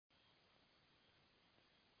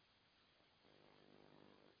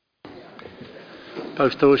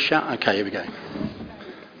Both doors shut? Okay, here we go.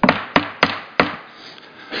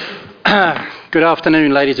 Good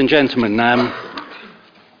afternoon, ladies and gentlemen.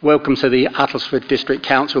 Welcome to the Uttlesford District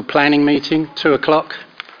Council Planning Meeting, 2 o'clock.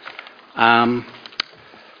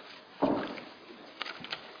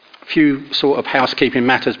 Few sort of housekeeping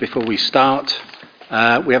matters before we start.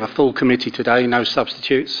 We have a full committee today, no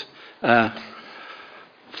substitutes.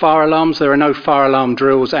 Fire alarms, there are no fire alarm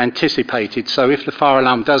drills anticipated, so if the fire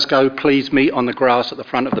alarm does go, please meet on the grass at the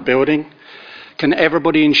front of the building. Can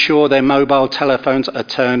everybody ensure their mobile telephones are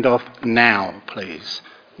turned off now, please?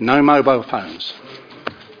 No mobile phones.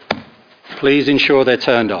 Please ensure they're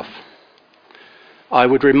turned off. I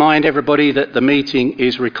would remind everybody that the meeting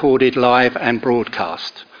is recorded live and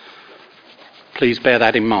broadcast. Please bear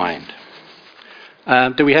that in mind.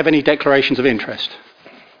 Do we have any declarations of interest?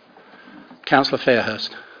 Councillor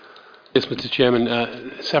Fairhurst. Yes, Mr.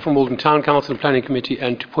 Chairman. Saffron Walden Town Council and Planning Committee,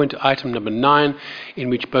 and to point to item number 9, in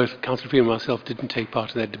which both Councillor Freeman and myself didn't take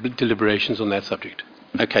part in their deliberations on that subject.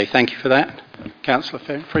 Okay, thank you for that. Councillor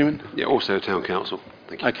Freeman? Yeah, also Town Council.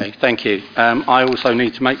 Thank you. Okay, thank you. I also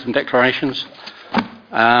need to make some declarations.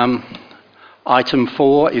 Item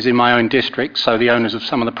 4 is in my own district, so the owners of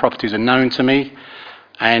some of the properties are known to me,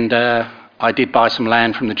 and I did buy some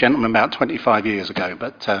land from the gentleman about 25 years ago,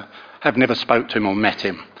 but have never spoke to him or met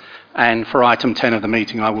him. And for item 10 of the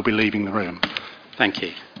meeting, I will be leaving the room. Thank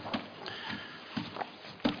you.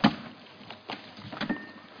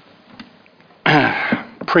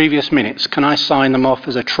 Previous minutes, can I sign them off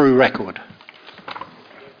as a true record?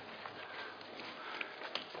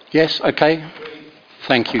 Yes, okay.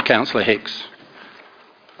 Thank you, Councillor Hicks.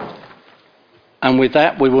 And with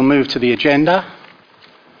that, we will move to the agenda.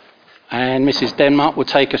 And Mrs. Denmark will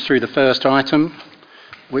take us through the first item,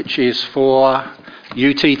 which is for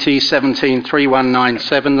UTT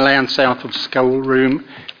 173197, land south of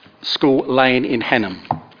School Lane in Henham.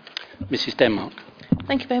 Mrs. Denmark.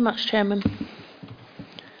 Thank you very much, Chairman.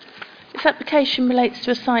 This application relates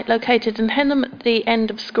to a site located in Henham at the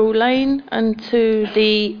end of School Lane and to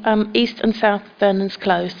the east and south of Vernon's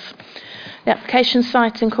Close. The application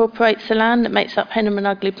site incorporates the land that makes up Henham and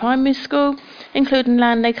Ugly Primary School, including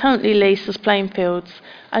land they currently lease as playing fields,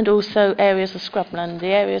 and also areas of scrubland. The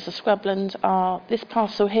areas of scrubland are this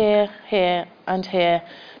parcel here, here and here.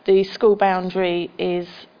 The school boundary is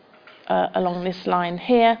along this line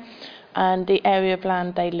here, and the area of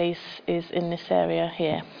land they lease is in this area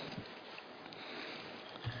here.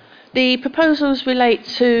 The proposals relate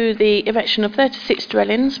to the erection of 36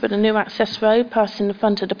 dwellings with a new access road passing the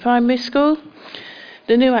front of the primary school.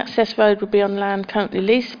 The new access road will be on land currently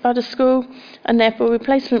leased by the school, and therefore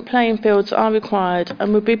replacement playing fields are required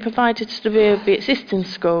and will be provided to the rear of the existing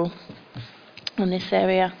school on this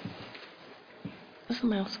area. Where's the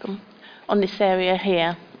mouse gone? On this area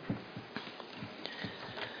here.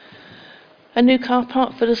 A new car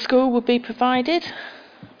park for the school will be provided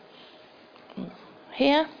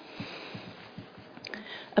here.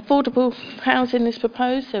 Affordable housing is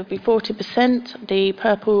proposed. There will be 40%. The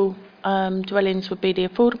purple dwellings would be the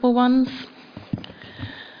affordable ones.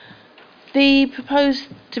 The proposed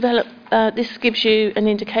this gives you an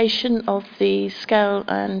indication of the scale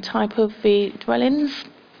and type of the dwellings.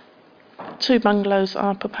 2 bungalows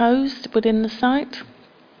are proposed within the site.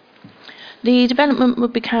 The development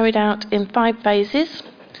would be carried out in 5 phases.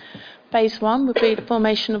 Phase 1 would be the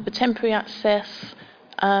formation of the temporary access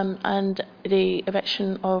and the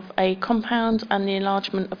erection of a compound and the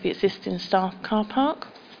enlargement of the existing staff car park.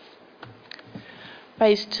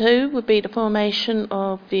 Phase 2 would be the formation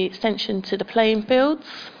of the extension to the playing fields.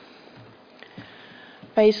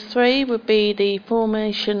 Phase 3 would be the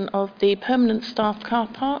formation of the permanent staff car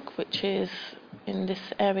park, which is in this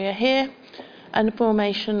area here, and the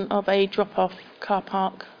formation of a drop-off car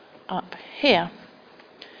park up here.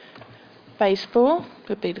 Phase 4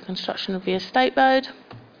 would be the construction of the estate road,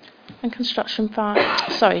 and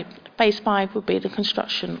Phase 5 would be the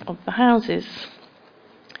construction of the houses.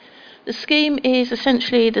 The scheme is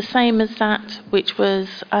essentially the same as that which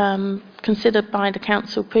was considered by the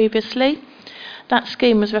council previously. That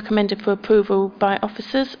scheme was recommended for approval by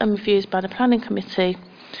officers and reviewed by the planning committee,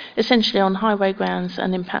 essentially on highway grounds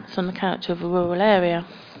and impacts on the character of a rural area.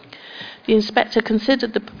 The inspector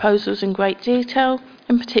considered the proposals in great detail,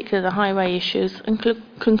 in particular the highway issues, and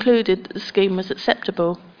concluded that the scheme was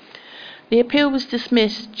acceptable. The appeal was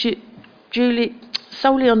dismissed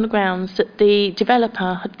solely on the grounds that the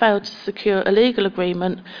developer had failed to secure a legal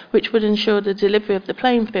agreement which would ensure the delivery of the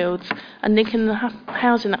playing fields and linking the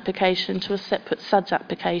housing application to a separate SUDS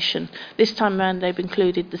application. This time around they've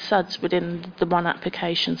included the SUDS within the one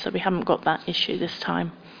application, so we haven't got that issue this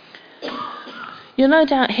time. You'll no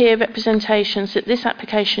doubt hear representations that this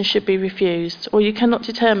application should be refused, or you cannot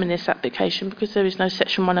determine this application because there is no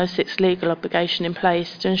Section 106 legal obligation in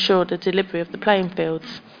place to ensure the delivery of the playing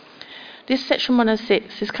fields. This Section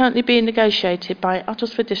 106 is currently being negotiated by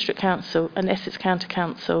Uttlesford District Council and Essex County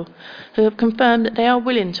Council, who have confirmed that they are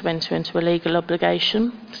willing to enter into a legal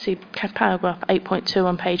obligation. See paragraph 8.2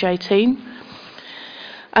 on page 18.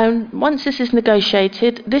 And once this is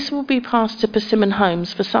negotiated, this will be passed to Persimmon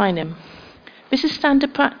Homes for signing. This is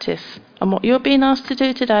standard practice, and what you're being asked to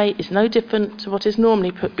do today is no different to what is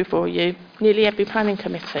normally put before you, nearly every planning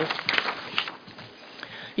committee.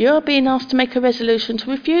 You're being asked to make a resolution to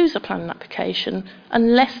refuse a planning application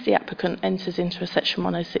unless the applicant enters into a Section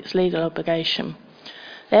 106 legal obligation.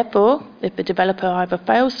 Therefore, if the developer either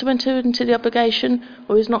fails to enter into the obligation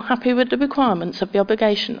or is not happy with the requirements of the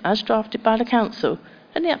obligation as drafted by the council,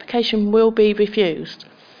 then the application will be refused.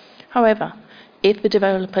 However, if the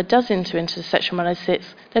developer does enter into the Section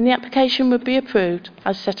 106, then the application would be approved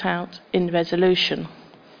as set out in the resolution.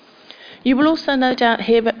 You will also no doubt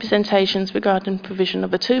hear representations regarding the provision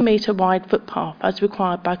of a 2-metre wide footpath as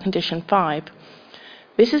required by Condition 5.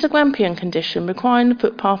 This is a Grampian condition requiring the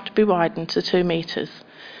footpath to be widened to 2 metres,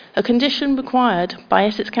 a condition required by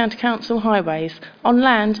Essex County Council highways on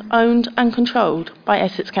land owned and controlled by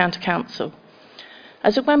Essex County Council.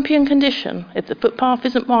 As a Grampian condition, if the footpath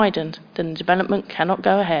isn't widened, then the development cannot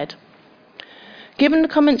go ahead. Given the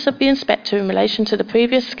comments of the inspector in relation to the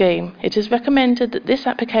previous scheme, it is recommended that this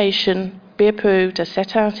application be approved as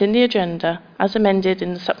set out in the agenda, as amended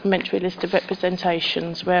in the supplementary list of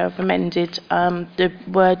representations, where I've amended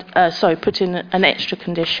put in an extra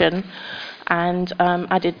condition and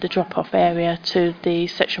added the drop-off area to the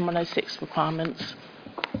Section 106 requirements.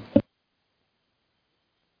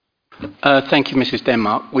 Thank you, Mrs.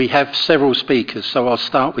 Denmark. We have several speakers, so I'll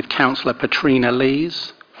start with Councillor Patrina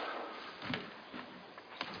Lees.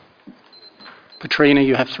 Patrina,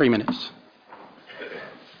 you have 3 minutes.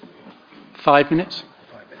 5 minutes?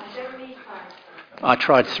 I don't need 5. I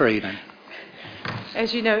tried 3 then.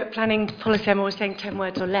 As you know, at planning policy, I'm always saying 10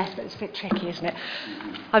 words or less, but it's a bit tricky, isn't it?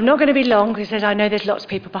 I'm not going to be long because I know there's lots of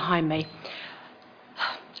people behind me.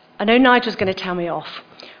 I know Nigel's going to tell me off.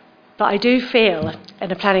 But I do feel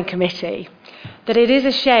in a planning committee that it is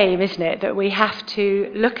a shame, isn't it, that we have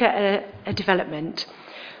to look at a development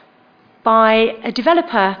by a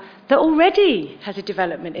developer that already has a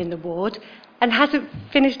development in the ward and hasn't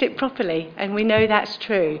finished it properly. And we know that's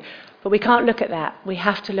true. But we can't look at that. We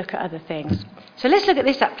have to look at other things. So let's look at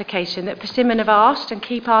this application that Persimmon have asked and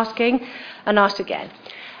keep asking and asked again.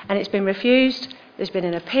 And it's been refused. There's been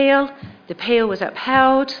an appeal. The appeal was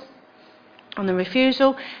upheld. On the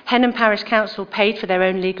refusal, Henham Parish Council paid for their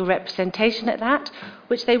own legal representation at that,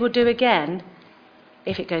 which they will do again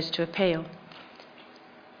if it goes to appeal.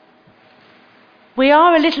 We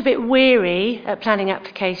are a little bit weary at planning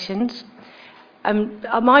applications.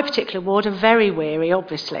 My particular ward are very weary,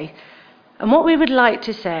 obviously. And what we would like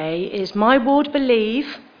to say is my ward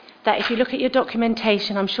believe that if you look at your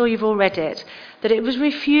documentation, I'm sure you've all read it, that it was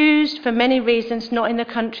refused for many reasons, not in the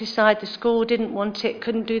countryside, the school didn't want it,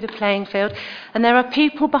 couldn't do the playing field, and there are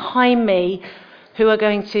people behind me who are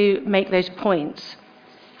going to make those points.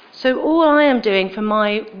 So all I am doing for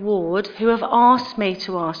my ward, who have asked me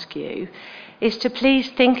to ask you, is to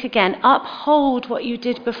please think again, uphold what you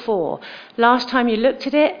did before. Last time you looked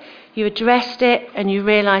at it, you addressed it, and you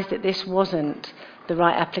realised that this wasn't the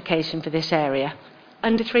right application for this area.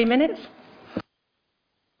 Under 3 minutes.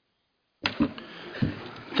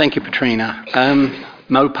 Thank you, Patrina.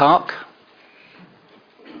 Mo Park.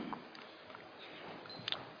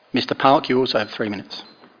 Mr. Park, you also have 3 minutes.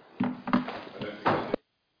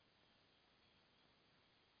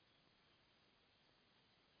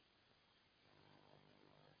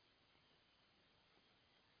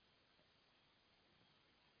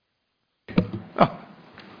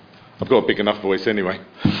 I've got a big enough voice anyway.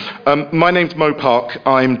 My name's Mo Park.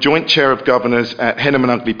 I'm Joint Chair of Governors at Henham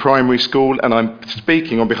and Ugly Primary School, and I'm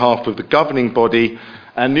speaking on behalf of the governing body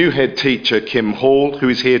and new head teacher, Kim Hall, who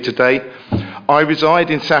is here today. I reside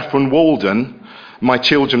in Saffron Walden. My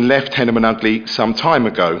children left Henham and Ugly some time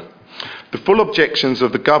ago. The full objections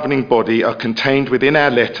of the governing body are contained within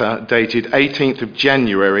our letter dated 18th of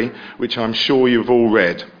January, which I'm sure you've all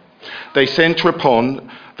read. They centre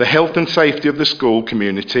upon the health and safety of the school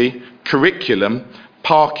community, curriculum,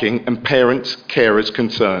 parking and parents' carers'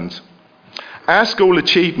 concerns. Our school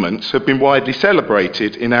achievements have been widely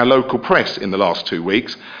celebrated in our local press in the last 2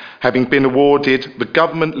 weeks, having been awarded the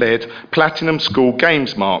government-led Platinum School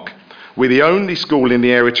Games Mark. We're the only school in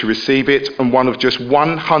the area to receive it and one of just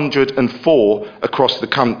 104 across the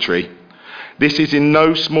country. This is in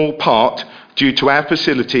no small part due to our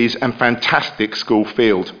facilities and fantastic school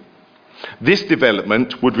field. This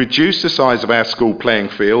development would reduce the size of our school playing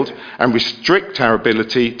field and restrict our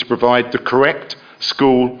ability to provide the correct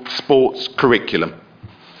school sports curriculum.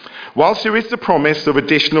 Whilst there is the promise of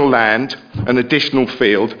additional land and additional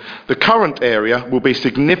field, the current area will be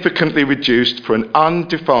significantly reduced for an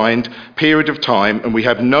undefined period of time, and we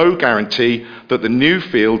have no guarantee that the new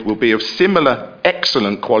field will be of similar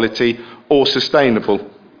excellent quality or sustainable.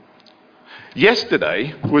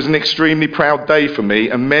 Yesterday was an extremely proud day for me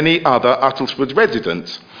and many other Uttlesford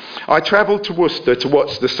residents. I travelled to Worcester to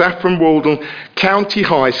watch the Saffron Walden County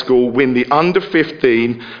High School win the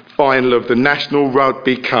under-15 final of the National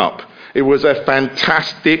Rugby Cup. It was a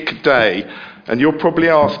fantastic day, and you're probably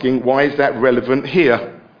asking, why is that relevant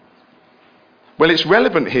here? Well, it's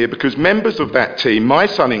relevant here because members of that team, my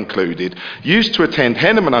son included, used to attend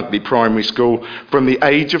Henham and Ugly Primary School from the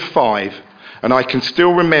age of 5. And I can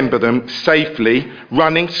still remember them safely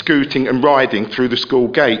running, scooting and riding through the school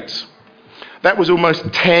gates. That was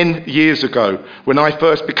almost 10 years ago when I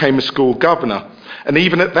first became a school governor. And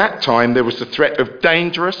even at that time, there was the threat of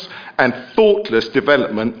dangerous and thoughtless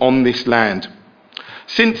development on this land.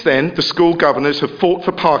 Since then, the school governors have fought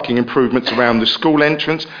for parking improvements around the school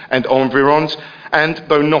entrance and environs, and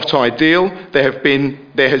though not ideal,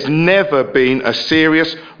 there has never been a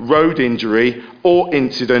serious road injury or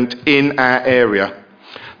incident in our area.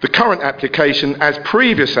 The current application, as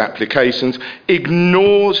previous applications,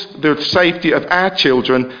 ignores the safety of our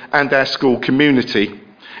children and our school community.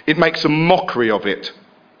 It makes a mockery of it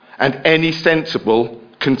and any sensible,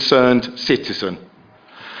 concerned citizen.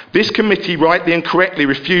 This committee rightly and correctly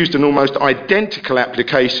refused an almost identical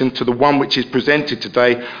application to the one which is presented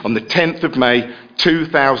today on the 10th of May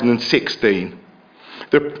 2016.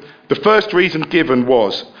 The first reason given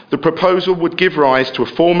was the proposal would give rise to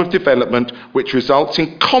a form of development which results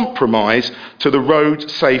in compromise to the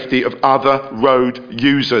road safety of other road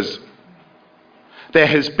users. There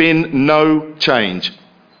has been no change.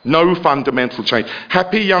 No fundamental change.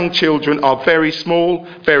 Happy young children are very small,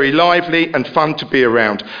 very lively and fun to be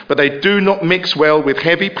around, but they do not mix well with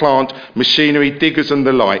heavy plant, machinery, diggers and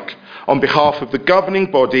the like. On behalf of the governing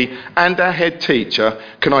body and our head teacher,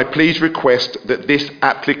 can I please request that this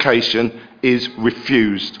application is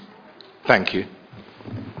refused? Thank you.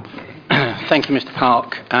 Thank you, Mr.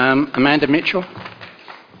 Park. Amanda Mitchell.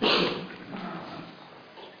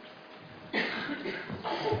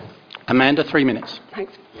 Amanda, 3 minutes.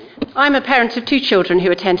 Thanks. I'm a parent of 2 children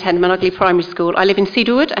who attend Henham and Ugly Primary School. I live in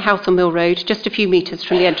Cedarwood, a house on Mill Road, just a few metres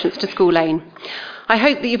from the entrance to School Lane. I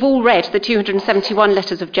hope that you've all read the 271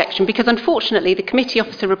 letters of objection because unfortunately the committee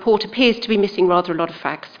officer report appears to be missing rather a lot of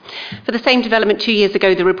facts. For the same development 2 years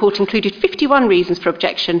ago, the report included 51 reasons for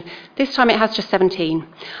objection. This time it has just 17.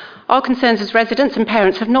 Our concerns as residents and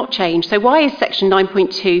parents have not changed, so why is section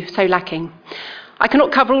 9.2 so lacking? I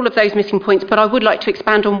cannot cover all of those missing points, but I would like to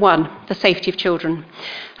expand on one, the safety of children.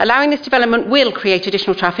 Allowing this development will create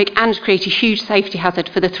additional traffic and create a huge safety hazard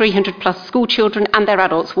for the 300 plus school children and their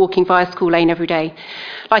adults walking via School Lane every day.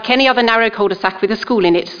 Like any other narrow cul-de-sac with a school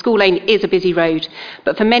in it, School Lane is a busy road,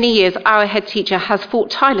 but for many years our head teacher has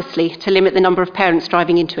fought tirelessly to limit the number of parents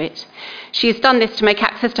driving into it. She has done this to make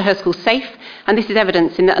access to her school safe, and this is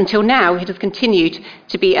evidence in that until now it has continued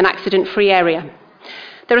to be an accident-free area.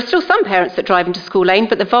 There are still some parents that drive into School Lane,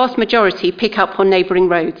 but the vast majority pick up on neighbouring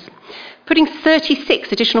roads. Putting 36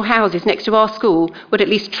 additional houses next to our school would at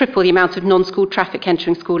least triple the amount of non-school traffic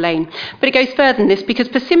entering School Lane. But it goes further than this because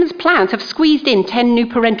Persimmon's plans have squeezed in 10 new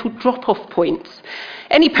parental drop-off points.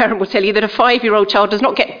 Any parent will tell you that a 5-year-old child does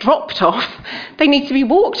not get dropped off. They need to be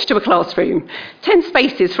walked to a classroom. 10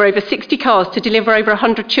 spaces for over 60 cars to deliver over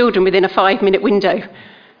 100 children within a 5-minute window.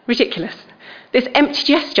 Ridiculous. This empty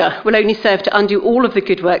gesture will only serve to undo all of the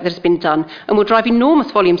good work that has been done and will drive enormous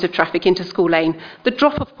volumes of traffic into School Lane. The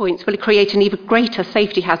drop-off points will create an even greater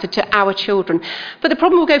safety hazard to our children. But the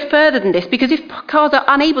problem will go further than this because if cars are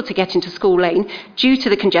unable to get into School Lane due to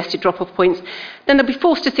the congested drop-off points, then they'll be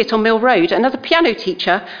forced to sit on Mill Road. And as a piano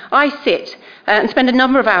teacher, I sit and spend a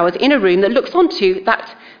number of hours in a room that looks onto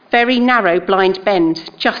that very narrow blind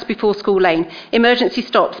bend just before School Lane. Emergency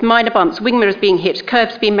stops, minor bumps, wing mirrors being hit,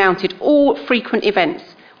 curbs being mounted, all frequent events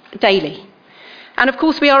daily. And of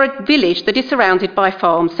course we are a village that is surrounded by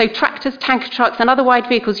farms, so tractors, tanker trucks and other wide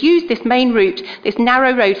vehicles use this main route, this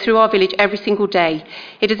narrow road through our village every single day.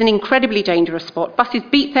 It is an incredibly dangerous spot. Buses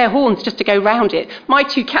beat their horns just to go round it. My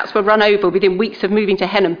 2 cats were run over within weeks of moving to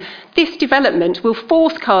Henham. This development will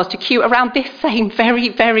force cars to queue around this same very,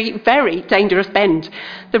 very, very dangerous bend.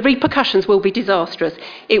 The repercussions will be disastrous.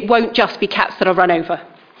 It won't just be cats that are run over.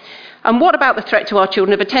 And what about the threat to our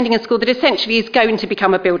children of attending a school that essentially is going to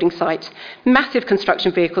become a building site? Massive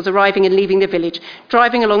construction vehicles arriving and leaving the village,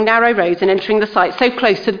 driving along narrow roads and entering the site so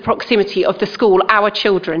close to the proximity of the school, our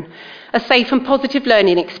children. A safe and positive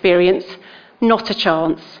learning experience? Not a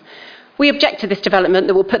chance. We object to this development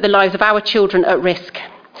that will put the lives of our children at risk.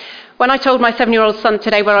 When I told my 7-year-old son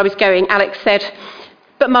today where I was going, Alex said,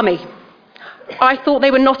 "But Mummy, I thought they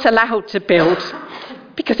were not allowed to build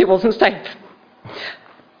because it wasn't safe."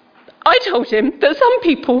 I told him that some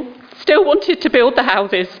people still wanted to build the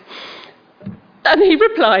houses. And he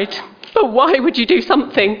replied, "But why would you do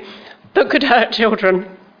something that could hurt children?"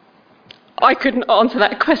 I couldn't answer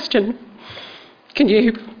that question. Can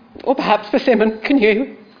you? Or perhaps Persimmon, can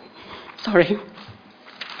you? Sorry.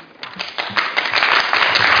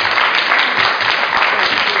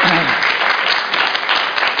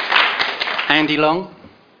 Andy Long.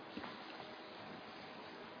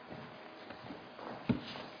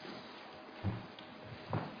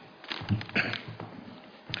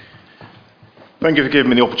 Thank you for giving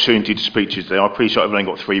me the opportunity to speak to you today. I appreciate I've only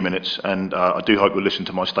got 3 minutes, and I do hope you'll listen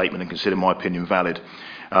to my statement and consider my opinion valid.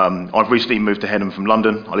 I've recently moved to Henham from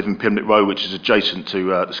London. I live in Pimlico Row, which is adjacent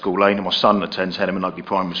to the school lane, and my son attends Henham and Ugly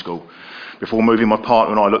Primary School. Before moving, my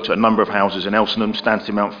partner and I looked at a number of houses in Elsenham,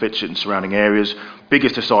 Stanton, Mount Fitchett and surrounding areas.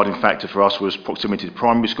 Biggest deciding factor for us was proximity to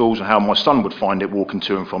primary schools and how my son would find it walking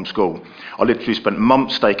to and from school. I literally spent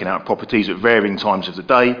months staking out properties at varying times of the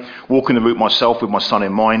day, walking the route myself with my son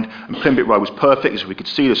in mind, and Pimlico Road was perfect as we could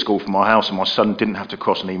see the school from our house and my son didn't have to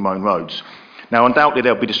cross any known roads. Now, undoubtedly,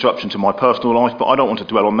 there'll be disruption to my personal life, but I don't want to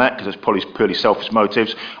dwell on that because it's probably purely selfish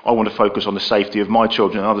motives. I want to focus on the safety of my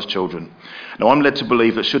children and others' children. Now, I'm led to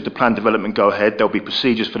believe that should the planned development go ahead, there'll be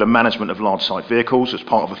procedures for the management of large site vehicles as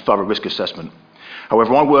part of a thorough risk assessment.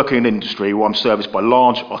 However, I work in an industry where I'm serviced by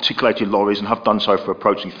large, articulated lorries and have done so for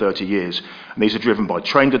approaching 30 years. And these are driven by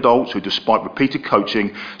trained adults who, despite repeated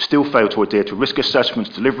coaching, still fail to adhere to risk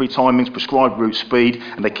assessments, delivery timings, prescribed route speed,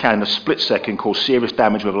 and they can, in a split second, cause serious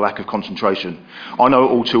damage with a lack of concentration. I know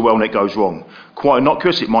it all too well when it goes wrong. Quite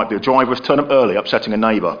innocuous, it might be a driver has turned up early, upsetting a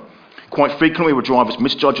neighbour. Quite frequently, where drivers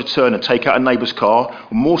misjudge a turn and take out a neighbour's car,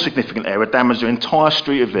 or more significant error, damage their entire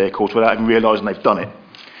street of vehicles without even realising they've done it.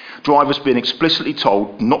 Drivers being explicitly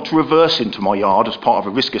told not to reverse into my yard as part of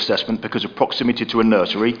a risk assessment because of proximity to a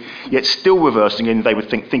nursery, yet still reversing in they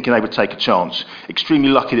would thinking they would take a chance. Extremely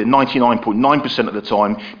lucky that 99.9% of the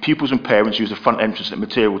time, pupils and parents use the front entrance at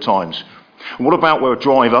material times. And what about where a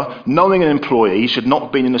driver, knowing an employee should not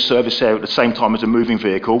have been in the service area at the same time as a moving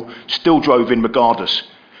vehicle, still drove in regardless?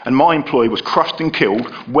 And my employee was crushed and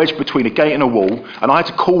killed, wedged between a gate and a wall, and I had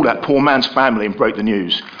to call that poor man's family and break the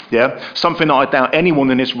news. Yeah? Something that I doubt anyone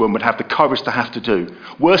in this room would have the courage to have to do.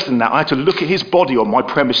 Worse than that, I had to look at his body on my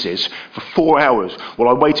premises for 4 hours while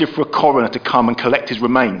I waited for a coroner to come and collect his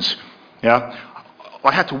remains. Yeah?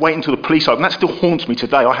 I had to wait until the police opened. That still haunts me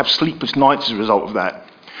today. I have sleepless nights as a result of that.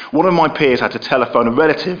 One of my peers had to telephone a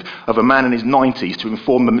relative of a man in his 90s to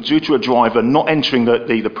inform them that due to a driver not entering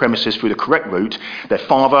the premises through the correct route, their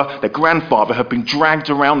grandfather had been dragged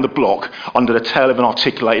around the block under the tail of an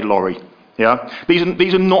articulated lorry. Yeah?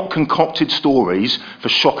 These are not concocted stories for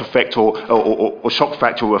shock effect or shock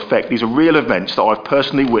factor or effect. These are real events that I've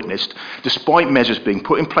personally witnessed. Despite measures being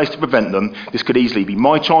put in place to prevent them, this could easily be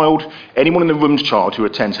my child, anyone in the room's child who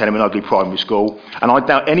attends Henham and Ugly Primary School, and I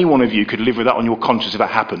doubt any one of you could live with that on your conscience if that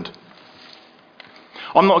happened.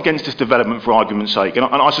 I'm not against this development for argument's sake, and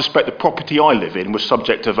I suspect the property I live in was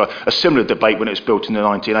subject of a similar debate when it was built in the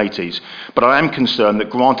 1980s. But I am concerned that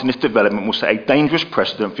granting this development will set a dangerous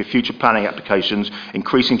precedent for future planning applications,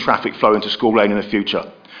 increasing traffic flow into School Lane in the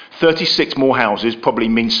future. 36 more houses probably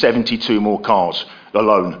means 72 more cars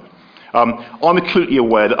alone. I'm acutely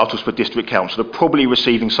aware that Uttlesford District Council are probably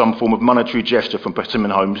receiving some form of monetary gesture from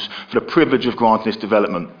Persimmon Homes for the privilege of granting this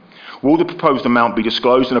development. Will the proposed amount be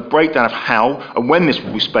disclosed and a breakdown of how and when this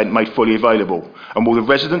will be spent made fully available? And will the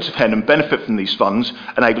residents of Henham benefit from these funds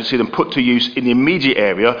and able to see them put to use in the immediate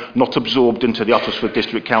area, not absorbed into the Uttlesford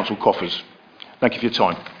District Council coffers? Thank you for your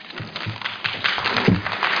time.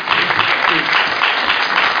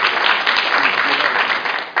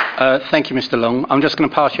 Thank you, Mr. Long. I'm just going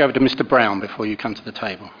to pass you over to Mr. Brown before you come to the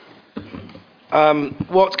table.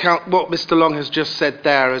 What Mr. Long has just said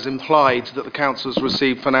there has implied that the council has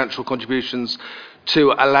received financial contributions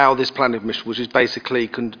to allow this planning permission, which is basically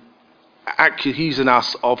accusing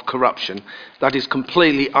us of corruption. That is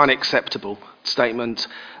completely unacceptable statement,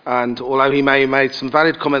 and although he may have made some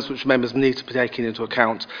valid comments which members need to be taken into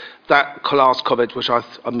account, that last comment, which I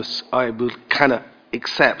cannot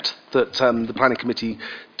accept, that the planning committee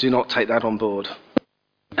do not take that on board.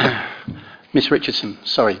 Ms. Richardson,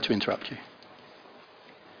 sorry to interrupt you.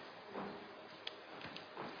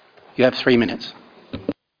 You have 3 minutes.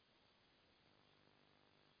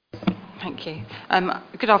 Thank you.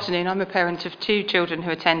 Good afternoon. I'm a parent of 2 children who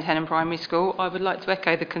attend Henham Primary School. I would like to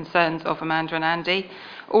echo the concerns of Amanda and Andy.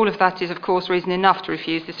 All of that is, of course, reason enough to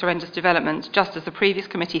refuse this horrendous development, just as the previous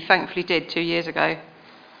committee thankfully did 2 years ago.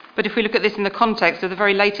 But if we look at this in the context of the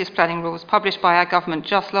very latest planning rules published by our government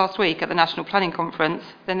just last week at the National Planning Conference,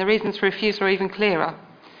 then the reasons for refusal are even clearer.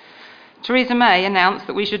 Theresa May announced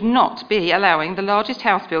that we should not be allowing the largest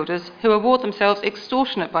house builders, who award themselves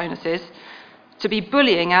extortionate bonuses, to be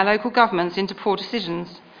bullying our local governments into poor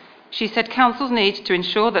decisions. She said councils need to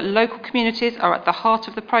ensure that local communities are at the heart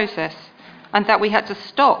of the process, and that we had to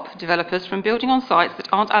stop developers from building on sites that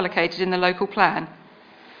aren't allocated in the local plan.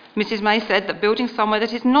 Mrs May said that building somewhere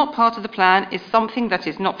that is not part of the plan is something that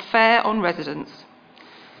is not fair on residents.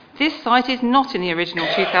 This site is not in the original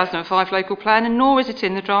 2005 local plan, and nor is it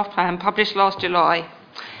in the draft plan published last July.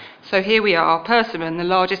 So here we are, Persimmon, the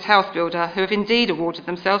largest house builder, who have indeed awarded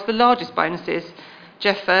themselves the largest bonuses.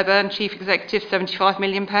 Jeff Fairburn, Chief Executive, £75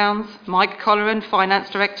 million. Mike Colleran, Finance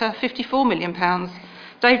Director, £54 million.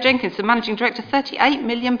 Dave Jenkinson, Managing Director, £38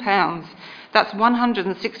 million. That's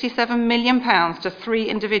 £167 million to 3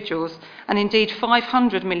 individuals, and indeed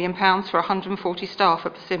 £500 million for 140 staff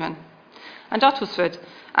at Persimmon. And Uttlesford,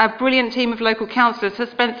 our brilliant team of local councillors has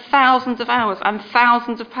spent thousands of hours and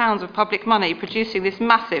thousands of pounds of public money producing this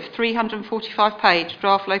massive 345-page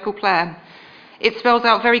draft local plan. It spells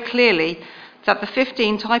out very clearly that the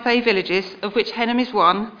 15 Type A villages, of which Henham is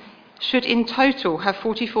one, should in total have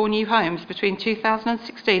 44 new homes between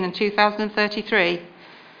 2016 and 2033.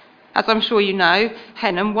 As I'm sure you know,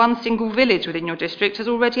 Henham, one single village within your district, has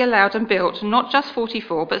already allowed and built not just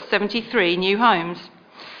 44 but 73 new homes.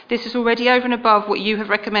 This is already over and above what you have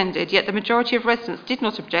recommended, yet the majority of residents did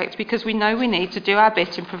not object because we know we need to do our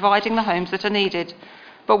bit in providing the homes that are needed.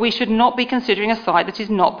 But we should not be considering a site that is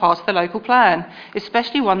not part of the local plan,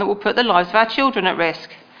 especially one that will put the lives of our children at risk.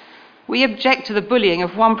 We object to the bullying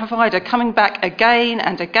of one provider coming back again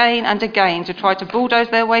and again and again to try to bulldoze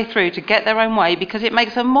their way through to get their own way, because it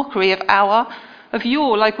makes a mockery of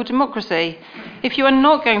your local democracy. If you are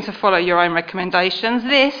not going to follow your own recommendations,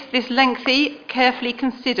 this lengthy, carefully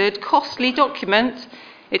considered, costly document,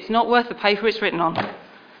 it's not worth the paper it's written on.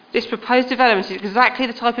 This proposed development is exactly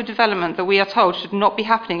the type of development that we are told should not be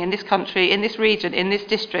happening in this country, in this region, in this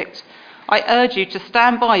district. I urge you to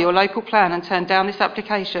stand by your local plan and turn down this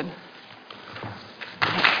application.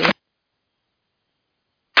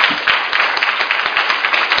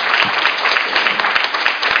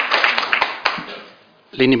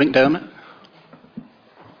 Lindy McDermott.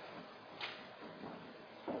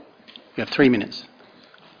 You have 3 minutes.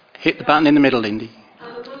 Hit the button in the middle, Lindy.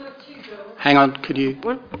 Hang on, could you?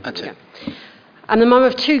 That's it. I'm the mum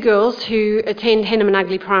of 2 girls who attend Henham and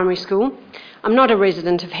Ugly Primary School. I'm not a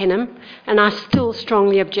resident of Henham, and I still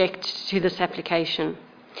strongly object to this application.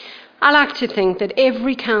 I like to think that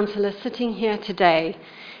every councillor sitting here today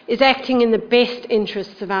is acting in the best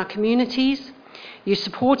interests of our communities. You're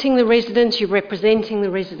supporting the residents, you're representing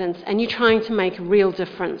the residents, and you're trying to make a real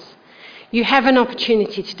difference. You have an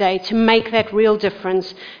opportunity today to make that real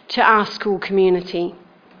difference to our school community.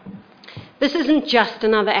 This isn't just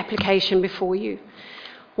another application before you.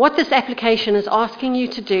 What this application is asking you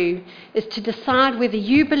to do is to decide whether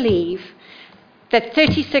you believe that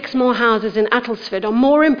 36 more houses in Uttlesford are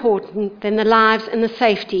more important than the lives and the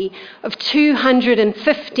safety of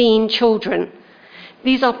 215 children.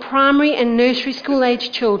 These are primary and nursery school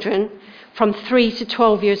age children from 3 to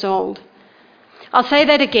 12 years old. I'll say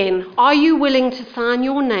that again. Are you willing to sign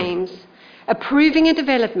your names approving a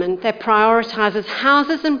development that prioritises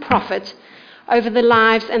houses and profit over the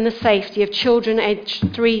lives and the safety of children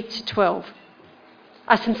aged 3 to 12?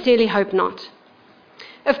 I sincerely hope not.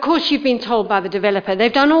 Of course, you've been told by the developer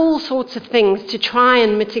they've done all sorts of things to try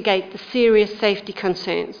and mitigate the serious safety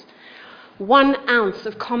concerns. 1 ounce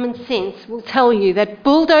of common sense will tell you that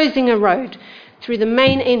bulldozing a road through the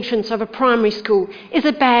main entrance of a primary school is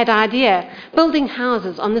a bad idea. Building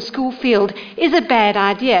houses on the school field is a bad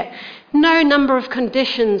idea. No number of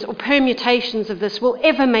conditions or permutations of this will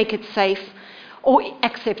ever make it safe or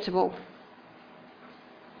acceptable.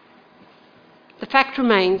 The fact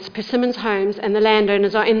remains, Persimmon's Homes and the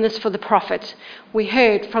landowners are in this for the profit. We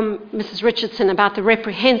heard from Mrs. Richardson about the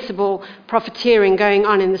reprehensible profiteering going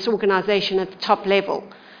on in this organisation at the top level.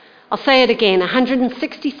 I'll say it again,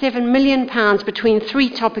 £167 million between 3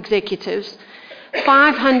 top executives,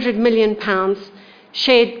 £500 million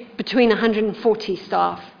shared between 140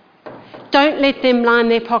 staff. Don't let them line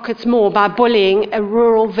their pockets more by bullying a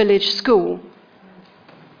rural village school.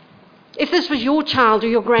 If this was your child or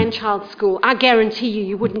your grandchild's school, I guarantee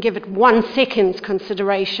you wouldn't give it 1 second's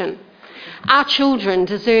consideration. Our children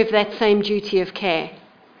deserve that same duty of care.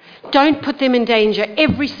 Don't put them in danger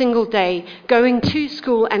every single day going to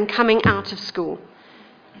school and coming out of school.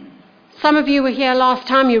 Some of you were here last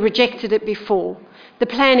time, you rejected it before. The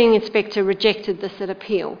planning inspector rejected this at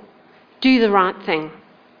appeal. Do the right thing.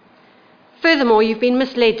 Furthermore, you've been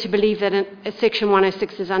misled to believe that Section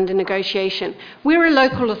 106 is under negotiation. We're a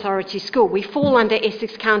local authority school. We fall under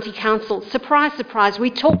Essex County Council. Surprise, surprise, we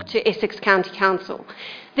talk to Essex County Council.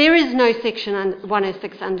 There is no Section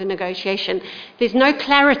 106 under negotiation. There's no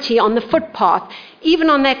clarity on the footpath. Even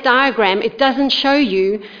on that diagram, it doesn't show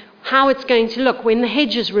you how it's going to look when the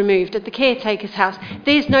hedge is removed at the caretaker's house.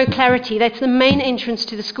 There's no clarity. That's the main entrance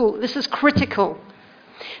to the school. This is critical.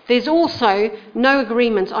 There's also no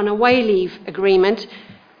agreement on a way leave agreement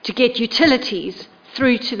to get utilities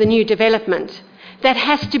through to the new development. That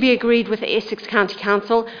has to be agreed with the Essex County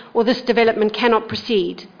Council, or this development cannot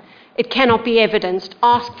proceed. It cannot be evidenced.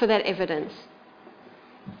 Ask for that evidence.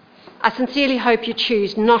 I sincerely hope you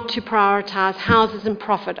choose not to prioritise houses and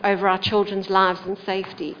profit over our children's lives and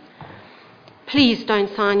safety. Please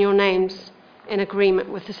don't sign your names in agreement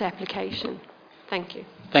with this application. Thank you.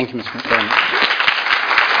 Thank you, Ms McDermott.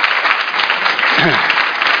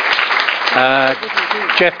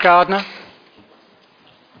 Jeff Gardner.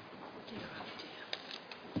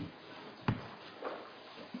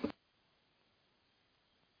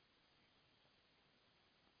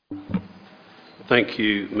 Thank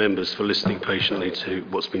you, members, for listening patiently to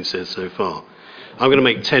what's been said so far. I'm going to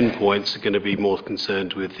make 10 points. I'm going to be more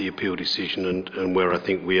concerned with the appeal decision and where I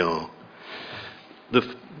think we are.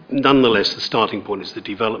 Nonetheless, the starting point is the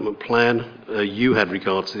development plan. You had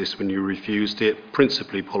regard to this when you refused it,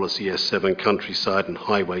 principally policy S7, countryside and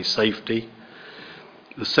highway safety.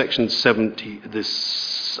 The section 70,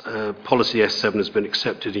 policy S7 has been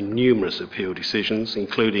accepted in numerous appeal decisions,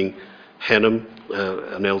 including Henham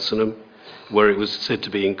and Elsenham, where it was said to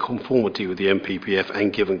be in conformity with the MPPF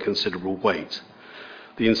and given considerable weight.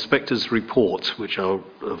 The inspector's report, which on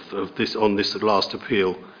this last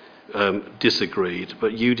appeal, disagreed,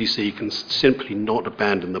 but UDC can simply not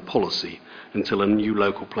abandon the policy until a new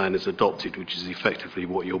local plan is adopted, which is effectively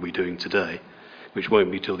what you'll be doing today, which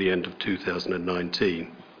won't be till the end of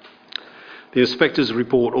 2019. The inspector's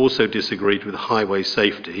report also disagreed with highway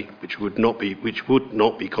safety, which would not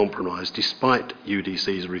be compromised despite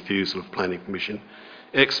UDC's refusal of planning permission,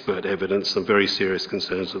 expert evidence and very serious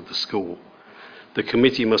concerns of the school. The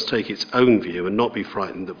committee must take its own view and not be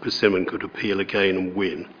frightened that Persimmon could appeal again and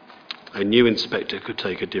win. A new inspector could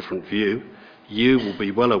take a different view. You will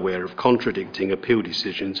be well aware of contradicting appeal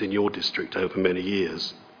decisions in your district over many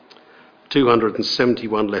years.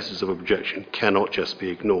 271 letters of objection cannot just be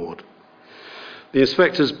ignored. The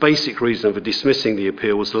inspector's basic reason for dismissing the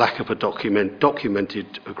appeal was lack of a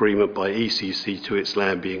documented agreement by ECC to its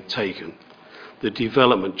land being taken. The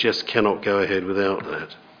development just cannot go ahead without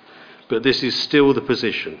that. But this is still the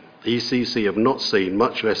position. ECC have not seen,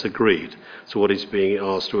 much less agreed, to what is being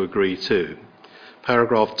asked to agree to.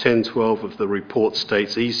 Paragraph 1012 of the report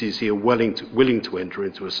states ECC are willing to enter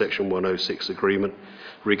into a Section 106 agreement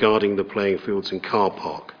regarding the playing fields and car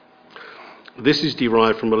park. This is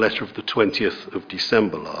derived from a letter of the 20th of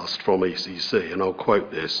December last from ECC, and I'll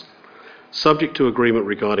quote this. Subject to agreement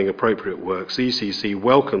regarding appropriate works, ECC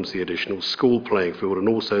welcomes the additional school playing field and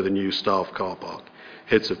also the new staff car park,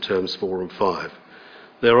 heads of terms 4 and 5.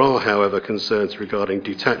 There are, however, concerns regarding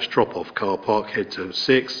detached drop-off car park, head term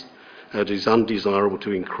 6, and it is undesirable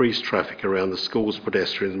to increase traffic around the school's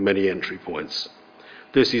pedestrians and many entry points.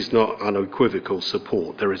 This is not unequivocal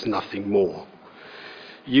support. There is nothing more.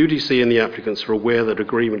 UDC and the applicants are aware that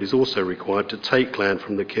agreement is also required to take land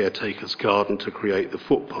from the caretaker's garden to create the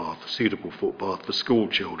footpath, suitable footpath for school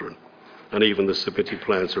children, and even the submitted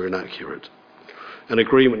plans are inaccurate. An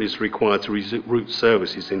agreement is required to route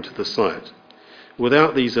services into the site.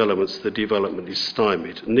 Without these elements, the development is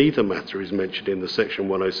stymied. Neither matter is mentioned in the Section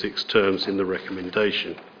 106 terms in the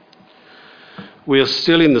recommendation. We are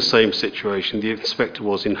still in the same situation the inspector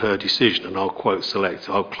was in her decision, and I'll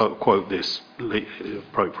quote this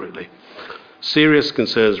appropriately. Serious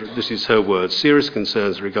concerns, this is her word, serious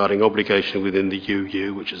concerns regarding obligation within the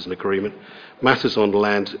UU, which is an agreement, matters on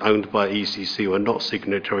land owned by ECC who are not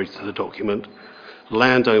signatory to the document,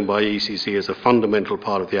 land owned by ECC is a fundamental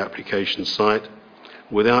part of the application site.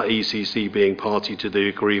 Without ECC being party to the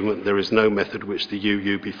agreement, there is no method which the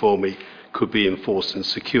UU before me could be enforced and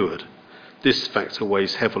secured. This factor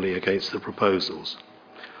weighs heavily against the proposals.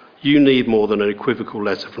 You need more than an equivocal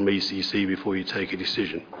letter from ECC before you take a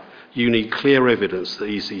decision. You need clear evidence that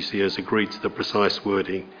ECC has agreed to the precise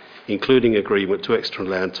wording, including agreement to extra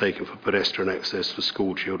land taken for pedestrian access for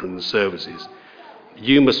school children and services.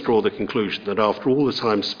 you must draw the conclusion that after all the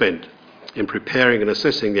time spent in preparing and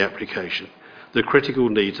assessing the application, the critical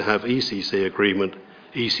need to have ECC agreement,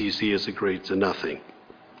 ECC has agreed to nothing.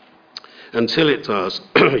 Until it does,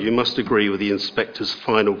 you must agree with the inspector's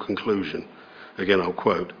final conclusion. Again, I'll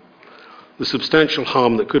quote, "The substantial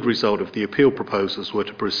harm that could result if the appeal proposals were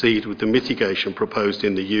to proceed with the mitigation proposed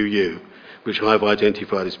in the UU, which I have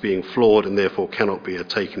identified as being flawed and therefore cannot be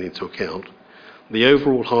taken into account, the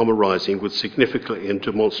overall harm arising would significantly and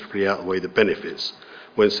demonstrably outweigh the benefits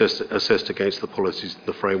when assessed against the policies in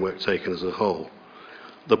the framework taken as a whole.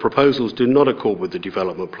 The proposals do not accord with the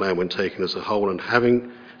development plan when taken as a whole, and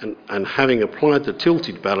having applied the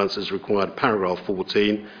tilted balance as required paragraph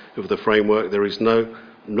 14 of the framework, there is no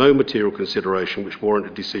material consideration which warrant a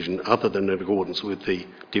decision other than in accordance with the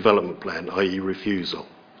development plan, i.e. refusal."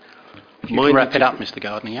 If you can wrap it up, Mr.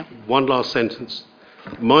 Gardner, yeah? One last sentence.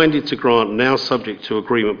 "Minded to grant now subject to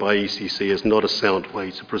agreement by ECC is not a sound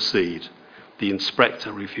way to proceed. The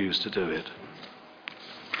inspector refused to do it."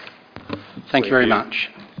 Thank you very much.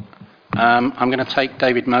 I'm going to take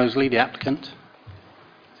David Mosley, the applicant.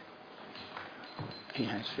 He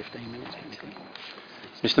has 15 minutes.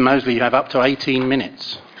 Mr. Mosley, you have up to 18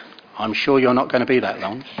 minutes. I'm sure you're not going to be that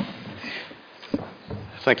long.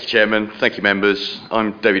 Thank you, Chairman. Thank you, members.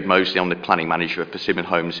 I'm David Mosley. I'm the Planning Manager of Persimmon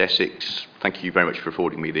Homes, Essex. Thank you very much for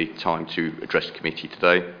affording me the time to address the committee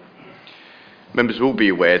today. Members will be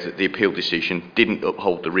aware that the appeal decision didn't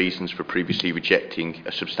uphold the reasons for previously rejecting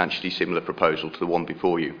a substantially similar proposal to the one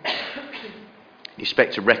before you. The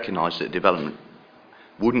inspector recognised that the development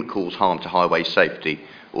wouldn't cause harm to highway safety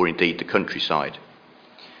or indeed the countryside,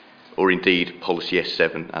 or indeed policy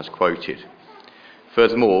S7 as quoted.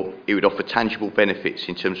 Furthermore, it would offer tangible benefits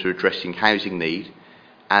in terms of addressing housing need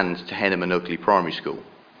and to Henham and Ugly Primary School.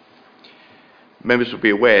 Members will be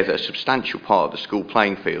aware that a substantial part of the school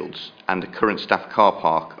playing fields and the current staff car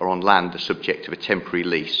park are on land the subject of a temporary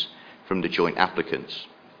lease from the joint applicants.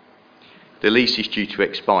 The lease is due to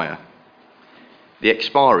expire. The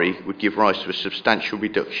expiry would give rise to a substantial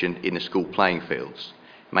reduction in the school playing fields,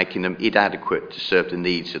 making them inadequate to serve the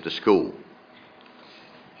needs of the school.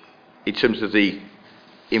 In terms of the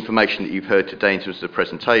information that you've heard today in terms of the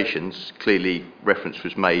presentations, clearly reference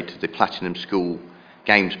was made to the Platinum School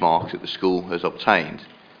Games mark that the school has obtained.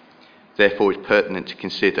 Therefore, it's pertinent to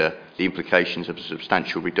consider the implications of a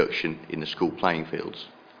substantial reduction in the school playing fields.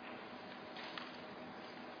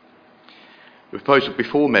 The proposal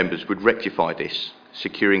before members would rectify this,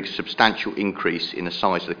 securing a substantial increase in the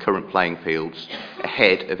size of the current playing fields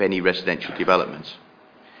ahead of any residential development.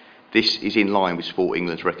 This is in line with Sport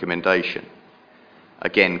England's recommendation.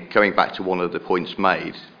 Again, going back to one of the points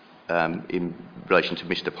made in relation to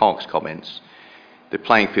Mr. Park's comments, the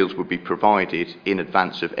playing fields would be provided in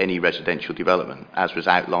advance of any residential development, as was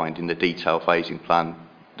outlined in the detailed phasing plan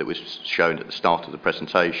that was shown at the start of the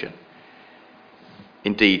presentation.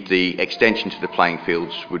 Indeed, the extension to the playing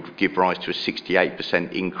fields would give rise to a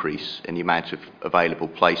 68% increase in the amount of available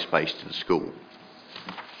play space to the school.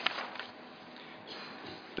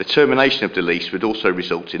 The termination of the lease would also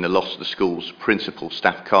result in the loss of the school's principal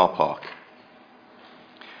staff car park.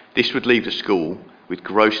 This would leave the school with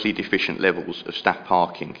grossly deficient levels of staff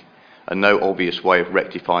parking and no obvious way of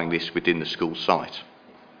rectifying this within the school site.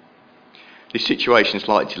 This situation is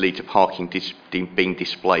likely to lead to parking being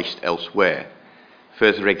displaced elsewhere,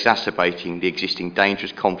 further exacerbating the existing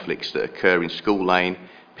dangerous conflicts that occur in School Lane,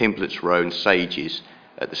 Pimblet's Row and Sages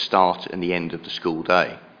at the start and the end of the school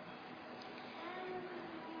day.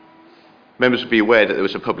 Members will be aware that there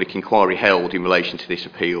was a public inquiry held in relation to this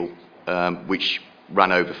appeal, which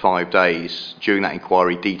ran over 5 days. During that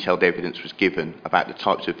inquiry, detailed evidence was given about the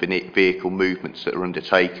types of vehicle movements that are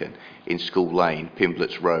undertaken in School Lane,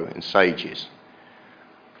 Pimblet's Row and Sages.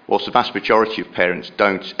 Whilst the vast majority of parents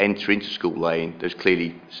don't enter into School Lane, there's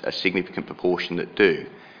clearly a significant proportion that do,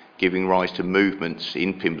 giving rise to movements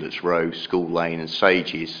in Pimblet's Row, School Lane and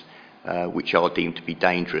Sages, which are deemed to be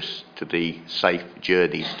dangerous to the safe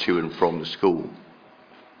journeys to and from the school.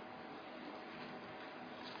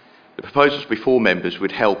 The proposals before members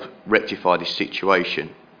would help rectify this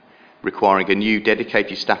situation, requiring a new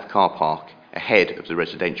dedicated staff car park ahead of the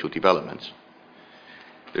residential development.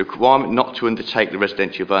 The requirement not to undertake the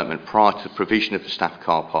residential development prior to the provision of the staff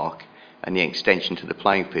car park and the extension to the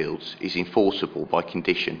playing fields is enforceable by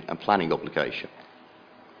condition and planning obligation.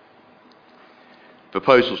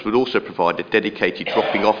 Proposals would also provide a dedicated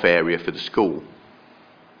dropping-off area for the school.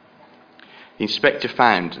 The inspector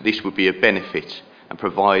found that this would be a benefit and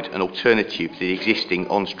provide an alternative to the existing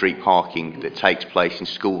on-street parking that takes place in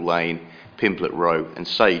School Lane, Pimblet Row and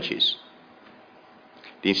Sages.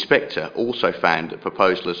 The inspector also found that the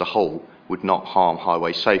proposal as a whole would not harm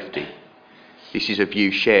highway safety. This is a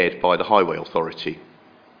view shared by the Highway Authority.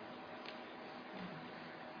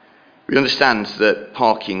 We understand that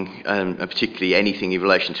parking, and particularly anything in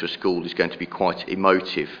relation to a school, is going to be quite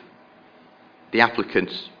emotive. The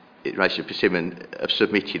applicants, in relation to Persimmon, have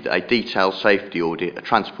submitted a detailed safety audit, a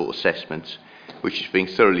transport assessment, which is being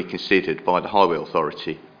thoroughly considered by the Highway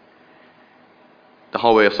Authority. The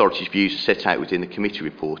Highway Authority's views are set out within the committee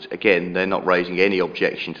report. Again, they're not raising any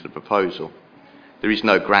objection to the proposal. There is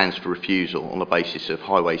no grounds for refusal on the basis of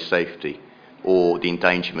highway safety or the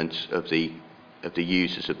endangerment of the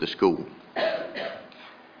users of the school.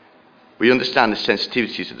 We understand the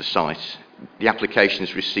sensitivities of the site. The application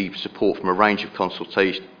has received support from a range of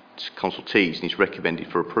consultees and is recommended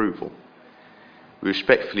for approval. We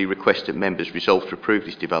respectfully request that members resolve to approve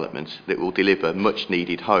this development that will deliver much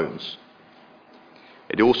needed homes.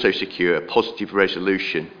 It will also secure a positive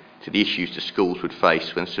resolution to the issues the schools would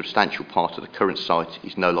face when a substantial part of the current site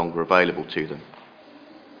is no longer available to them.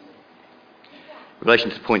 In relation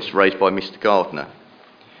to the points raised by Mr Gardner,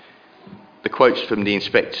 the quotes from the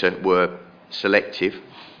inspector were selective.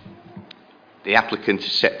 The applicant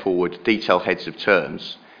has set forward detailed heads of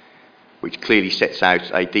terms, which clearly sets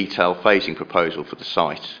out a detailed phasing proposal for the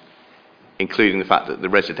site, including the fact that the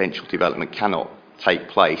residential development cannot take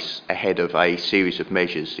place ahead of a series of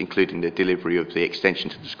measures, including the delivery of the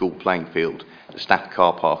extension to the school playing field, the staff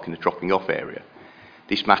car park and the dropping off area.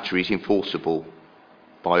 This matter is enforceable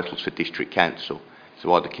by Uttlesford District Council,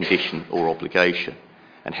 so either condition or obligation,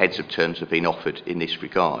 and heads of terms have been offered in this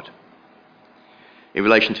regard. In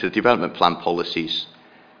relation to the development plan policies,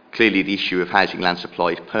 clearly the issue of housing land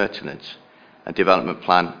supply is pertinent, and development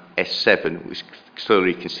plan S7 was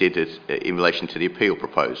thoroughly considered in relation to the appeal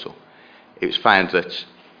proposal. It was found that,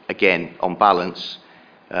 again, on balance,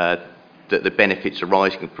 that the benefits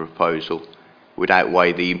arising from the proposal would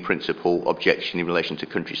outweigh the in-principle objection in relation to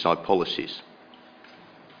countryside policies.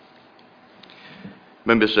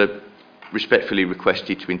 Members are respectfully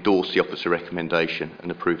requested to endorse the officer recommendation and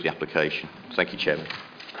approve the application. Thank you, Chairman.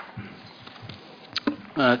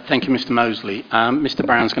 Thank you, Mr Mosley. Mr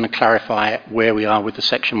Brown's going to clarify where we are with the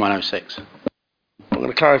Section 106. I'm going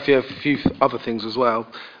to clarify a few other things as well.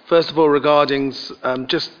 First of all, regarding,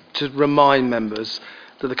 just to remind members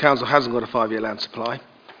that the Council hasn't got a 5-year land supply.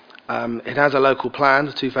 It has a local plan,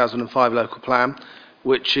 the 2005 local plan,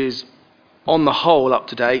 which is on the whole up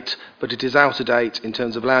to date, but it is out of date in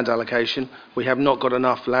terms of land allocation. We have not got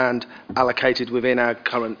enough land allocated within our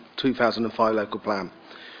current 2005 local plan.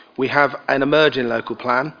 We have an emerging local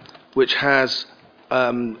plan, which has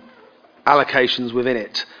allocations within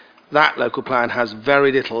it. That local plan has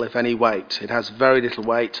very little, if any, weight. It has very little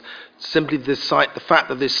weight. Simply the fact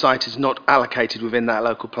that this site is not allocated within that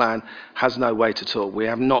local plan has no weight at all. We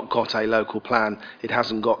have not got a local plan. It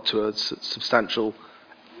hasn't got to a substantial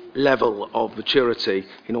level of maturity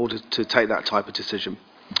in order to take that type of decision.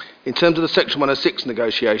 In terms of the Section 106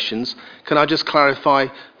 negotiations, can I just clarify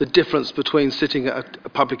the difference between sitting at a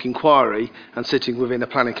public inquiry and sitting within a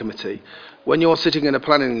planning committee? When you're sitting in a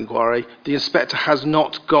planning inquiry, the inspector has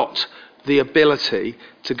not got the ability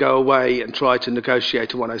to go away and try to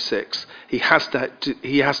negotiate a 106. He has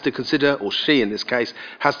to consider, or she in this case,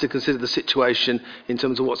 has to consider the situation in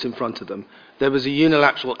terms of what's in front of them. There was a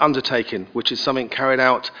unilateral undertaking, which is something carried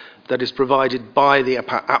out that is provided by the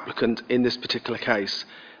applicant in this particular case.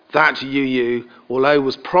 That UU, although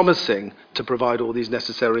was promising to provide all these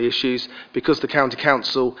necessary issues, because the County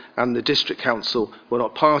Council and the District Council were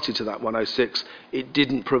not party to that 106, it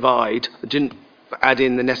didn't add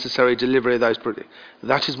in the necessary delivery of those.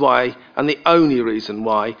 That is why, and the only reason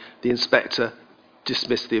why, the inspector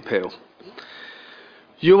dismissed the appeal.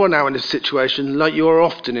 You are now in a situation, like you are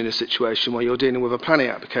often in a situation where you're dealing with a planning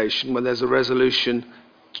application when there's a resolution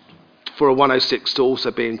for a 106 to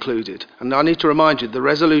also be included. And I need to remind you, the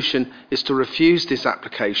resolution is to refuse this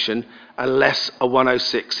application unless a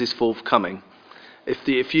 106 is forthcoming.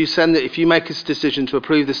 If you make this decision to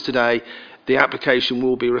approve this today, the application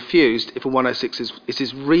will be refused if a 106 is. It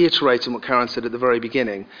is reiterating what Karen said at the very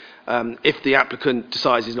beginning. If the applicant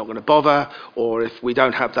decides he's not going to bother, or if we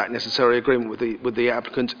don't have that necessary agreement with the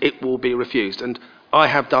applicant, it will be refused. And I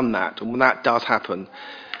have done that, and when that does happen,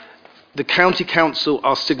 the County Council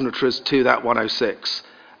are signatories to that 106,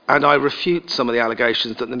 and I refute some of the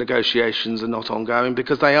allegations that the negotiations are not ongoing,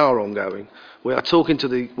 because they are ongoing. We are talking to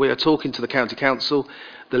the County Council.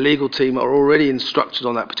 The legal team are already instructed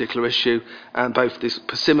on that particular issue, and both the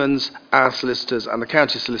Persimmons, our solicitors, and the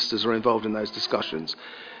county solicitors are involved in those discussions.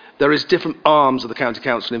 There is different arms of the County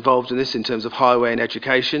Council involved in this in terms of highway and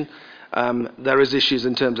education, There is issues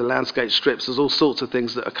in terms of landscape strips. There's all sorts of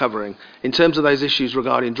things that are covering. In terms of those issues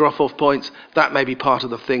regarding drop-off points, that may be part of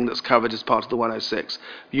the thing that's covered as part of the 106.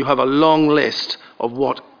 You have a long list of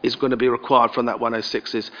what is going to be required from that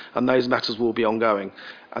 106s, and those matters will be ongoing.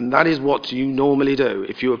 And that is what you normally do.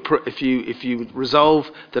 If you resolve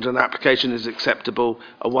that an application is acceptable,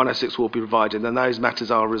 a 106 will be provided, and those matters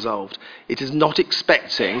are resolved. It is not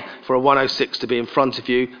expecting for a 106 to be in front of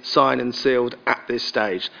you, signed and sealed at this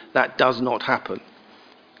stage. That does not happen.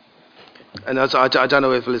 And I don't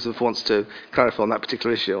know if Elizabeth wants to clarify on that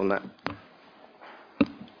particular issue on that.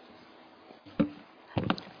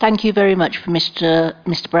 Thank you very much for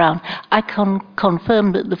Mr. Brown. I can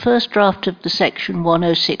confirm that the first draft of the Section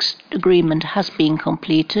 106 agreement has been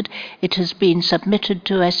completed. It has been submitted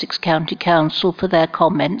to Essex County Council for their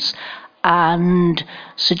comments and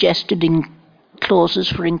suggested clauses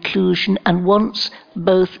for inclusion, and once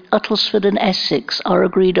both Uttlesford and Essex are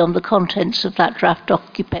agreed on the contents of that draft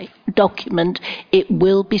document, it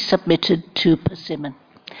will be submitted to Persimmon.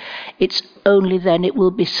 It's only then it will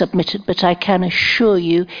be submitted, but I can assure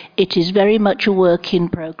you it is very much a work in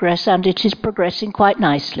progress and it is progressing quite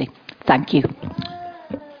nicely. Thank you.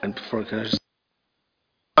 And before I go, just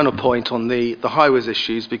final point on the highways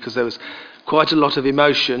issues, because there was quite a lot of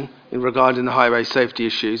emotion regarding the highway safety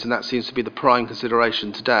issues, and that seems to be the prime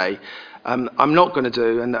consideration today. I'm not going to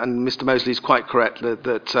do, and Mr. Mosley is quite correct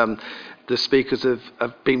that the speakers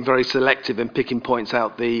have been very selective in picking points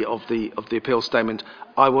out of the appeal statement.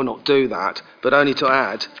 I will not do that, but only to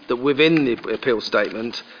add that within the appeal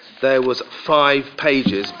statement there was 5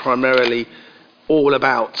 pages primarily all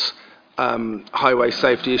about highway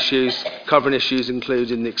safety issues, covering issues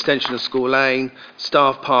including the extension of school lane,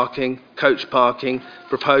 staff parking, coach parking,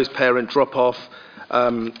 proposed parent drop-off,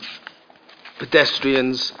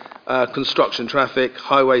 pedestrians, construction traffic,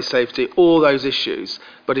 highway safety, all those issues.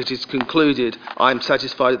 But it is concluded, I am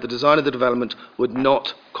satisfied that the design of the development would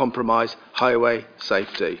not compromise highway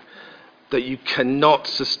safety. That you cannot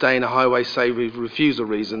sustain a highway safety refusal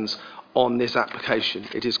reasons on this application.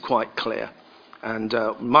 It is quite clear. And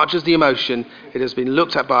much as the emotion, it has been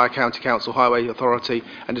looked at by our County Council Highway Authority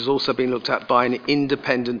and has also been looked at by an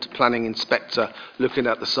independent planning inspector looking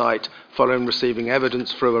at the site following receiving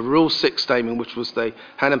evidence through a Rule 6 statement, which was the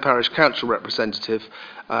Hannon Parish Council representative.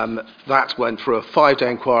 That went through a 5-day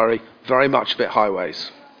inquiry, very much of it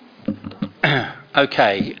highways.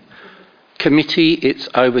 Okay. Committee, it's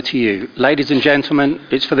over to you. Ladies and gentlemen,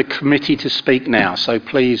 it's for the committee to speak now, so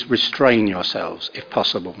please restrain yourselves if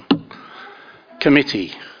possible.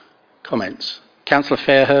 Committee, comments. Councillor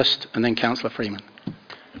Fairhurst and then Councillor Freeman.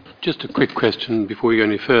 Just a quick question before we go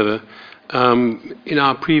any further. In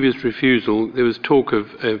our previous refusal, there was talk of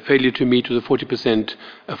failure to meet with a 40%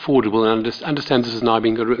 affordable, and I understand this has now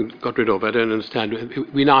been got rid of. I don't understand.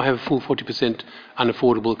 We now have a full 40%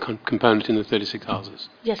 unaffordable component in the 36 houses.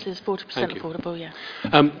 Yes, there's 40% affordable, yeah.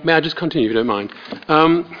 May I just continue, if you don't mind?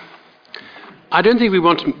 I don't think we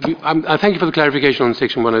want to... I thank you for the clarification on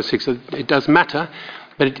Section 106. It does matter,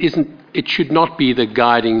 but it should not be the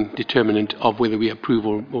guiding determinant of whether we approve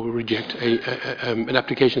or reject an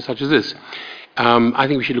application such as this. I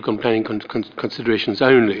think we should look on planning considerations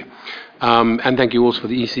only. And thank you also for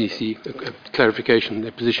the ECC clarification,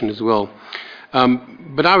 their position as well.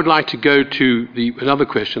 But I would like to go to another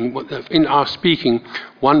question. In our speaking,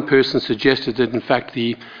 one person suggested that, in fact,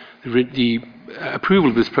 the approval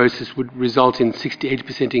of this process would result in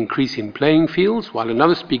 68% increase in playing fields, while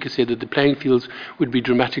another speaker said that the playing fields would be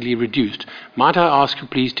dramatically reduced. Might I ask you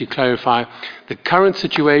please to clarify the current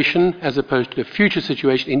situation as opposed to the future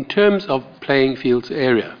situation in terms of playing fields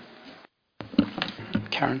area?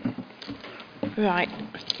 Karen. Right.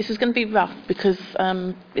 This is going to be rough because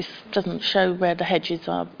this doesn't show where the hedges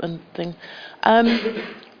are and things.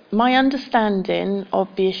 My understanding of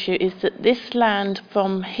the issue is that this land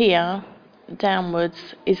from here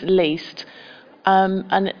downwards is leased,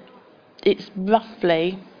 and it's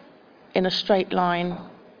roughly in a straight line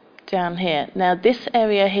down here. Now this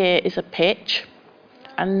area here is a pitch,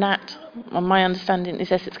 and that, on my understanding,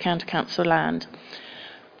 is Essex County Council land.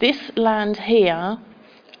 This land here,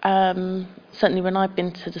 certainly when I've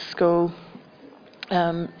been to the school,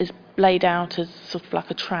 is laid out as sort of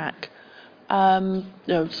like a track, sort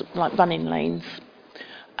of like running lanes.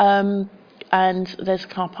 And there's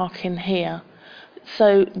car park in here.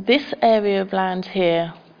 So this area of land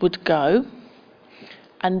here would go,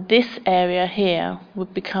 and this area here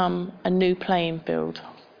would become a new playing field,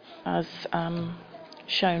 as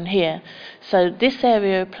shown here. So this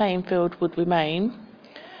area of playing field would remain.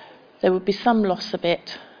 There would be some loss of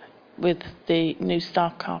it with the new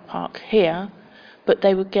staff car park here, but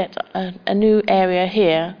they would get a new area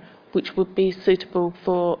here which would be suitable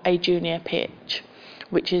for a junior pitch,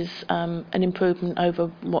 which is an improvement over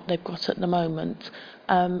what they've got at the moment.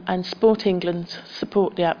 And Sport England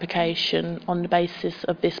support the application on the basis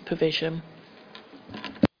of this provision.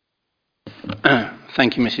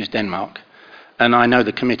 Thank you, Mrs. Denmark. And I know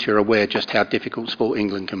the committee are aware just how difficult Sport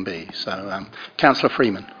England can be. So, Councillor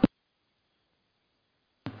Freeman.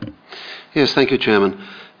 Yes, thank you, Chairman.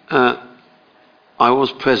 I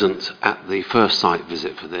was present at the first site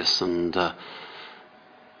visit for this, and I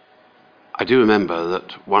do remember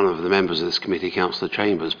that one of the members of this committee, Councillor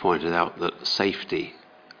Chambers, pointed out that safety,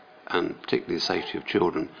 and particularly the safety of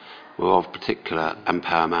children, were of particular and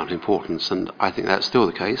paramount importance, and I think that's still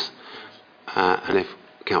the case. And if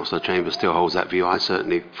Councillor Chambers still holds that view, I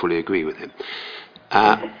certainly fully agree with him.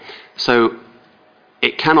 So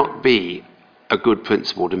it cannot be a good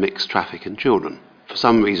principle to mix traffic and children. For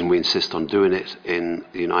some reason we insist on doing it in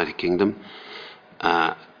the United Kingdom.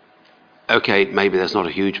 Okay, maybe there's not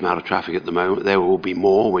a huge amount of traffic at the moment. There will be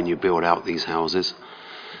more when you build out these houses.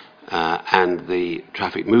 And the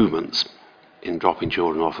traffic movements in dropping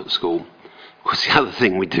children off at school. Of course, the other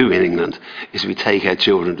thing we do in England is we take our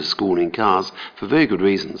children to school in cars for very good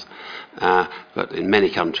reasons. But in many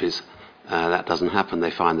countries, that doesn't happen.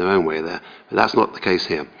 They find their own way there. But that's not the case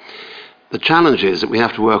here. The challenge is that we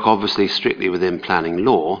have to work obviously strictly within planning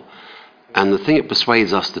law. And the thing that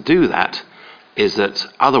persuades us to do that is that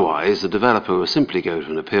otherwise the developer will simply go to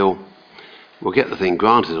an appeal, will get the thing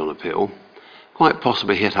granted on appeal, quite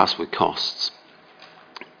possibly hit us with costs.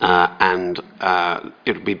 And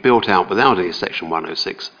it will be built out without any Section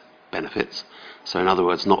 106 benefits. So in other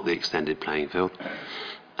words, not the extended playing field.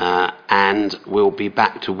 And we'll be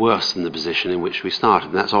back to worse than the position in which we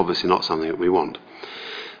started. And that's obviously not something that we want.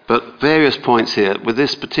 But various points here. With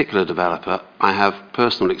this particular developer, I have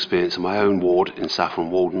personal experience in my own ward in Saffron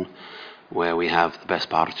Walden, where we have the best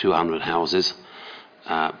part of 200 houses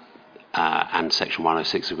and Section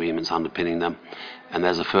 106 agreements underpinning them. And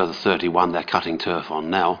there's a further 31 they're cutting turf on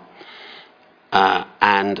now.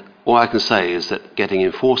 And all I can say is that getting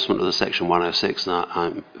enforcement of the Section 106, and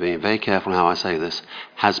I'm being very careful how I say this,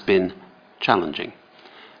 has been challenging.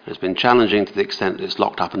 It's been challenging to the extent that it's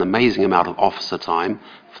locked up an amazing amount of officer time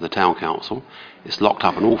for the town council. It's locked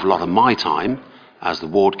up an awful lot of my time as the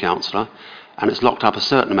ward councillor, and it's locked up a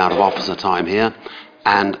certain amount of officer time here,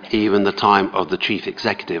 and even the time of the chief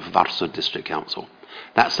executive of Uttersford District Council.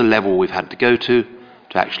 That's the level we've had to go to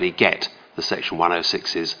actually get the Section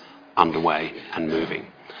 106s underway and moving.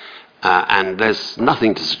 And there's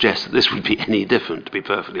nothing to suggest that this would be any different, to be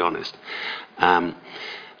perfectly honest.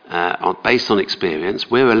 Based on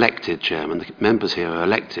experience, we're elected, Chairman, the members here are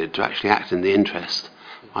elected to actually act in the interest,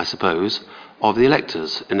 I suppose, of the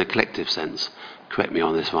electors in a collective sense. Correct me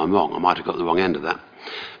on this if I'm wrong, I might have got the wrong end of that.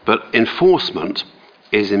 But enforcement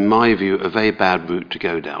is, in my view, a very bad route to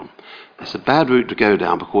go down. It's a bad route to go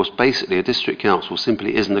down because basically a district council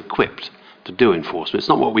simply isn't equipped to do enforcement. It's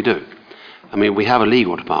not what we do. I mean, we have a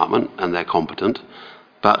legal department and they're competent,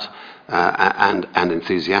 but and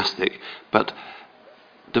enthusiastic, but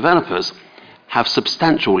developers have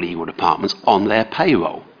substantial legal departments on their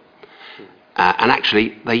payroll, and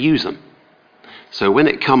actually they use them. So when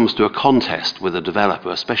it comes to a contest with a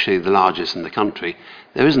developer, especially the largest in the country,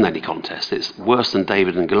 there isn't any contest. It's worse than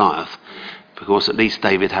David and Goliath, because at least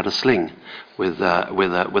David had a sling with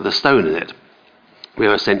a stone in it. We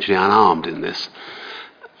are essentially unarmed in this.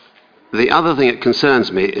 The other thing that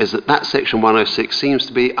concerns me is that Section 106 seems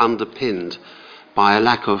to be underpinned by a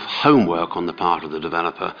lack of homework on the part of the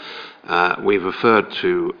developer. We've referred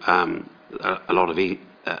to a lot of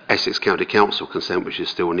Essex County Council consent, which is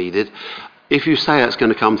still needed. If you say that's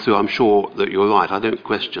going to come through, I'm sure that you're right. I don't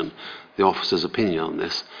question the officer's opinion on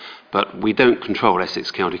this. But we don't control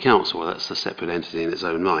Essex County Council. That's a separate entity in its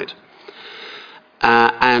own right.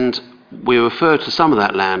 And we refer to some of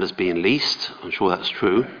that land as being leased. I'm sure that's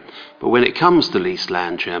true. But when it comes to leased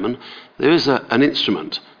land, Chairman, there is an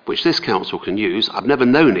instrument which this council can use. I've never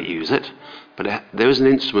known it use it, but there is an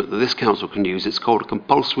instrument that this council can use. It's called a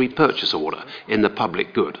compulsory purchase order in the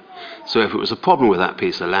public good. So if it was a problem with that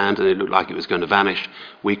piece of land and it looked like it was going to vanish,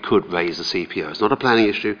 we could raise a CPO. It's not a planning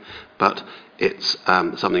issue, but it's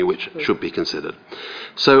something which should be considered.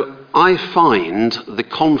 So I find the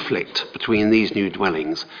conflict between these new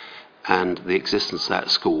dwellings and the existence of that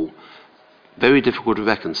school very difficult to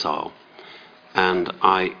reconcile. And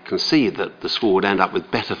I concede that the school would end up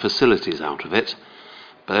with better facilities out of it,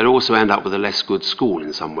 but they'd also end up with a less good school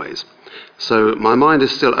in some ways. So my mind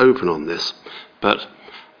is still open on this, but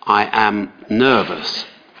I am nervous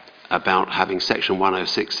about having Section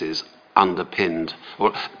 106s underpinned,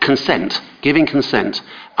 or consent, giving consent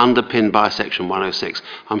underpinned by Section 106.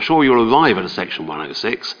 I'm sure you'll arrive at a Section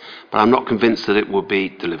 106, but I'm not convinced that it will be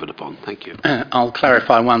delivered upon. Thank you. I'll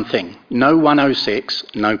clarify one thing. No 106,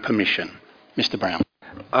 no permission. Mr. Brown.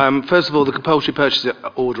 First of all, the compulsory purchase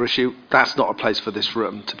order issue, that's not a place for this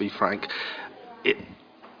room, to be frank.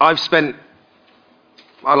 I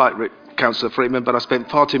like Councillor Freeman, but I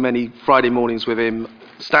spent far too many Friday mornings with him,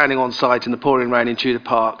 standing on site in the pouring rain in Tudor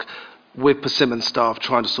Park with Persimmon staff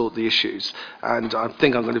trying to sort the issues. And I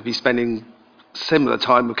think I'm going to be spending similar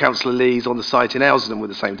time with Councillor Lees on the site in Elsdon with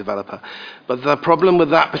the same developer. But the problem with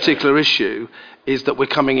that particular issue is that we're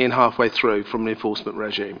coming in halfway through from the enforcement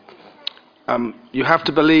regime. You have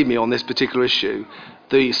to believe me on this particular issue.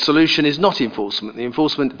 The solution is not enforcement.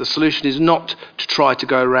 The solution is not to try to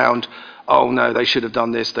go around, oh no, they should have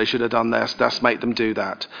done this, they should have done this, let's make them do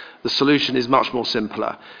that. The solution is much more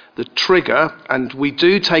simpler. The trigger, and we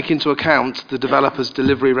do take into account the developer's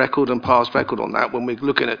delivery record and past record on that when we're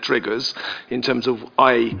looking at triggers in terms of,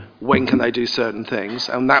 i.e., when can they do certain things,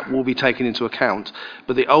 and that will be taken into account.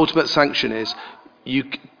 But the ultimate sanction is,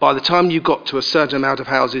 by the time you got to a certain amount of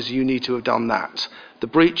houses, you need to have done that. The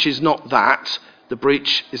breach is not that, the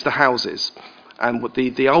breach is the houses. And what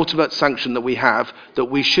the ultimate sanction that we have, that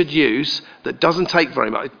we should use, that doesn't take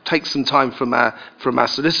very much, it takes some time from our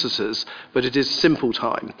solicitors, but it is simple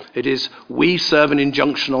time. It is, we serve an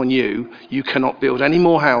injunction on you, you cannot build any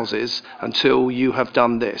more houses until you have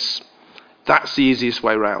done this. That's the easiest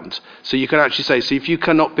way round. So you can actually say, so if you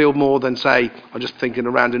cannot build more than, say, I'm just thinking a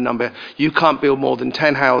random number, you can't build more than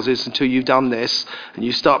 10 houses until you've done this, and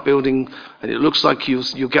you start building, and it looks like you'll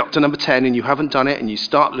get up to number 10 and you haven't done it, and you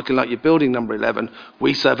start looking like you're building number 11,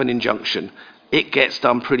 we serve an injunction. It gets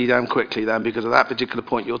done pretty damn quickly then, because at that particular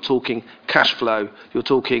point you're talking cash flow, you're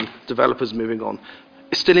talking developers moving on.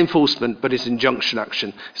 It's still enforcement, but it's injunction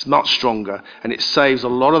action. It's much stronger, and it saves a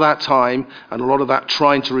lot of that time and a lot of that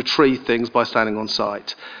trying to retrieve things by standing on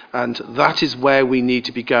site. And that is where we need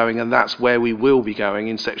to be going, and that's where we will be going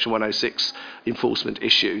in Section 106 enforcement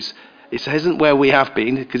issues. It isn't where we have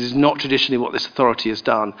been, because it's not traditionally what this authority has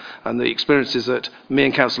done. And the experiences that me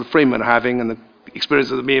and Councillor Freeman are having, and the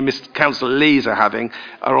experiences that me and Mr. Councillor Lees are having,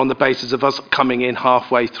 are on the basis of us coming in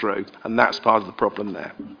halfway through, and that's part of the problem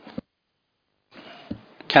there.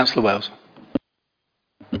 Councillor Wells.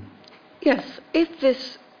 Yes, if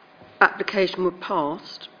this application were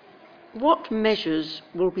passed, what measures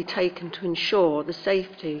will be taken to ensure the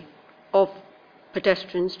safety of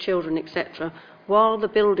pedestrians, children, etc., while the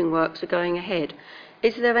building works are going ahead?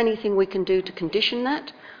 Is there anything we can do to condition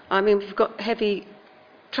that? I mean, we've got heavy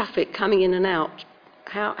traffic coming in and out.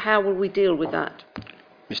 How will we deal with that?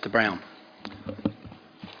 Mr. Brown.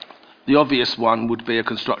 The obvious one would be a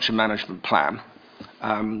construction management plan.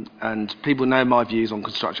 And people know my views on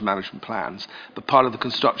construction management plans, but part of the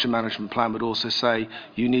construction management plan would also say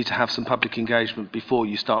you need to have some public engagement before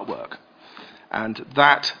you start work. And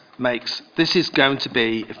that makes, this is going to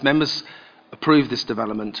be, if members approve this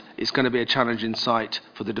development, it's going to be a challenging site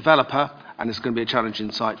for the developer, and it's going to be a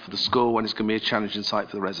challenging site for the school, and it's going to be a challenging site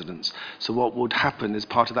for the residents. So what would happen as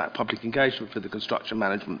part of that public engagement for the construction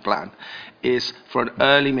management plan is for an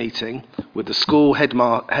early meeting with the school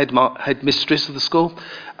headmistress of the school,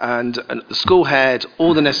 and the school head,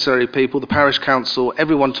 all the necessary people, the parish council,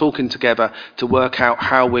 everyone talking together to work out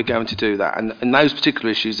how we're going to do that. And those particular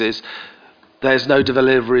issues is, there's no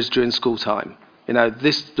deliveries during school time. You know,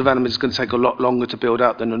 this development is going to take a lot longer to build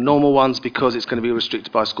up than the normal ones because it's going to be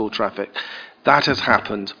restricted by school traffic. That has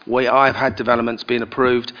happened. I've had developments being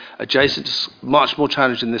approved adjacent to much more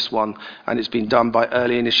challenging than this one, and it's been done by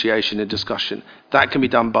early initiation and discussion. That can be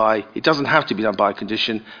done by, it doesn't have to be done by a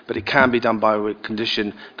condition, but it can be done by a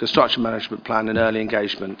condition, construction management plan and early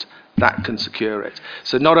engagement. That can secure it.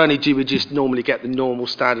 So not only do we just normally get the normal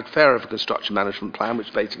standard fare of a construction management plan,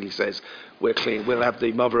 which basically says we're clean, we'll have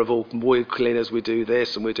the mother of all void cleaners, we do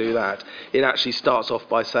this and we do that. It actually starts off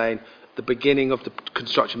by saying the beginning of the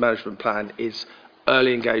construction management plan is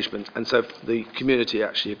early engagement, and so if the community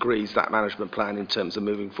actually agrees that management plan in terms of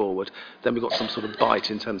moving forward, then we've got some sort of bite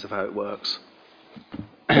in terms of how it works.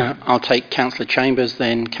 I'll take Councillor Chambers,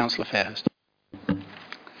 then Councillor Fairhurst.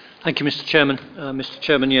 Thank you, Mr. Chairman. Mr.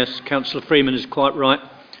 Chairman, yes, Councillor Freeman is quite right.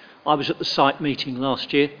 I was at the site meeting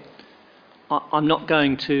last year. I'm not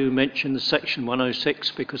going to mention the Section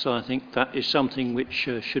 106 because I think that is something which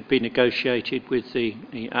should be negotiated with the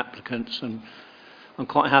applicants, and I'm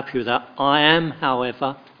quite happy with that. I am,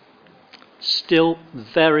 however, still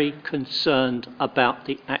very concerned about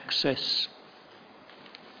the access.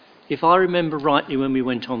 If I remember rightly when we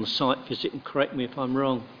went on the site visit, and correct me if I'm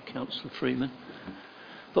wrong, Councillor Freeman,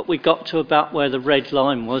 but we got to about where the red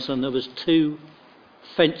line was, and there was 2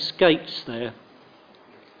 fence gates there,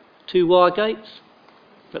 2 wire gates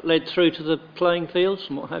that led through to the playing fields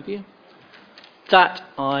and what have you. That,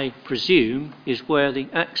 I presume, is where the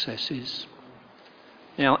access is.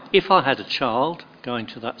 Now, if I had a child going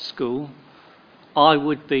to that school, I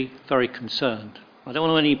would be very concerned. I don't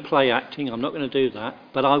want any play acting, I'm not going to do that,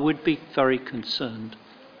 but I would be very concerned.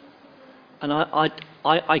 And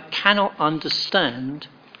I cannot understand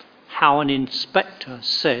how an inspector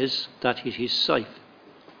says that it is safe.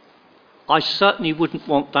 I certainly wouldn't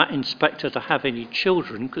want that inspector to have any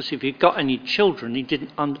children, because if he'd got any children,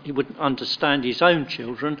 he wouldn't understand his own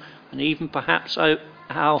children, and even perhaps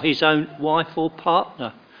how his own wife or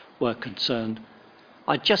partner were concerned.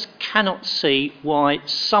 I just cannot see why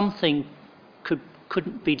something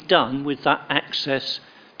couldn't be done with that access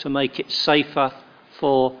to make it safer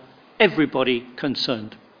for everybody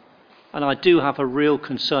concerned. And I do have a real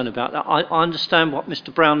concern about that. I understand what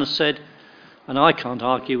Mr. Brown has said, and I can't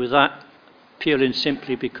argue with that, purely and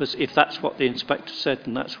simply because if that's what the inspector said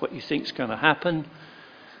and that's what you think is going to happen,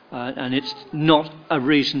 and it's not a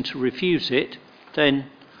reason to refuse it, then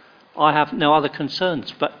I have no other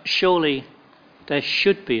concerns. But surely there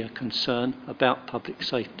should be a concern about public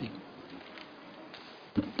safety.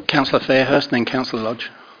 Councillor Fairhurst, then Councillor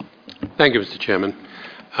Lodge. Thank you, Mr. Chairman.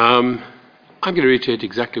 I'm going to reiterate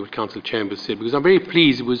exactly what Councillor Chambers said, because I'm very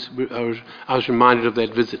pleased I was reminded of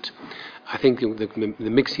that visit. I think the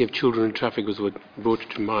mixing of children and traffic was what brought it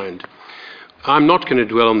to mind. I'm not going to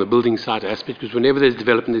dwell on the building site aspect, because whenever there's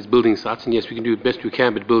development, there's building sites, and yes, we can do the best we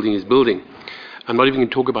can, but building is building. I'm not even going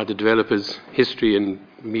to talk about the developer's history and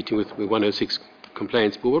meeting with 106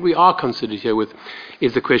 complaints, but what we are considered here with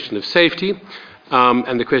is the question of safety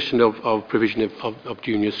and the question of provision of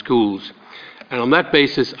junior schools. And on that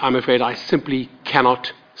basis, I'm afraid I simply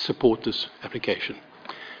cannot support this application.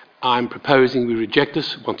 I'm proposing we reject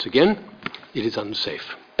this once again. It is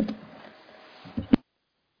unsafe.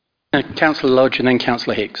 Councillor Lodge and then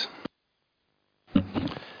Councillor Hicks.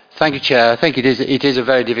 Thank you, Chair. I think it is a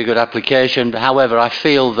very difficult application. However, I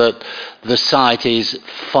feel that the site is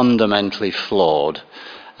fundamentally flawed.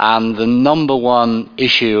 And the number one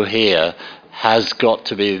issue here has got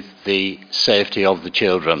to be the safety of the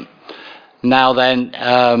children. Now then,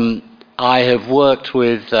 I have worked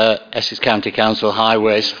with Essex County Council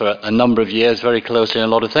Highways for a number of years, very closely in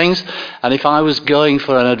a lot of things, and if I was going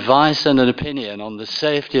for an advice and an opinion on the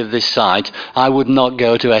safety of this site, I would not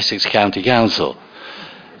go to Essex County Council.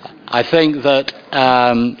 I think that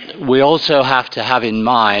we also have to have in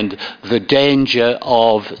mind the danger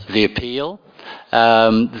of the appeal.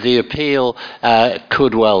 The appeal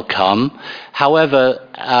could well come. However,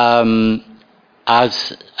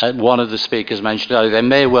 as one of the speakers mentioned earlier, there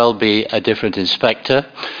may well be a different inspector.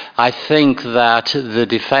 I think that the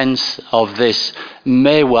defence of this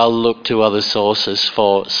may well look to other sources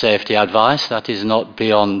for safety advice. That is not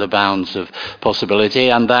beyond the bounds of possibility,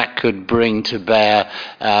 and that could bring to bear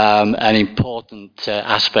an important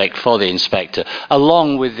aspect for the inspector,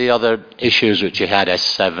 along with the other issues which you had,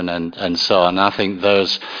 S7 and so on. I think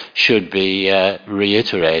those should be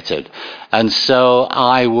reiterated. And so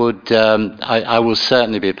I would, I will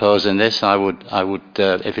certainly be opposing this. I would,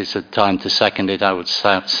 if it's a time to second it, I would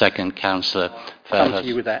second Councillor Fairhurst. Come to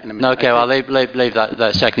you with that in a minute. Okay, well, I'll leave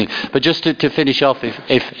that seconding. But just to finish off,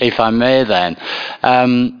 if I may, then.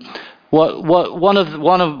 One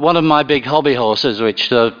of my big hobby horses, which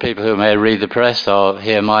those people who may read the press or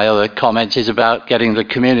hear my other comments, is about getting the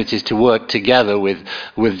communities to work together with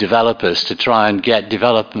developers to try and get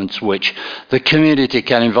developments which the community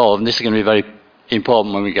can involve. And this is going to be very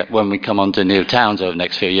important when we come on to new towns over the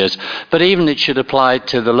next few years. But even it should apply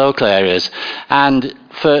to the local areas. And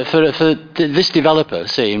for this developer,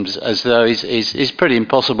 seems as though he's pretty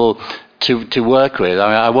impossible to work with. I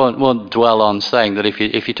mean, I won't dwell on saying that if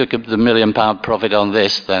you took the £1 million profit on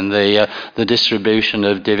this, then the distribution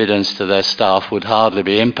of dividends to their staff would hardly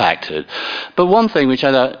be impacted. But one thing which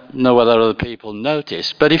I don't know whether other people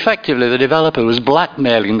noticed, but effectively the developer was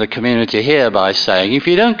blackmailing the community here by saying, if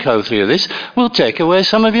you don't go through this, we'll take away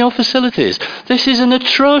some of your facilities. This is an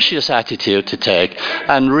atrocious attitude to take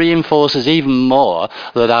and reinforces even more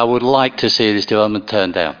that I would like to see this development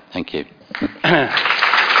turned down. Thank you.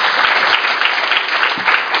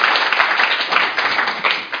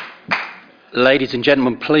 Ladies and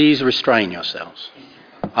gentlemen, please restrain yourselves.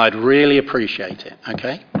 I'd really appreciate it,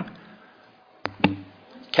 okay?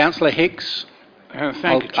 Councillor Hicks,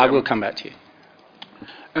 thank you, I will come back to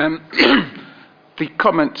you. The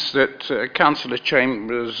comments that Councillor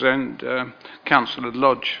Chambers and Councillor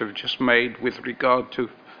Lodge have just made with regard to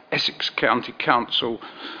Essex County Council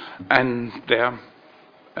and their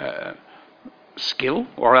skill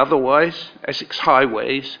or otherwise, Essex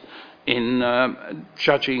Highways, in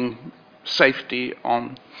judging safety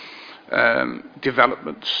on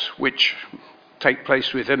developments which take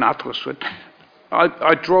place within Uttlesford.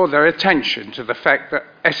 I draw their attention to the fact that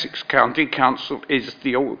Essex County Council is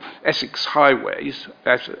Essex Highways,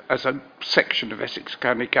 as a section of Essex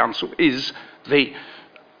County Council, is the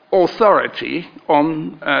authority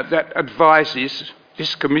on that advises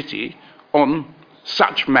this committee on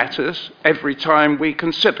such matters every time we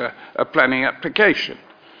consider a planning application.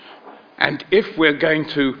 And if we're going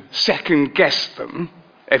to second guess them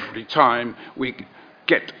every time we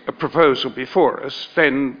get a proposal before us,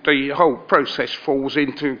 then the whole process falls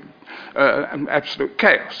into an absolute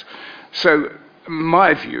chaos. So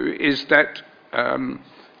my view is that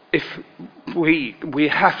if we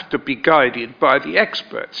have to be guided by the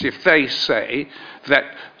experts. If they say that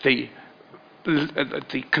the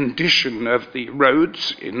condition of the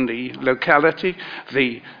roads in the locality,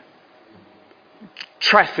 the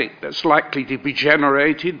traffic that's likely to be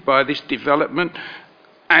generated by this development,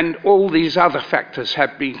 and all these other factors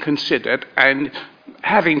have been considered, and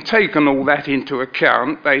having taken all that into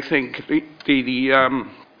account, they think that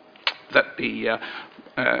the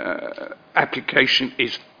application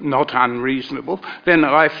is not unreasonable, then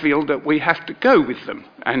I feel that we have to go with them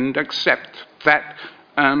and accept that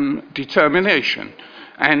determination.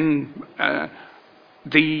 And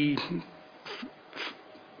the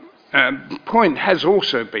point has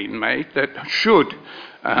also been made that should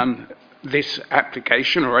this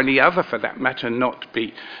application, or any other for that matter, not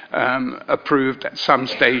be approved at some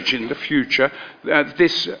stage in the future,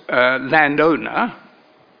 this landowner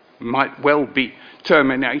might well be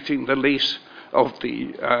terminating the lease of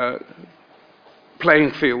the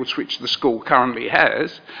playing fields which the school currently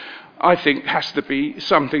has. I think has to be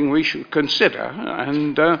something we should consider,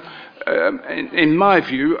 and in my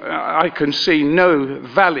view, I can see no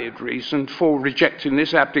valid reason for rejecting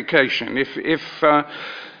this application. If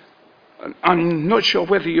I'm not sure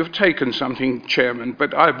whether you've taken something, Chairman,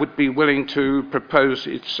 but I would be willing to propose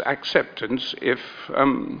its acceptance if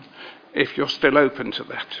you're still open to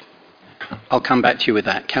that. I'll come back to you with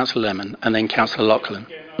that. Councillor Lemon and then Councillor Loughlin.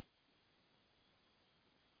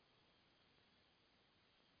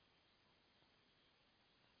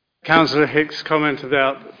 Councillor Hicks' comment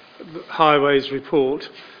about the Highways report,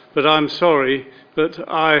 but I'm sorry, but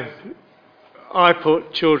I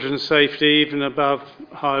put children's safety even above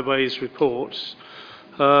Highways reports.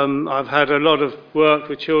 I've had a lot of work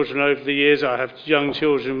with children over the years. I have young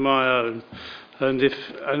children of my own,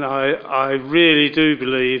 and I really do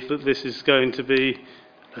believe that this is going to be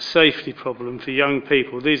a safety problem for young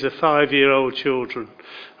people. These are 5-year-old children,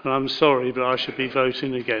 and I'm sorry, but I should be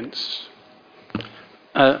voting against.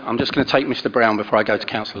 I'm just going to take Mr. Brown before I go to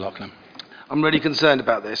Councillor Loughlin. I'm really concerned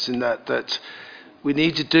about this in that we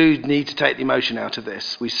need to take the emotion out of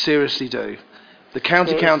this. We seriously do. The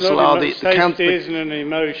county council are the safety isn't an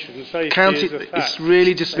emotion. Safety is a fact. It's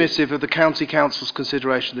really dismissive of the county council's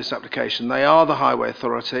consideration of this application. They are the highway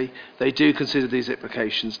authority. They do consider these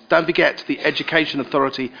applications. Don't forget, the education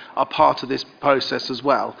authority are part of this process as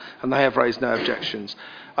well, and they have raised no objections.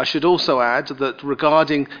 I should also add that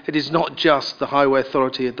regarding, it is not just the highway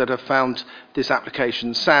authority that have found this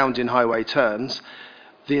application sound in highway terms.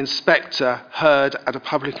 The inspector heard at a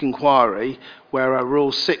public inquiry where a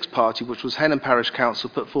Rule 6 party, which was Henham Parish Council,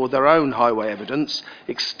 put forward their own highway evidence,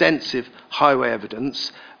 extensive highway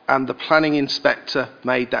evidence, and the planning inspector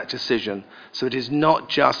made that decision. So it is not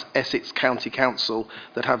just Essex County Council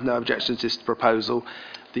that have no objections to this proposal.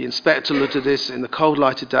 The inspector looked at this in the cold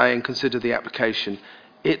light of day and considered the application.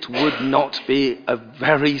 It would not be a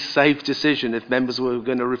very safe decision if members were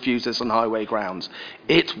going to refuse this on highway grounds.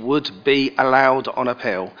 It would be allowed on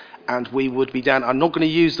appeal, and we would be down. I'm not going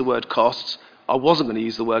to use the word costs. I wasn't going to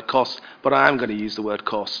use the word cost, but I am going to use the word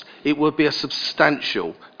cost. It would be a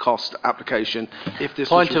substantial cost application if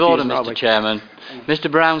this was refused. Point of order, Mr. Chairman.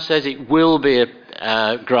 Mr. Brown says it will be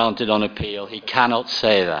granted on appeal. He cannot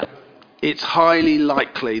say that. It's highly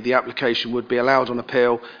likely the application would be allowed on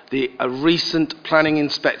appeal. A recent planning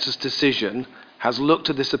inspector's decision has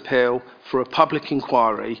looked at this appeal for a public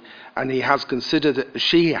inquiry, and she has considered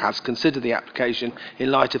the application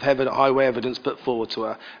in light of highway evidence put forward to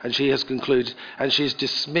her, and she has concluded, and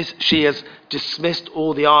she has dismissed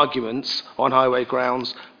all the arguments on highway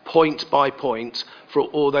grounds point by point for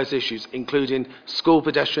all those issues, including school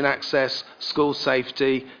pedestrian access, school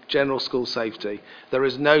safety, general school safety. There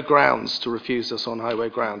is no grounds to refuse us on highway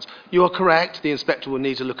grounds. You are correct, the inspector will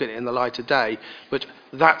need to look at it in the light of day, but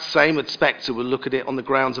that same inspector will look at it on the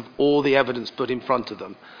grounds of all the evidence put in front of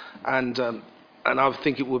them. And and I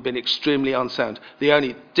think it would have been extremely unsound. The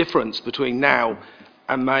only difference between now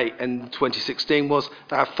and May and 2016 was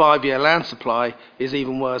that our 5-year land supply is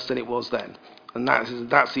even worse than it was then, and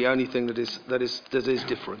that's the only thing that is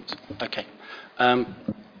different. Okay.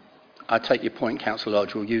 I take your point, Councillor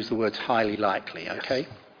Lodge. We'll use the words highly likely, okay?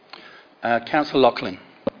 Councillor Loughlin.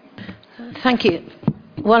 Thank you.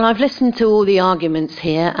 Well, I've listened to all the arguments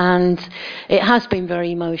here, and it has been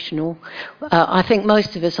very emotional. I think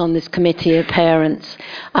most of us on this committee are parents,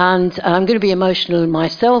 and I'm going to be emotional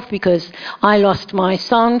myself because I lost my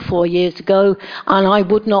son 4 years ago, and I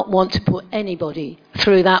would not want to put anybody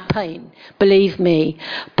through that pain, believe me.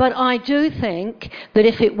 But I do think that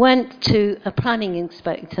if it went to a planning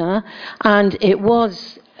inspector and it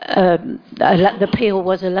was the appeal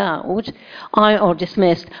was allowed or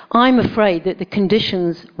dismissed, I'm afraid that the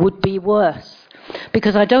conditions would be worse.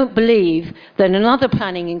 Because I don't believe that another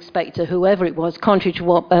planning inspector, whoever it was, contrary to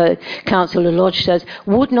what Councillor Lodge says,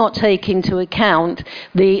 would not take into account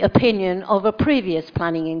the opinion of a previous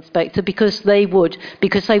planning inspector because they would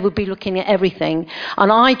be looking at everything.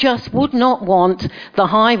 And I just would not want the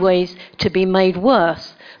highways to be made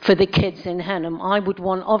worse for the kids in Henham. I would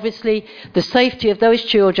want, obviously, the safety of those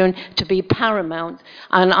children to be paramount.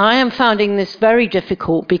 And I am finding this very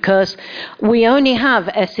difficult because we only have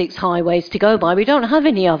Essex highways to go by. We don't have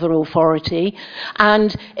any other authority.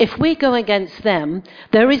 And if we go against them,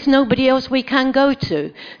 there is nobody else we can go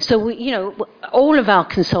to. So, all of our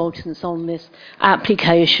consultants on this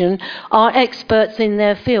application are experts in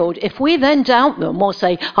their field. If we then doubt them or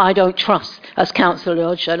say, I don't trust, as Councillor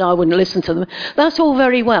Lodge said, I wouldn't listen to them, that's all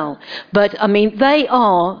very well. But, they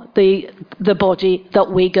are the body that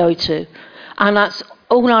we go to. And that's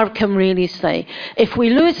all I can really say. If we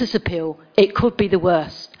lose this appeal, it could be the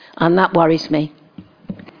worst. And that worries me.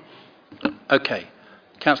 Okay.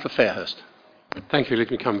 Councillor Fairhurst. Thank you.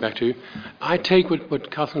 Let me come back to you. I take what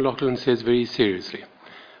Councillor Loughlin says very seriously.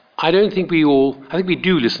 I think we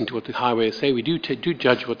do listen to what the highways say. We do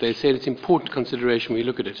judge what they say. And it's important consideration when we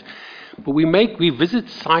look at it. But we visit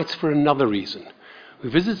sites for another reason. We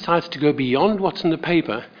visit sites to go beyond what's in the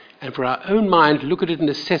paper and for our own mind look at it and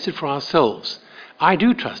assess it for ourselves. I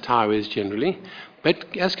do trust highways generally,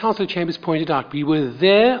 but as Councillor Chambers pointed out, we were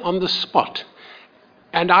there on the spot.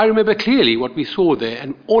 And I remember clearly what we saw there,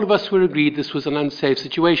 and all of us were agreed this was an unsafe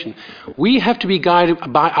situation. We have to be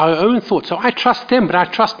guided by our own thoughts. So I trust them, but I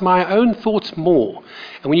trust my own thoughts more.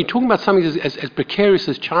 And when you're talking about something as precarious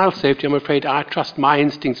as child safety, I'm afraid I trust my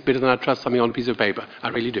instincts better than I trust something on a piece of paper. I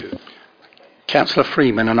really do. Councillor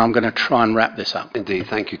Freeman, and I'm going to try and wrap this up. Indeed,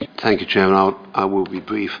 thank you, Chairman. I will be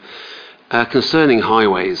brief. Concerning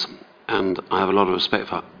highways, and I have a lot of respect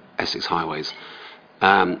for Essex highways,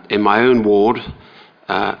 in my own ward,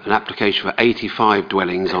 an application for 85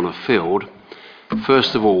 dwellings on a field.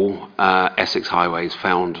 First of all, Essex highways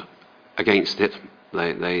found against it.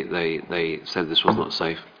 They said this was not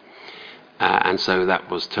safe, and so that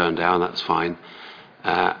was turned down. That's fine.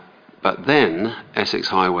 But then Essex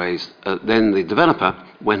Highways, then the developer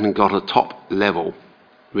went and got a top-level,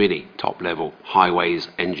 really top-level highways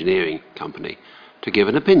engineering company to give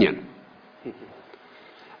an opinion.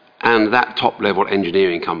 And that top-level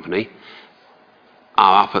engineering company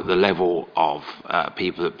are up at the level of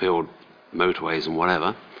people that build motorways and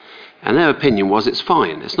whatever. And their opinion was it's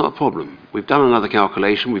fine, it's not a problem. We've done another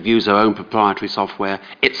calculation, we've used our own proprietary software,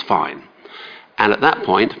 it's fine. And at that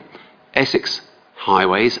point, Essex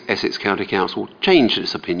Highways, Essex County Council, changed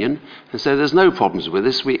its opinion and said there's no problems with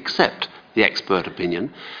this, we accept the expert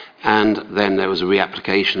opinion. And then there was a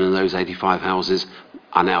reapplication and those 85 houses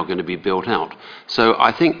are now going to be built out. So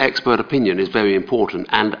I think expert opinion is very important,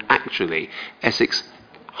 and actually Essex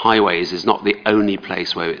Highways is not the only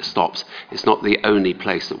place where it stops. It's not the only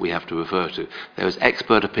place that we have to refer to. There is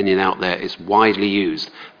expert opinion out there. It's widely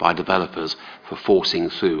used by developers for for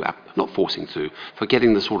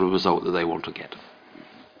getting the sort of result that they want to get.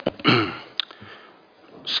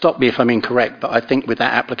 Stop me if I'm incorrect, but I think with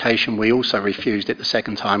that application we also refused it the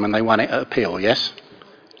second time and they won it at appeal, yes?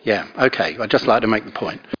 Yeah, okay. I'd just like to make the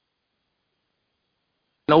point.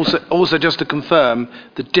 And also just to confirm,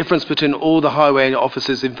 the difference between all the highway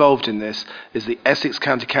officers involved in this is the Essex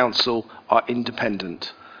County Council are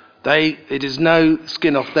independent. It is no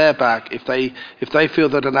skin off their back. If they feel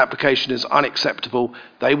that an application is unacceptable,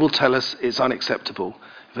 they will tell us it's unacceptable.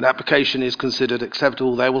 If an application is considered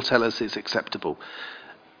acceptable, they will tell us it's acceptable.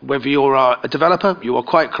 Whether you're a developer, you are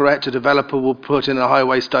quite correct, a developer will put in a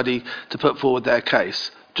highway study to put forward their case.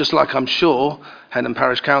 Just like I'm sure Henham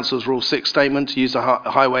Parish Council's Rule 6 statement used a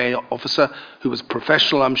highway officer who was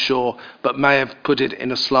professional, I'm sure, but may have put it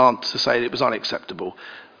in a slant to say it was unacceptable.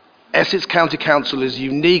 Essex County Council is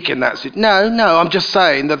unique in that. No, I'm just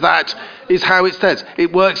saying that is how it says.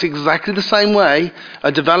 It works exactly the same way.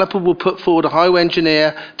 A developer will put forward a highway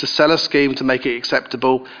engineer to sell a scheme to make it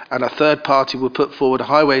acceptable, and a third party will put forward a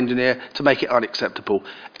highway engineer to make it unacceptable.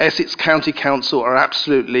 Essex County Council are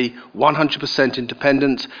absolutely 100%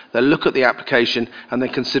 independent. They look at the application and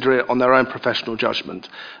then consider it on their own professional judgment.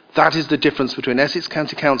 That is the difference between Essex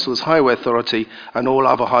County Council as highway authority and all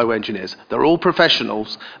other highway engineers. They're all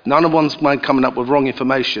professionals. None of one's mind coming up with wrong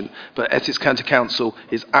information, but Essex County Council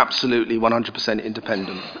is absolutely 100%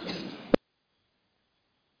 independent.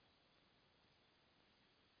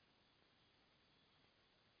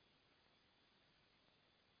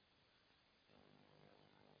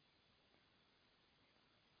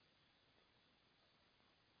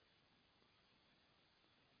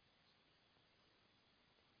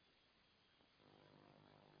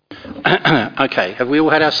 Okay, have we all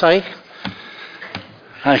had our say?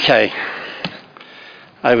 Okay,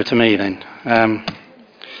 over to me then.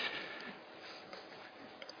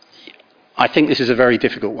 I think this is a very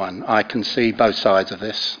difficult one. I can see both sides of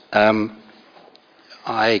this.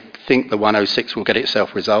 I think the 106 will get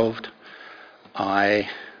itself resolved. I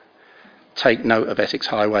take note of Essex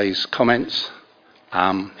Highways' comments.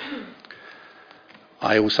 I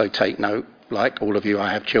also take note, like all of you,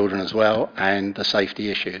 I have children as well, and the safety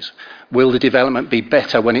issues. Will the development be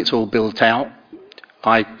better when it's all built out?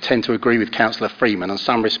 I tend to agree with Councillor Freeman. In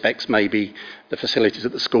some respects, maybe the facilities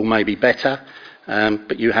at the school may be better,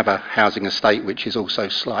 but you have a housing estate which is also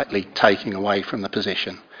slightly taking away from the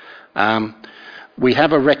position. We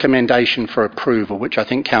have a recommendation for approval, which I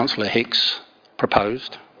think Councillor Hicks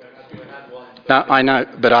proposed. No, I know,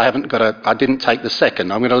 but I didn't take the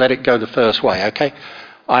second. I'm going to let it go the first way, okay?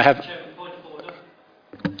 I have...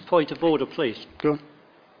 Point of order, please. Go on.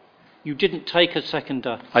 You didn't take a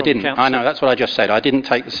seconder. I didn't. I know, that's what I just said. I didn't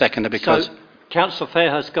take the seconder because... So, Councillor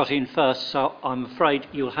Fairhurst got in first, so I'm afraid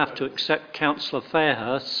you'll have to accept Councillor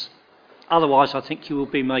Fairhurst. Otherwise, I think you will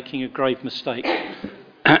be making a grave mistake.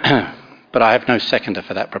 But I have no seconder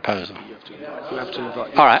for that proposal.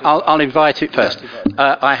 All right, I'll invite it first.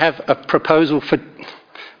 I have a proposal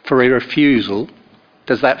for a refusal.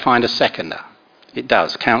 Does that find a seconder? It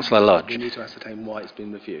does. Councillor Lodge. We need to ascertain why it's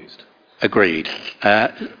been refused. Agreed.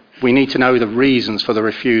 We need to know the reasons for the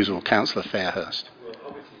refusal, Councillor Fairhurst.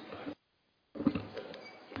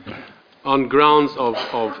 On grounds of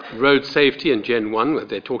road safety and Gen 1, that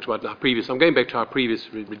they talked about in our previous... I'm going back to our previous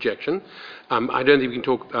rejection. I don't think we can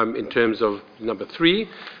talk in terms of number 3.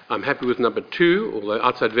 I'm happy with number 2, although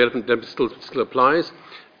outside development still applies.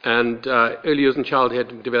 And early years and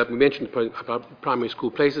childhood development, we mentioned about primary school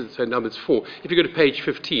places, so numbers 4. If you go to page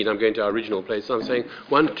 15, I'm going to our original place, I'm saying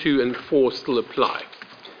 1, 2 and 4 still apply.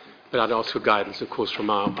 But I'd ask for guidance, of course, from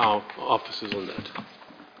our officers on that.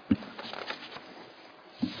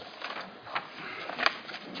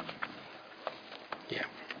 Yeah.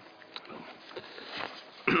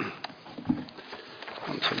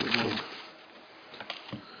 1, 2,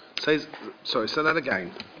 4. Say that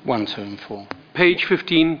again. 1, 2 and 4. Page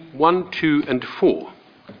 15, 1, 2 and 4.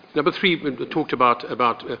 Number 3 we talked about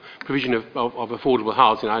provision of affordable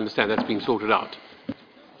housing. I understand that's being sorted out.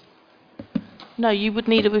 No, you would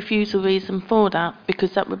need a refusal reason for that,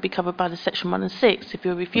 because that would be covered by the Section 106. If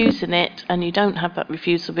you're refusing it and you don't have that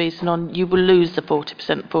refusal reason on, you will lose the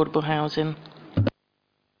 40% affordable housing.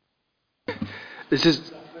 This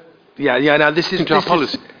is... Yeah, this is... our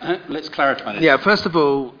policy. Let's clarify this. Yeah, first of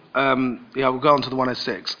all, we'll go on to the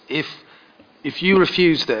 106. If you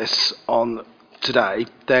refuse this on today,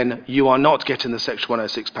 then you are not getting the Section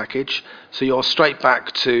 106 package. So you're straight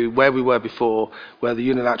back to where we were before, where the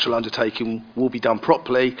unilateral undertaking will be done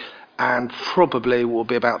properly and probably will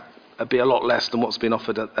be a lot less than what's been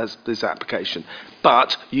offered as this application.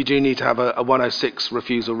 But you do need to have a 106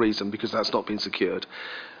 refusal reason because that's not been secured.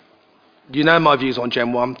 You know my views on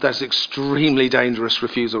Gen 1. That's extremely dangerous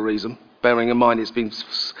refusal reason, bearing in mind it's been...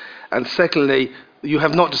 And secondly, you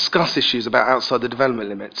have not discussed issues about outside the development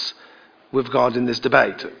limits with regard in this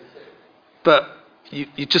debate. But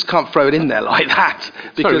you just can't throw it in there like that.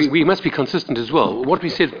 Because Sorry, we must be consistent as well. What we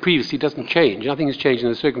said previously doesn't change. Nothing has changed in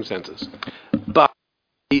the circumstances. But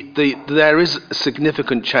there is a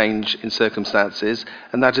significant change in circumstances,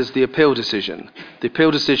 and that is the appeal decision. The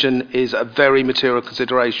appeal decision is a very material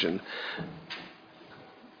consideration.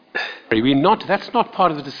 That's not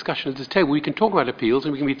part of the discussion at this table. We can talk about appeals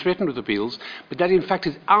and we can be threatened with appeals, but that in fact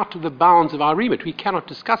is out of the bounds of our remit. We cannot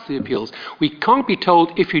discuss the appeals. We can't be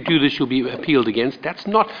told if you do this you'll be appealed against. That's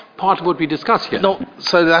not part of what we discuss here. No,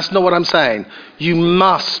 so that's not what I'm saying. You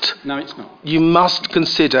must. No, it's not. You must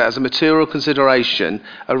consider as a material consideration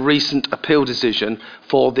a recent appeal decision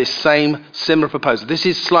for this same similar proposal. This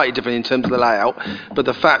is slightly different in terms of the layout, but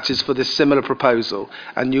the fact is for this similar proposal.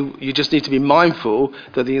 And you just need to be mindful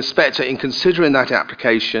that the inspector, in considering that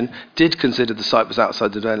application, did consider the site was outside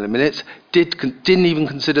the development limits, didn't even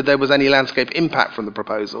consider there was any landscape impact from the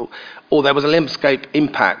proposal, or there was a landscape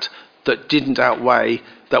impact that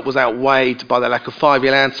was outweighed by the lack of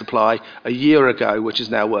 5-year land supply a year ago, which is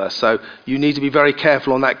now worse. So you need to be very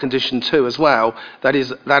careful on that condition too as well. That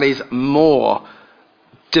is more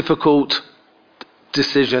difficult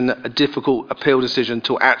decision, a difficult appeal decision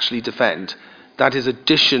to actually defend. That is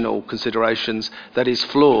additional considerations that is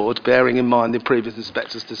flawed, bearing in mind the previous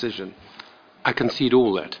inspector's decision. I concede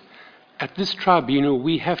all that. At this tribunal,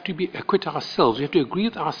 we have to acquit ourselves. We have to agree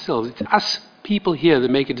with ourselves. It's us people here that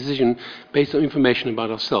make a decision based on information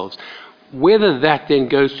about ourselves. Whether that then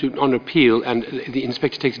goes to on appeal and the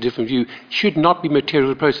inspector takes a different view should not be material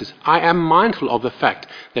to the process. I am mindful of the fact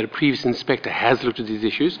that a previous inspector has looked at these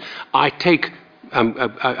issues. I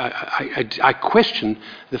question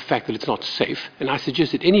the fact that it's not safe, and I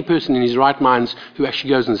suggest that any person in his right minds who actually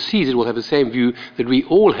goes and sees it will have the same view that we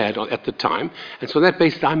all had at the time. And so on that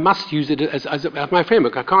basis, I must use it as my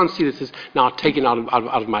framework. I can't see this as now taken out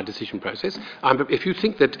of my decision process. If you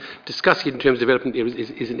think that discussing it in terms of development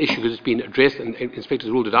is an issue because it's been addressed and inspectors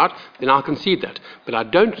ruled it out, then I'll concede that. But I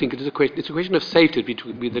don't think it is a question. It's a question of safety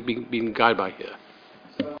that being guided by here.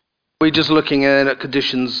 We're just looking at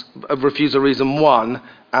conditions of refusal reason 1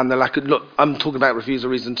 and the lack of... Look, I'm talking about refusal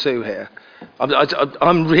reason 2 here.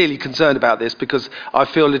 I'm really concerned about this because I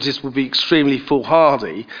feel that this would be extremely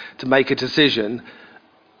foolhardy to make a decision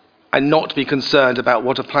and not be concerned about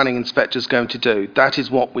what a planning inspector is going to do. That is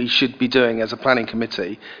what we should be doing as a planning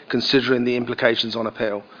committee, considering the implications on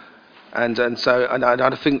appeal. And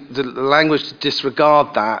I think the language to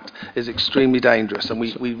disregard that is extremely dangerous, and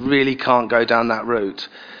we really can't go down that route.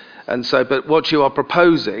 And so, but what you are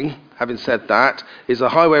proposing, having said that, is a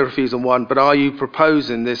highway refusal 1, but are you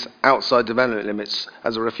proposing this outside development limits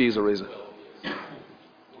as a refusal reason?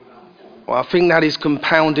 Well, I think that is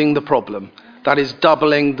compounding the problem. That is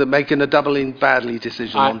making a doubling badly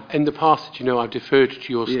decision. In the past, I've deferred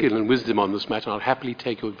to your skill and wisdom on this matter. I'll happily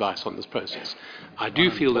take your advice on this process. I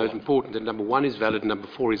do feel, though, it's important that number 1 is valid and number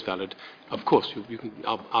 4 is valid. Of course,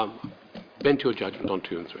 I'll bend to your judgment on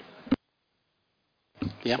 2 and 3.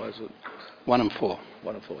 Yeah. 1 and 4.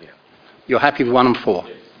 1 and 4, yeah. You're happy with 1 and 4?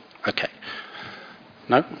 Yes. Okay.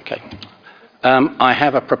 No? Okay. I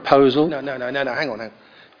have a proposal. No, hang on.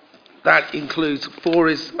 That includes 4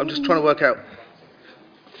 is... I'm just trying to work out...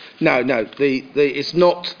 No, it's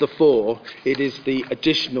not the 4. It is the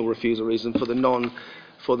additional refusal reason for the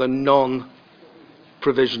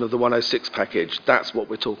non-provision of the 106 package. That's what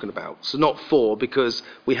we're talking about. So not 4, because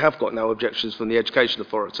we have got no objections from the Education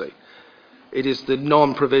Authority. It is the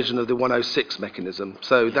non-provision of the 106 mechanism.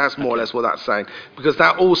 So that's more or less what that's saying. Because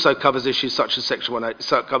that also covers issues such as Section 108.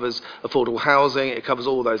 So it covers affordable housing. It covers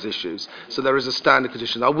all those issues. So there is a standard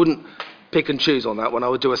condition. I wouldn't pick and choose on that one. I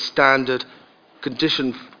would do a standard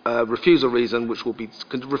condition refusal reason, which will be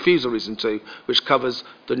refusal reason 2, which covers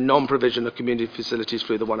the non-provision of community facilities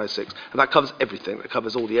through the 106. And that covers everything. It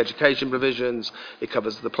covers all the education provisions. It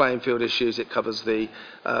covers the playing field issues. It covers the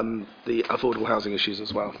affordable housing issues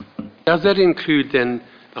as well. Does that include then,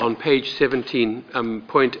 on page 17,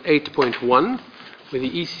 point 8.1, where the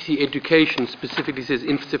ECC education specifically says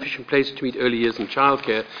insufficient places to meet early years and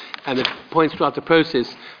childcare, and it points throughout the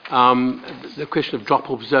process the question of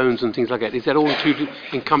drop-off zones and things like that. Is that all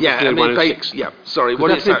encompassed in 106? Sorry.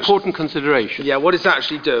 That's an important consideration. Yeah, what it's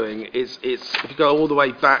actually doing is, if you go all the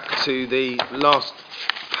way back to the last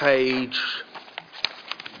page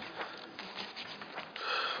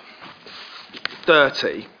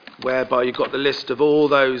 30, whereby you've got the list of all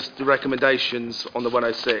the recommendations on the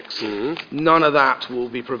 106. None of that will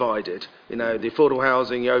be provided. The affordable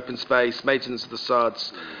housing, the open space, maintenance of the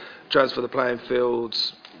SUDs, transfer of the playing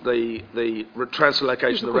fields, the transfer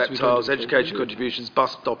location of the reptiles, education contributions,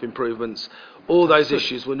 bus stop improvements, all those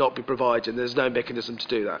issues will not be provided. There's no mechanism to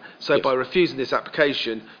do that. So by refusing this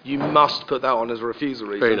application, you must put that on as a refusal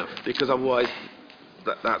reason. Fair enough. Because otherwise...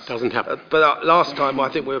 That doesn't happen. But last time I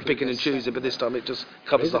think we were picking and choosing, but this time it just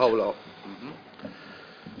covers the whole lot.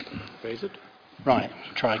 Raise it. Right,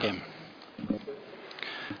 try again.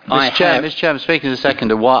 Mr. Chairman, speaking as a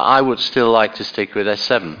seconder, I would still like to stick with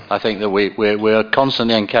S7. I think that we're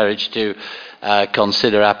constantly encouraged to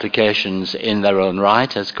consider applications in their own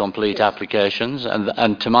right as complete applications,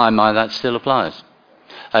 and to my mind that still applies.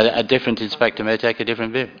 A different inspector may take a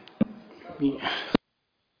different view.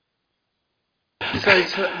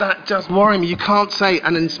 So that does worry me. You can't say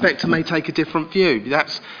an inspector may take a different view.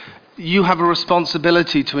 You have a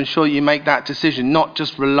responsibility to ensure you make that decision, not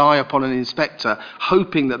just rely upon an inspector,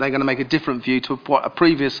 hoping that they're going to make a different view to what a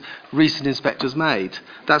previous recent inspector's made.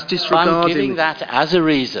 That's disregarding... I'm giving that as a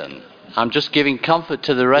reason. I'm just giving comfort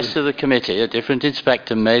to the rest of the committee. A different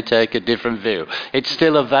inspector may take a different view. It's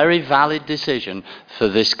still a very valid decision for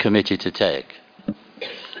this committee to take.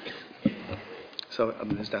 So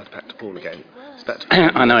it's now back to Paul again.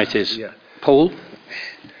 I know it is. Yeah. Paul,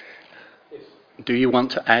 do you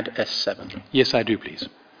want to add S7? Yes, I do, please.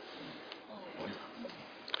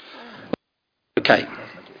 Okay.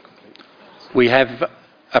 We have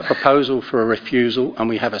a proposal for a refusal and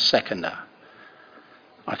we have a seconder.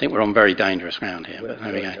 I think we're on very dangerous ground here, but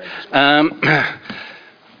there we go.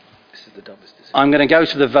 I'm going to go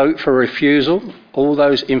to the vote for refusal. All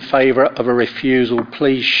those in favour of a refusal,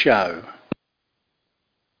 please show.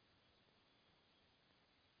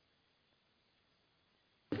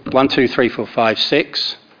 One, two, three, four, five,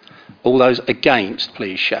 six. All those against,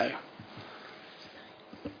 please show.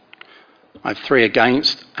 I have 3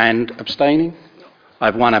 against and abstaining. I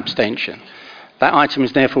have 1 abstention. That item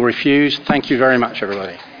is therefore refused. Thank you very much,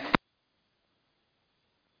 everybody.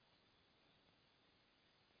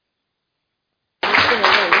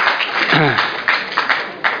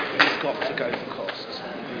 He's got to go for costs.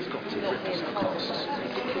 He's got to reduce the costs.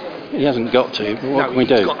 He hasn't got to, but what can we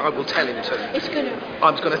do? I will tell him to.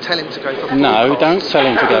 I'm going to tell him to go for full No, costs. don't tell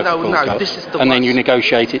him to go for full No, costs. this is the and then worst. you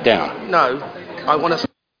negotiate it down. No, I want to...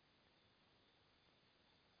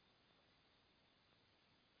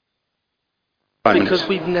 Because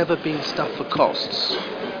we've never been stuffed for costs.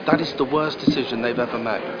 That is the worst decision they've ever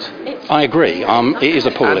made. I agree. It is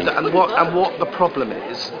appalling. And what the problem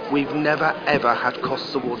is, we've never ever had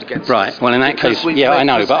costs awarded against us. Right. Well, in that case, yeah, I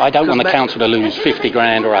know, but I don't want the council to lose 50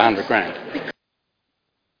 grand or 100 grand.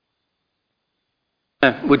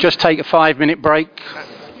 We'll just take a 5-minute break.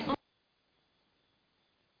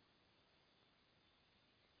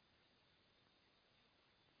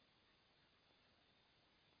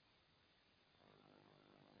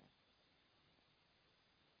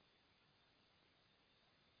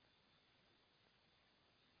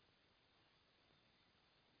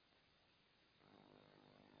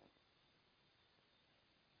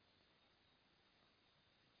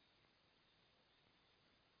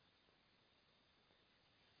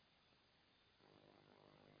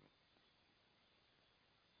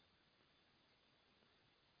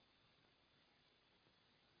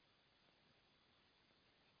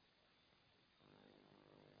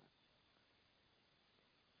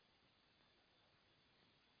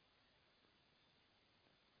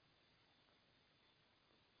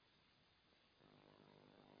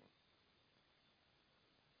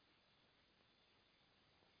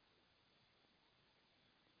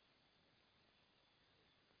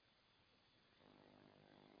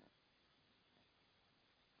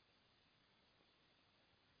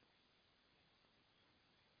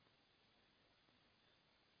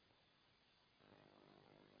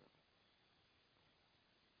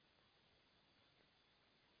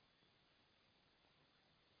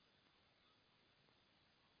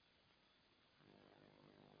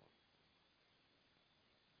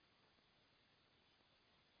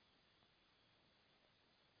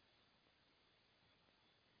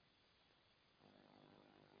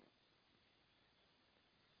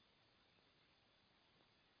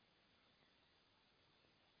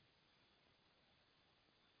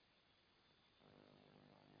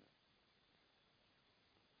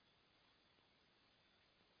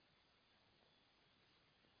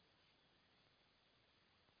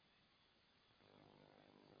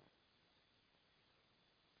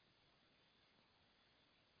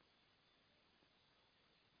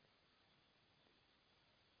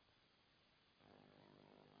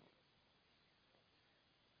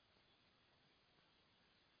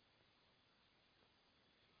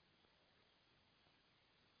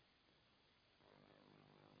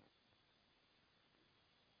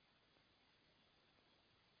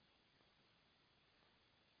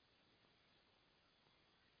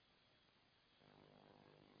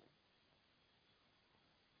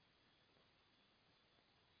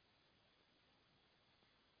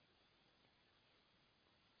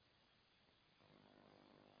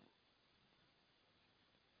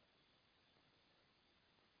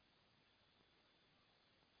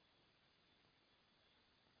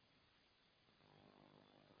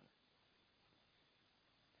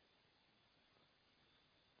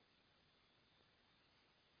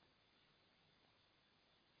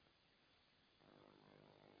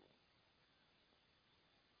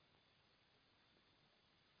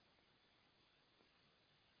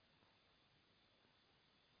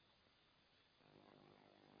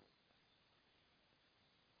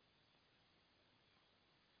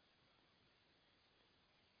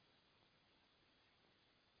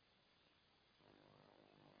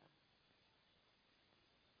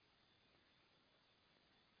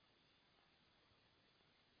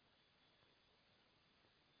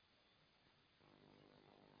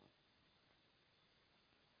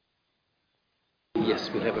 Yes,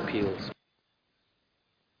 we'll have appeals.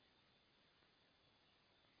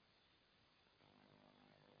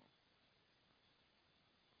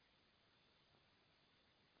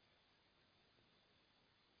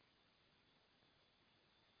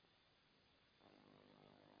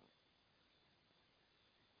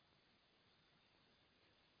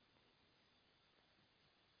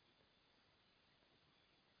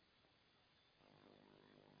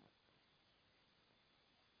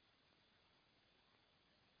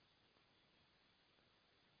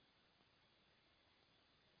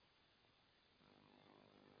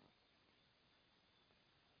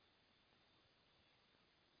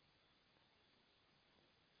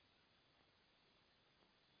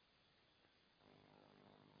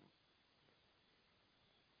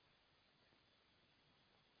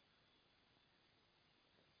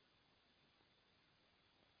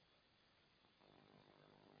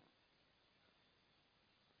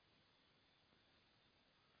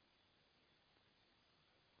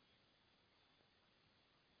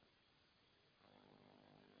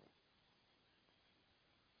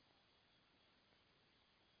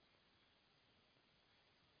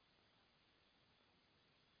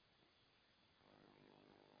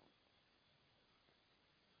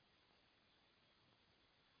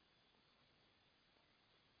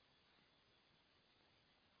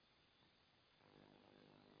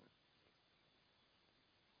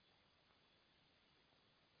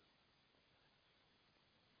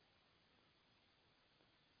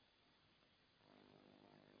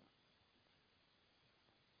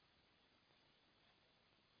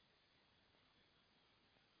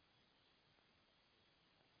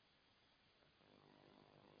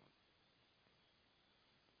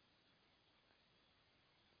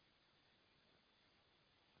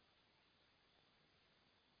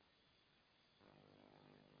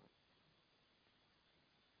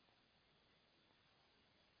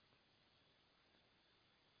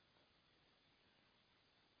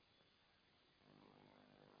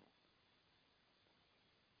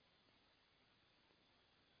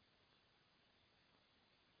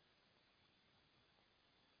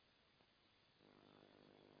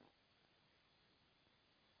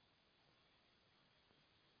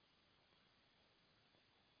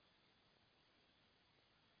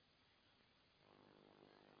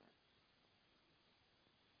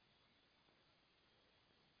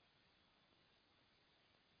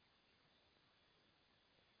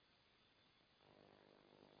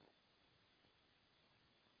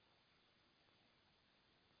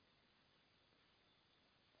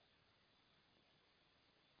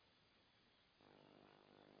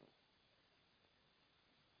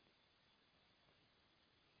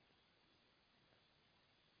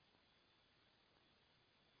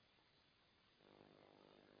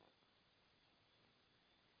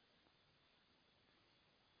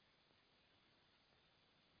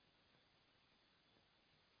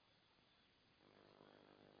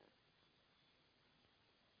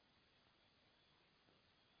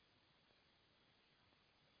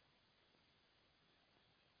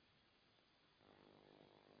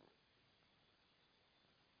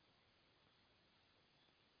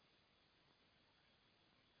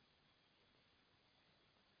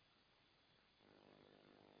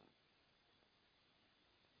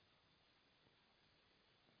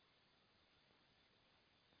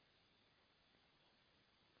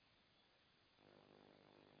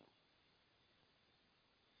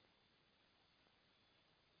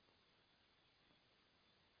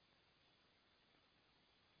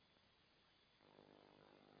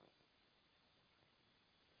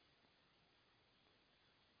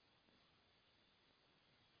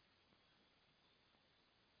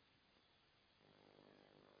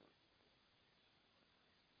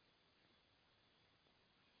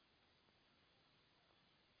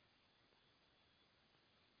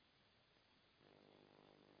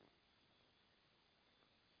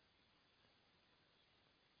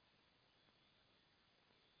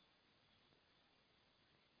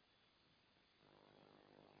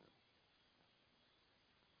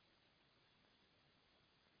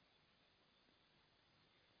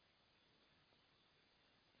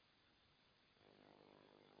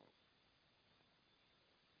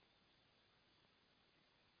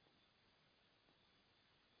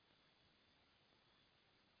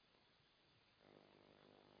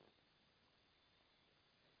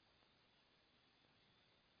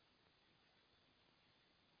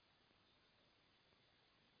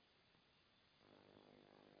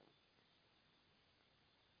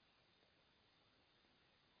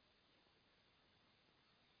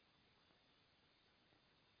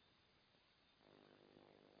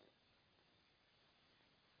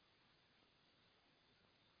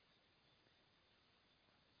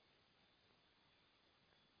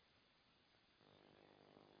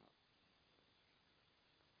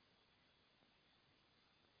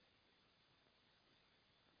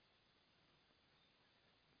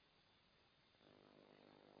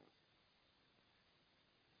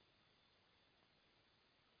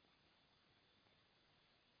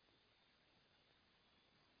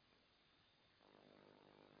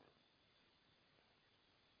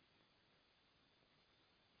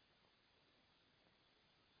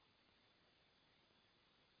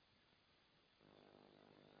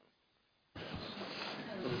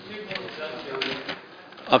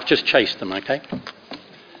 I've just chased them, okay?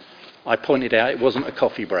 I pointed out it wasn't a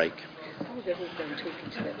coffee break. They're all going talking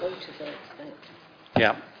to their voters, I expect.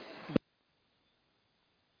 Yeah.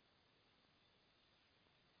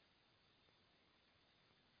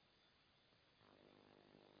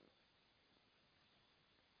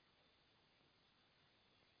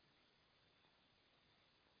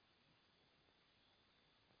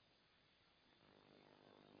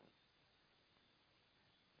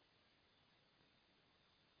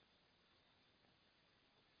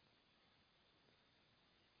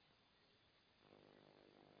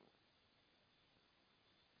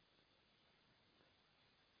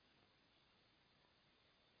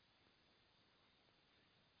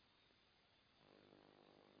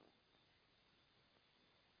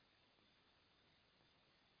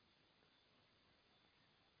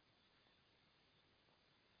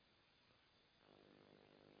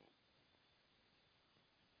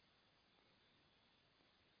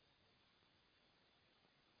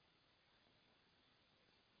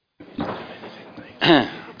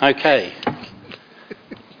 Okay.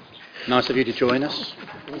 Nice of you to join us.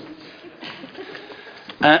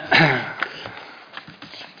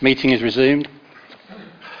 Meeting is resumed.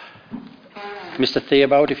 Mr.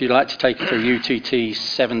 Theobald, if you'd like to take it to UTT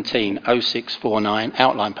 170649,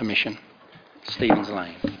 outline permission, Stevens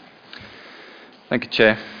Lane. Thank you,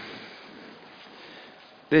 Chair.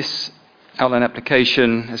 This outline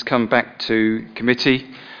application has come back to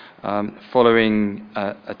committee following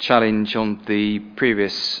a challenge on the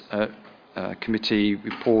previous committee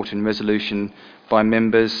report and resolution by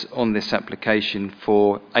members on this application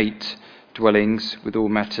for 8 dwellings with all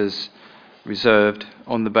matters reserved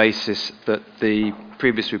on the basis that the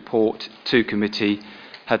previous report to committee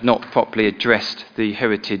had not properly addressed the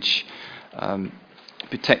heritage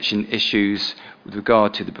protection issues with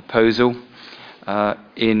regard to the proposal,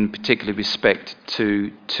 in particular respect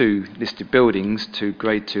to 2 listed buildings, 2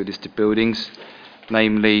 Grade 2 listed buildings,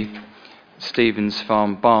 namely Stevens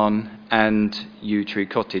Farm Barn and Yew Tree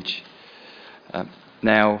Cottage.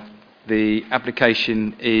 Now, the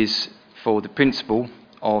application is for the principle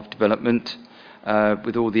of development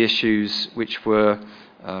with all the issues which were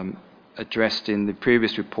addressed in the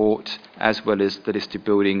previous report, as well as the listed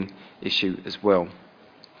building issue as well.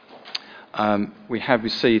 We have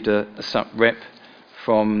received a sub-rep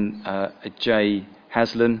from a J.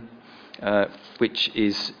 Haslam, which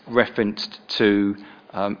is referenced to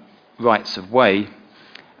rights of way,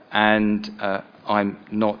 and I'm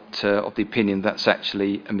not of the opinion that's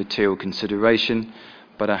actually a material consideration,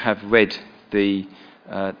 but I have read the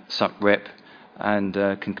sub-rep and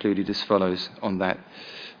concluded as follows on that,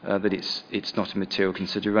 that it's not a material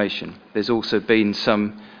consideration. There's also been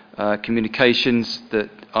some communications that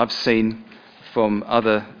I've seen from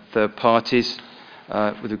other third parties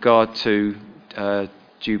with regard to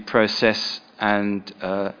due process and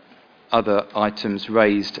other items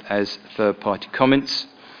raised as third-party comments.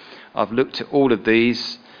 I've looked at all of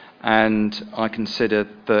these and I consider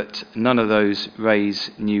that none of those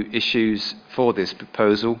raise new issues for this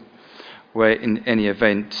proposal, where in any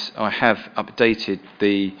event I have updated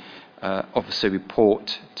the officer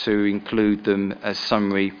report to include them as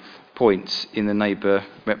summary points in the neighbour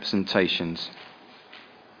representations.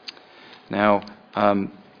 Now,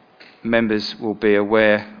 members will be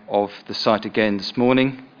aware of the site again this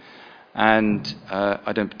morning, and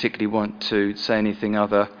I don't particularly want to say anything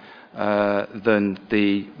other than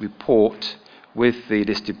the report with the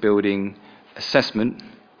listed building assessment,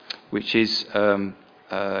 which is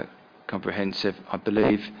comprehensive. I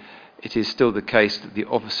believe it is still the case that the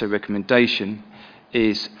officer recommendation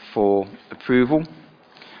is for approval,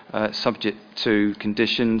 subject to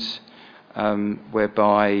conditions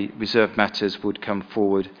whereby reserved matters would come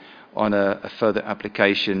forward on a further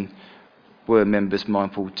application were members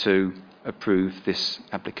mindful to approve this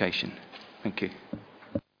application. Thank you.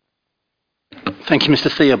 Thank you, Mr.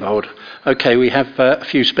 Theobald. Okay, we have a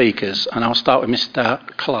few speakers, and I'll start with Mr.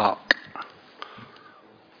 Clark.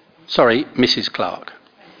 Sorry, Mrs. Clark.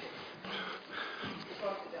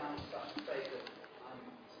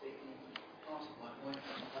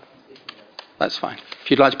 That's fine.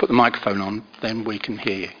 If you'd like to put the microphone on, then we can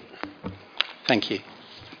hear you. Thank you.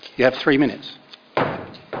 You have 3 minutes.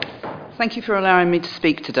 Thank you for allowing me to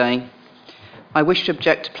speak today. I wish to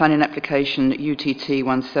object to planning application UTT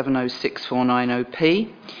 170649OP.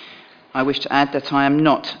 I wish to add that I am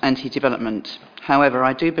not anti-development. However,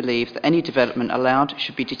 I do believe that any development allowed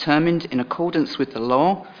should be determined in accordance with the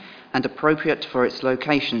law and appropriate for its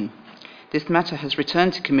location. This matter has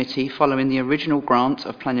returned to committee following the original grant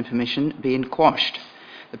of planning permission being quashed.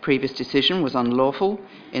 The previous decision was unlawful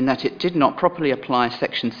in that it did not properly apply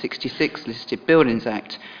Section 66 Listed Buildings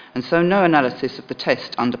Act, and so no analysis of the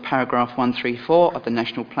test under paragraph 134 of the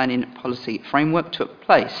National Planning Policy Framework took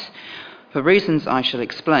place. For reasons I shall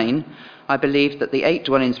explain, I believe that the 8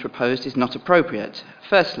 dwellings proposed is not appropriate.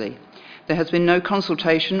 Firstly, there has been no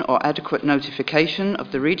consultation or adequate notification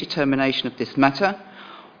of the redetermination of this matter,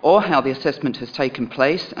 or how the assessment has taken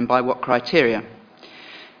place and by what criteria.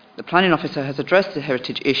 The Planning Officer has addressed the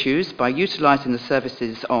heritage issues by utilising the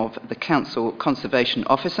services of the Council Conservation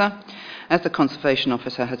Officer. As the Conservation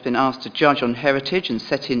Officer has been asked to judge on heritage and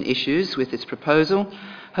set in issues with this proposal,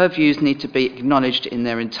 her views need to be acknowledged in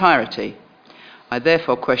their entirety. I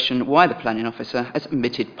therefore question why the Planning Officer has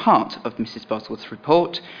omitted part of Mrs Bosworth's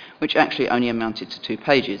report, which actually only amounted to 2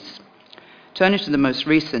 pages. Turning to the most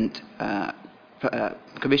recent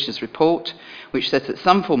Commissioner's report, which says that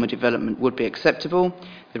some form of development would be acceptable,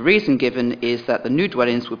 the reason given is that the new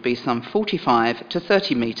dwellings would be some 45 to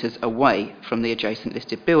 30 metres away from the adjacent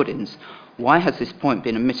listed buildings. Why has this point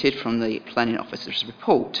been omitted from the Planning Officer's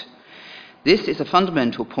report? This is a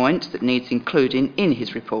fundamental point that needs including in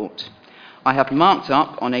his report. I have marked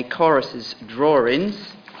up on a chorus's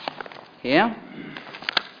drawings here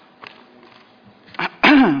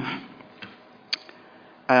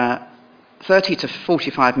 30 to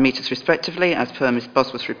 45 metres respectively, as per Ms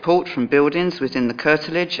Bosworth's report, from buildings within the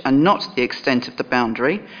curtilage and not the extent of the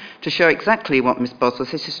boundary, to show exactly what Ms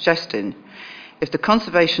Bosworth is suggesting. If the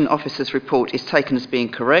Conservation Officer's report is taken as being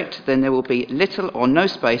correct, then there will be little or no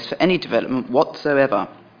space for any development whatsoever.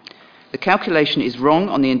 The calculation is wrong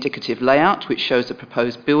on the indicative layout, which shows a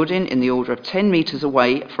proposed building in the order of 10 metres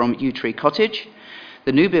away from Yew Tree Cottage.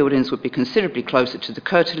 The new buildings would be considerably closer to the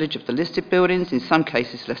curtilage of the listed buildings, in some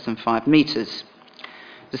cases less than 5 metres.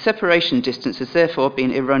 The separation distance has therefore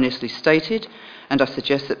been erroneously stated, and I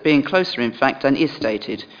suggest that being closer in fact than is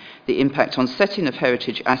stated, the impact on setting of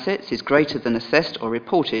heritage assets is greater than assessed or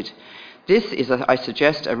reported. This is, I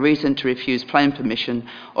suggest, a reason to refuse planning permission,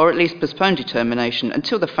 or at least postpone determination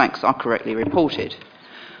until the facts are correctly reported.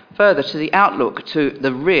 Further, to the outlook to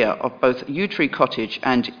the rear of both Yew Tree Cottage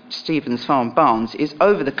and Stevens Farm Barns is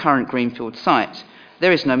over the current greenfield site.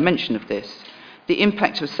 There is no mention of this. The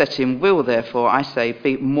impact of setting will, therefore, I say,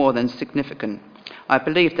 be more than significant. I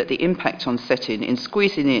believe that the impact on setting in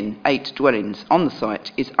squeezing in 8 dwellings on the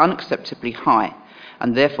site is unacceptably high,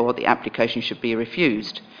 and therefore the application should be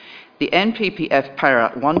refused. The NPPF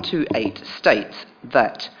Para 128 states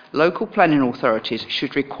that local planning authorities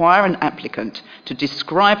should require an applicant to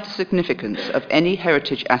describe the significance of any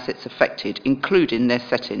heritage assets affected, including their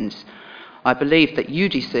settings. I believe that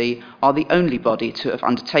UDC are the only body to have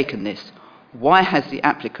undertaken this. Why has the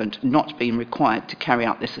applicant not been required to carry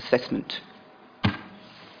out this assessment?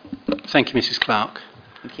 Thank you, Mrs Clark.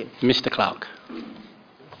 Thank you. Mr Clark.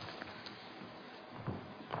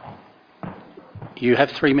 You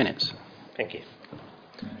have 3 minutes. Thank you.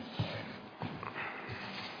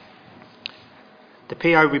 The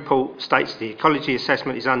PO report states the ecology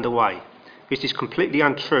assessment is underway. This is completely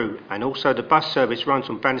untrue, and also the bus service runs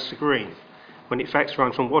from Bannister Green, when in fact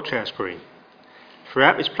runs from Watchhouse Green.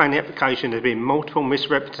 Throughout this planning application, there have been multiple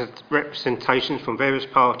misrepresentations from various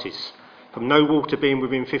parties, from no water being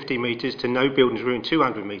within 50 metres to no buildings within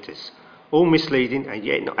 200 metres, all misleading and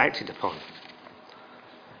yet not acted upon.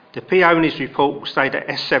 The PO in his report will state that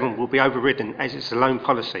S7 will be overridden as it's a loan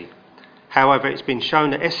policy. However, it's been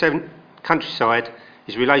shown that S7 Countryside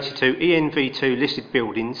is related to ENV2 listed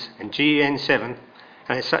buildings and GEN7,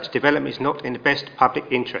 and as such development is not in the best public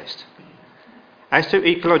interest. As to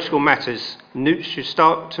ecological matters, newts should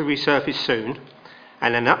start to resurface soon,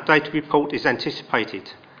 and an updated report is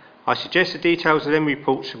anticipated. I suggest the details of them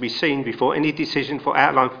reports should be seen before any decision for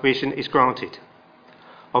outline permission is granted.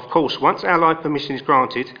 Of course, once outline permission is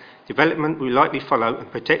granted, development will likely follow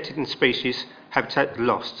and protected species habitat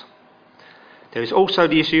lost. There is also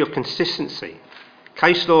the issue of consistency.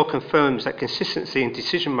 Case law confirms that consistency in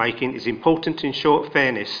decision making is important to ensure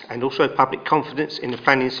fairness and also public confidence in the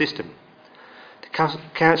planning system. The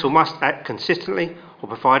Council must act consistently or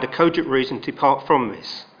provide a cogent reason to depart from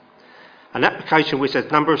this. An application which has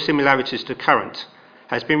a number of similarities to current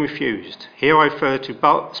has been refused. Here I refer to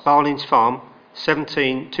Sparlings Farm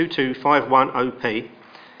 172251 OP,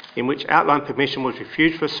 in which outline permission was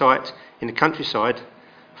refused for a site in the countryside,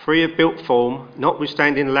 free of built form,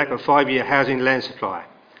 notwithstanding the lack of 5-year housing land supply.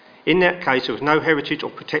 In that case, there was no heritage or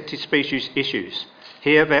protected species issues.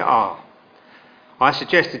 Here there are. I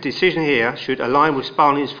suggest the decision here should align with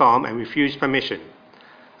Sparlings Farm and refuse permission.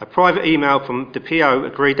 A private email from the PO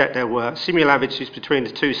agreed that there were similarities between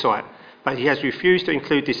the two sites, but he has refused to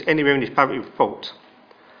include this anywhere in his public report.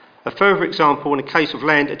 A further example in the case of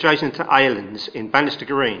land adjacent to Aylands in Bannister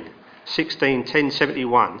Green,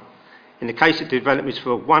 161071, in the case of development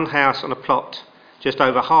for one house on a plot just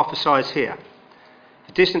over half the size here.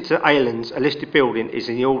 The distance to Aylands, a listed building, is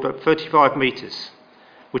in the order of 35 metres,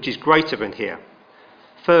 which is greater than here.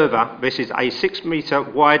 Further, this is a 6 metre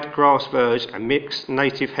wide grass verge and mixed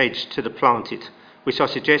native hedge to the planted, which I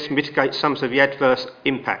suggest mitigates some of the adverse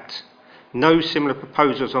impact. No similar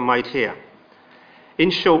proposals are made here.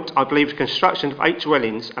 In short, I believe the construction of 8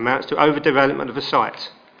 dwellings amounts to overdevelopment of the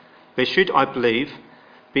site. There should, I believe,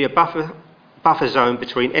 be a buffer zone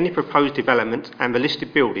between any proposed development and the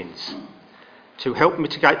listed buildings to help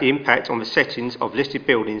mitigate the impact on the settings of listed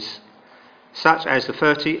buildings, such as the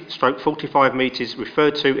 30/45 metres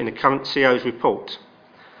referred to in the current CO's report.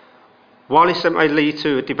 While this may lead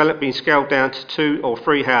to a development being scaled down to 2 or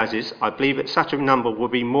 3 houses, I believe that such a number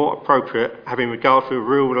would be more appropriate having regard to the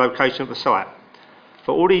rural location of the site.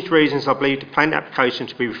 For all these reasons, I believe the planning application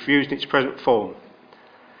to be refused in its present form.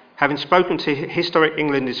 Having spoken to Historic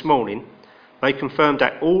England this morning, they confirmed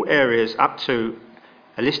that all areas up to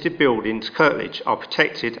a listed buildings, curtilage, are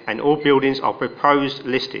protected and all buildings are proposed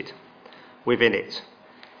listed within it.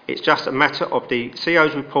 It's just a matter of the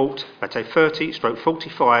CO's report that a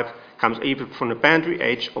 30/45 comes either from the boundary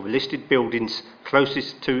edge of listed buildings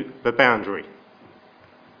closest to the boundary.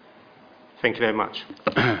 Thank you very much.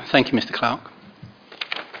 Thank you, Mr. Clark.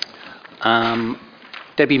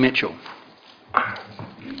 Debbie Mitchell.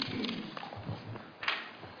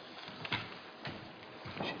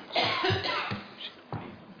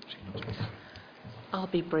 I'll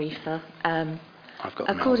be briefer.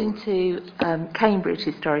 According to Cambridge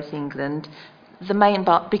Historic England,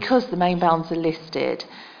 because the main bounds are listed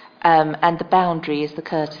and the boundary is the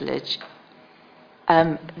curtilage,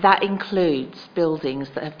 that includes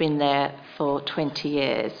buildings that have been there for 20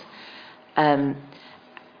 years.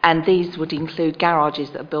 And these would include garages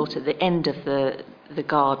that are built at the end of the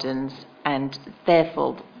gardens, and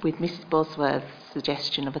therefore, with Mrs. Bosworth's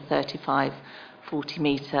suggestion of a 35-40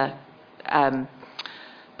 metre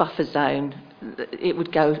buffer zone, it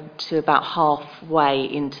would go to about halfway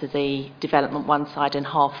into the development one side and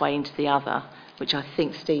halfway into the other, which I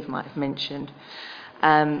think Steve might have mentioned.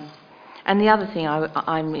 And the other thing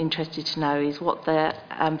I'm interested to know is what the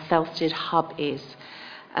Felsted hub is.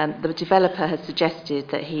 The developer has suggested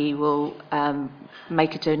that he will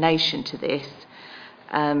make a donation to this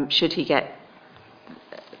should he get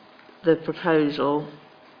the proposal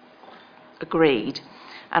agreed.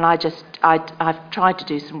 And I've tried to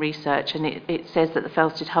do some research, and it says that the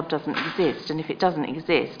Felsted hub doesn't exist. And if it doesn't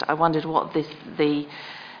exist, I wondered what the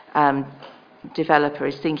developer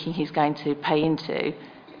is thinking he's going to pay into,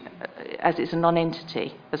 as it's a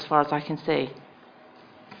non-entity, as far as I can see.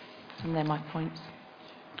 And they're my points.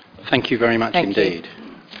 Thank you very much indeed.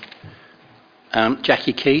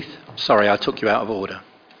 Jackie Keith, sorry, I took you out of order.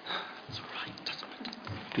 That's all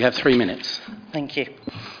right. You have 3 minutes. Thank you.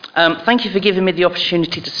 Thank you for giving me the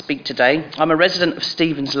opportunity to speak today. I'm a resident of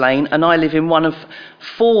Stevens Lane, and I live in one of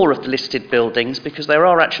 4 of the listed buildings, because there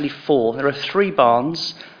are actually 4. There are 3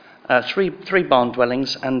 barns, three barn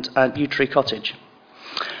dwellings, and Yew Tree Cottage.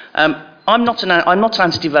 I'm not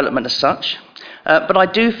anti-development as such, but I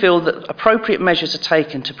do feel that appropriate measures are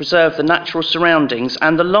taken to preserve the natural surroundings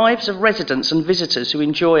and the lives of residents and visitors who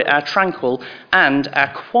enjoy our tranquil and our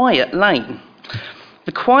quiet lane.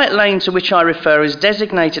 The quiet lane to which I refer is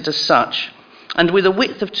designated as such, and with a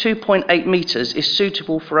width of 2.8 metres is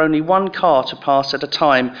suitable for only 1 car to pass at a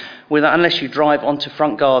time, unless you drive onto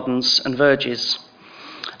front gardens and verges.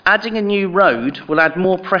 Adding a new road will add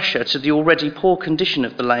more pressure to the already poor condition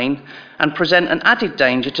of the lane and present an added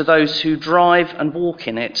danger to those who drive and walk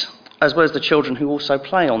in it, as well as the children who also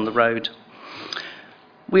play on the road.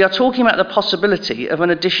 We are talking about the possibility of an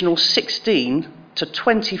additional 16 to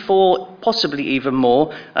 24, possibly even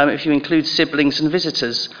more, if you include siblings and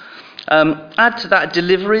visitors. Add to that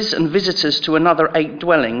deliveries and visitors to another 8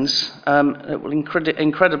 dwellings, it will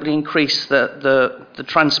incredibly increase the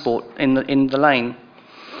transport in the lane.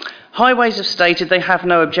 Highways have stated they have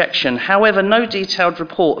no objection. However, no detailed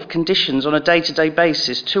report of conditions on a day-to-day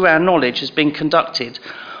basis, to our knowledge, has been conducted,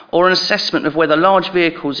 or an assessment of whether large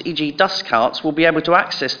vehicles, e.g. dust carts, will be able to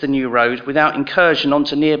access the new road without incursion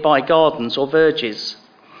onto nearby gardens or verges.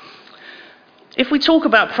 If we talk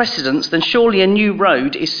about precedents, then surely a new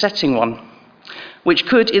road is setting one, which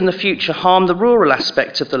could in the future harm the rural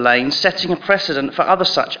aspect of the lane, setting a precedent for other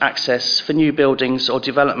such access for new buildings or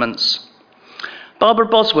developments. Barbara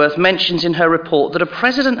Bosworth mentions in her report that a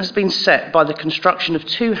precedent has been set by the construction of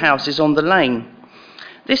 2 houses on the lane.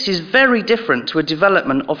 This is very different to a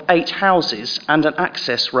development of 8 houses and an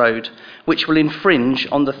access road, which will infringe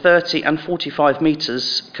on the 30 and 45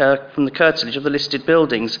 metres from the curtilage of the listed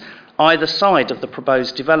buildings, either side of the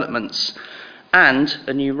proposed developments, and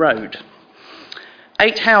a new road.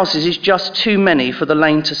 8 houses is just too many for the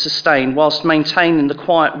lane to sustain, whilst maintaining the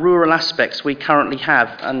quiet rural aspects we currently have,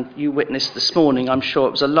 and you witnessed this morning, I'm sure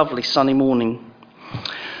it was a lovely sunny morning.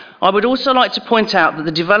 I would also like to point out that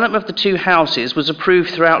the development of the 2 houses was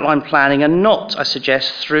approved through outline planning and not, I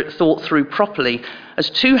suggest, thought through properly,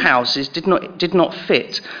 as 2 houses did not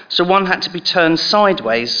fit, so one had to be turned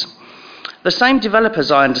sideways. The same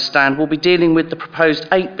developers, I understand, will be dealing with the proposed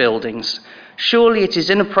 8 buildings. Surely it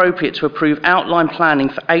is inappropriate to approve outline planning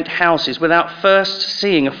for 8 houses without first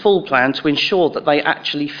seeing a full plan to ensure that they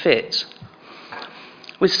actually fit.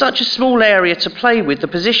 With such a small area to play with, the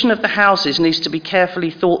position of the houses needs to be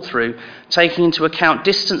carefully thought through, taking into account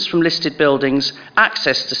distance from listed buildings,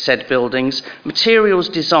 access to said buildings, materials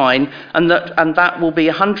design, and that will be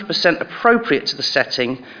 100% appropriate to the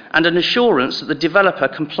setting, and an assurance that the developer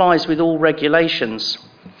complies with all regulations.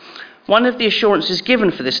 One of the assurances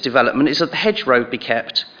given for this development is that the hedge road be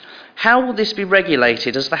kept. How will this be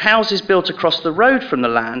regulated, as the houses built across the road from that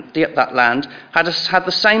land had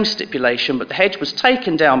the same stipulation, but the hedge was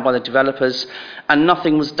taken down by the developers and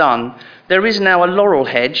nothing was done? There is now a laurel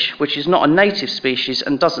hedge, which is not a native species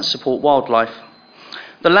and doesn't support wildlife.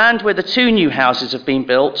 The land where the 2 new houses have been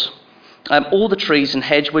built, all the trees and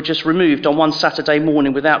hedge were just removed on one Saturday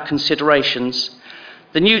morning without considerations.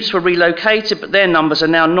 The newts were relocated, but their numbers are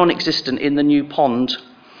now non-existent in the new pond.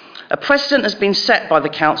 A precedent has been set by the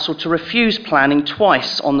council to refuse planning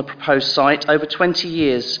twice on the proposed site over 20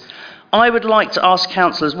 years. I would like to ask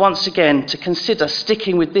councillors once again to consider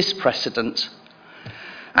sticking with this precedent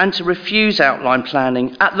and to refuse outline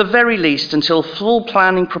planning, at the very least until full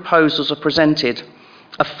planning proposals are presented,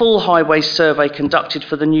 a full highway survey conducted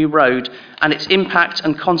for the new road, and its impact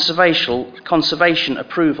and conservation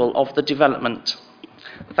approval of the development.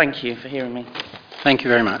 Thank you for hearing me. Thank you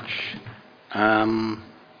very much.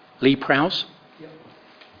 Lee Prowse.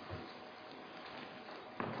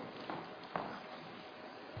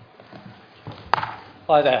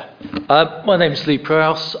 Hi there. My name is Lee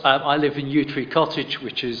Prowse. I live in Yew Tree Cottage,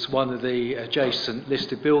 which is one of the adjacent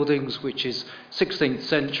listed buildings, which is 16th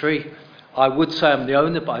century. I would say I'm the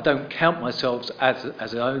owner, but I don't count myself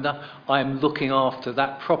as an owner. I am looking after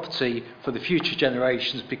that property for the future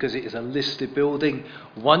generations because it is a listed building.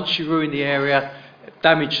 Once you ruin the area,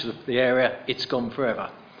 damage the area, it's gone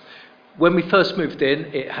forever. When we first moved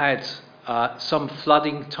in, it had some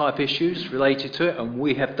flooding type issues related to it, and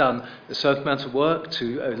we have done a certain amount of work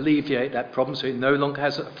to alleviate that problem, so it no longer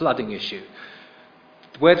has a flooding issue.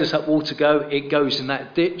 Where does that water go? It goes in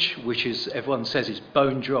that ditch, which is, everyone says, is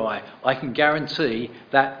bone dry. I can guarantee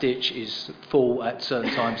that ditch is full at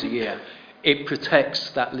certain times a year. It protects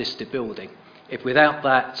that listed building. If without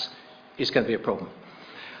that, it's going to be a problem.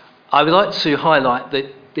 I would like to highlight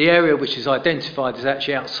that the area which is identified is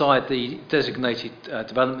actually outside the designated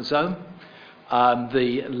development zone.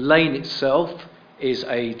 The lane itself is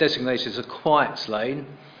designated as a quiet lane.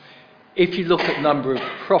 If you look at the number of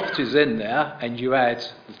properties in there and you add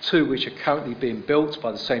the 2 which are currently being built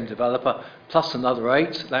by the same developer plus another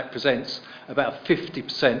 8, that presents about a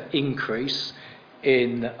 50% increase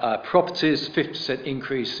in properties, 50%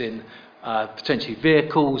 increase in potentially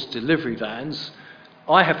vehicles, delivery vans.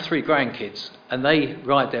 I have 3 grandkids and they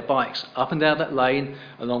ride their bikes up and down that lane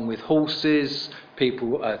along with horses,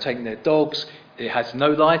 people taking their dogs. It has no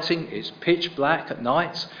lighting, it's pitch black at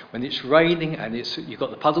night. When it's raining and you've got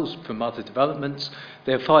the puddles from other developments,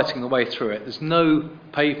 they're fighting their way through it. There's no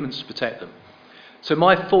pavements to protect them. So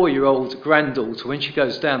my 4-year-old granddaughter, when she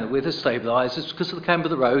goes down with her stabilisers, because of the camber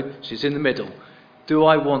of the road, she's in the middle. Do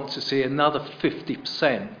I want to see another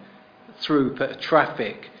 50% through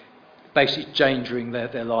traffic basically endangering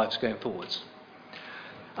their lives going forwards?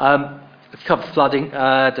 Covered flooding,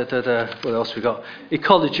 what else we got?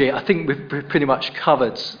 Ecology, I think we've pretty much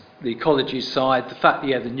covered the ecology side. The fact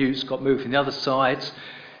that, the newts got moved from the other sides.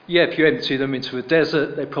 If you empty them into a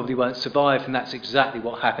desert, they probably won't survive, and that's exactly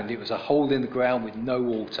what happened. It was a hole in the ground with no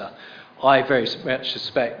water. I very much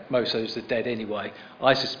suspect most of those are dead anyway.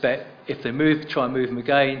 I suspect if they try and move them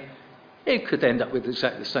again, it could end up with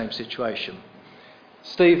exactly the same situation.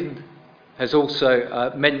 Stephen has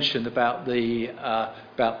also mentioned about the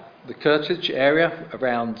curtilage area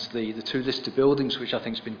around the 2 listed buildings, which I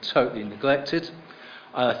think has been totally neglected.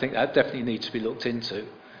 I think that definitely needs to be looked into.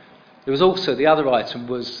 There was also, the other item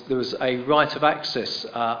was, there was a right of access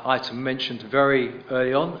item mentioned very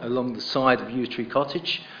early on along the side of Yew Tree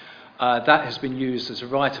Cottage. That has been used as a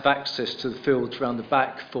right of access to the fields around the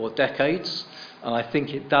back for decades, and I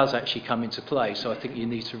think it does actually come into play. So I think you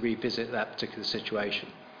need to revisit that particular situation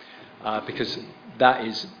because that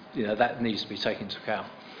is, that needs to be taken into account.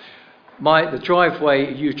 The driveway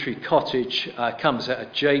at Yew Tree Cottage comes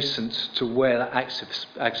adjacent to where that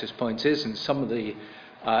access point is, and some of the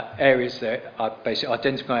areas there are basically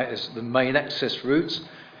identified as the main access routes.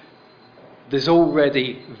 There's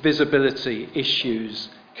already visibility issues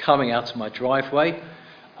coming out of my driveway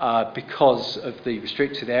because of the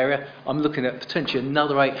restricted area. I'm looking at potentially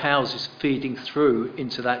another 8 houses feeding through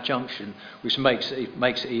into that junction, which makes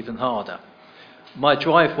it even harder. My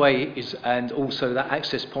driveway and also that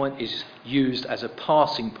access point is used as a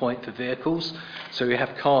passing point for vehicles. So we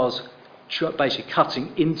have cars basically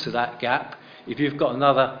cutting into that gap. If you've got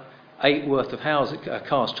another 8 worth of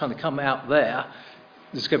cars trying to come out there,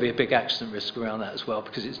 there's going to be a big accident risk around that as well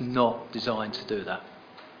because it's not designed to do that.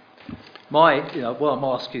 What I'm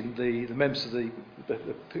asking the members of the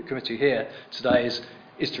committee here today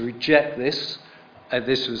is to reject this. And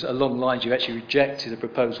this was along the lines you actually rejected a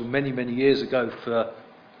proposal many, many years ago for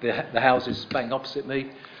the houses bang opposite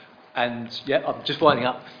me. And yeah, I'm just winding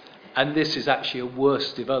up. And this is actually a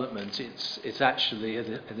worse development. It's actually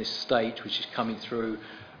in this state which is coming through,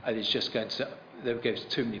 and it's just going to, there goes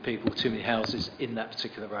too many people, too many houses in that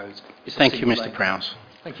particular road. Thank you, Mr. Prowse.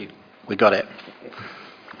 Thank you. We got it.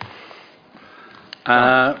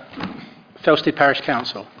 Felsted Parish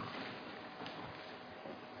Council.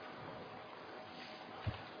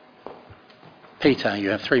 Peter, you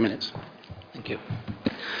have 3 minutes. Thank you.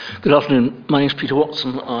 Good afternoon. My name is Peter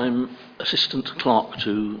Watson. I'm Assistant Clerk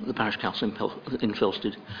to the Parish Council in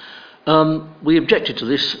Felsted. We objected to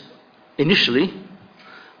this initially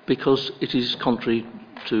because it is contrary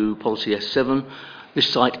to Policy S7. This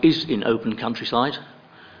site is in open countryside.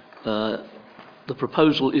 The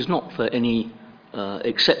proposal is not for any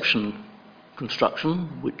exception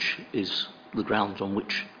construction, which is the grounds on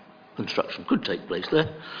which construction could take place there.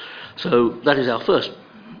 So that is our first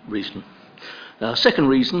reason. Second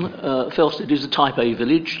reason, Felsted is a Type A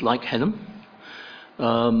village like Henham.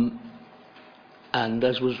 And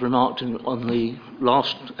as was remarked on the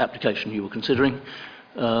last application you were considering,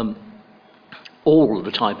 all of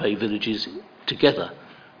the Type A villages together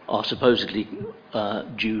are supposedly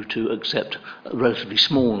due to accept a relatively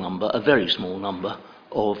small number, a very small number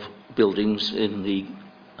of buildings in the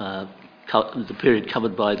period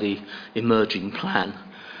covered by the emerging plan.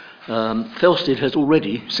 Felsted has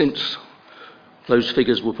already, since those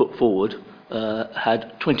figures were put forward,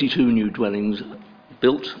 had 22 new dwellings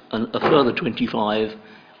built and a further 25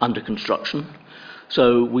 under construction.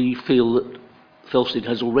 So we feel that Felsted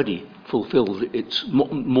has already fulfilled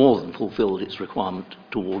more than fulfilled its requirement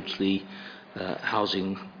towards the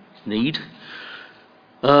housing need.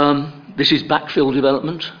 This is backfill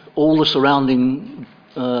development. All the surrounding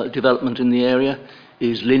development in the area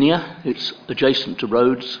is linear. It's adjacent to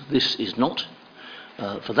roads. This is not.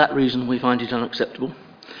 For that reason, we find it unacceptable.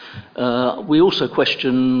 We also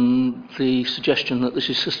question the suggestion that this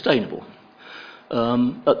is sustainable.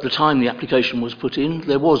 At the time the application was put in,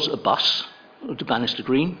 there was a bus to Bannister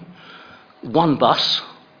Green, one bus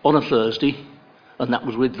on a Thursday, and that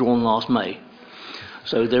was withdrawn last May.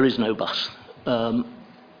 So there is no bus. The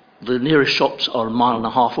nearest shops are 1.5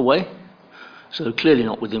 miles away, so clearly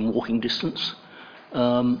not within walking distance.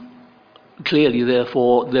 Clearly,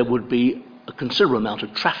 therefore, there would be a considerable amount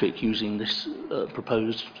of traffic using this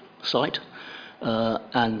proposed site,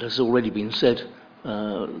 and as already been said,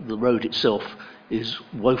 the road itself is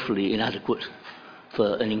woefully inadequate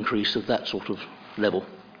for an increase of that sort of level.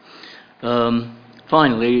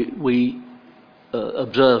 Finally, we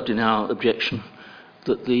observed in our objection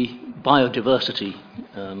that the biodiversity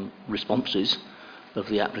responses of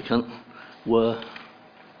the applicant were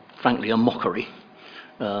frankly a mockery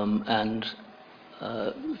and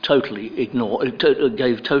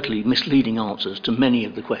gave totally misleading answers to many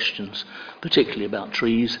of the questions, particularly about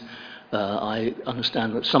trees. I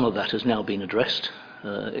understand that some of that has now been addressed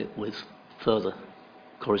with further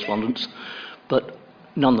correspondence, but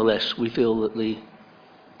nonetheless we feel that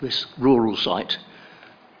this rural site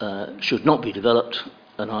should not be developed,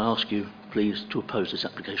 and I ask you please to oppose this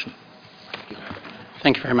application. Thank you.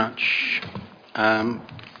 Thank you very much.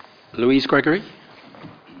 Louise Gregory.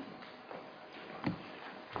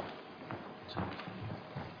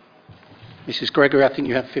 Mrs. Gregory, I think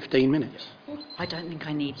you have 15 minutes. I don't think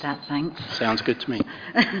I need that, thanks. Sounds good to me.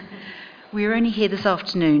 We are only here this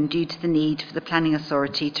afternoon due to the need for the Planning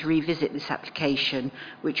Authority to revisit this application,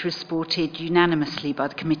 which was supported unanimously by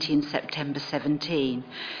the committee in September 17.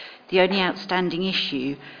 The only outstanding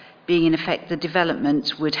issue being in effect the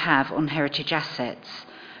development would have on heritage assets.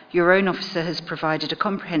 Your own officer has provided a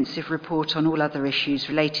comprehensive report on all other issues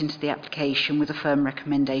relating to the application with a firm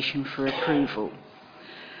recommendation for approval.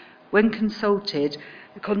 When consulted,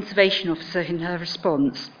 the Conservation Officer in her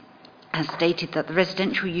response has stated that the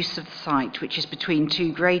residential use of the site, which is between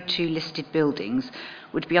two Grade 2 listed buildings,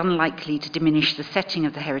 would be unlikely to diminish the setting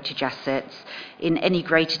of the heritage assets in any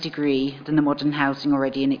greater degree than the modern housing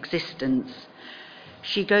already in existence.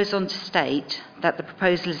 She goes on to state that the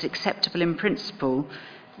proposal is acceptable in principle,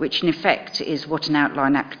 which in effect is what an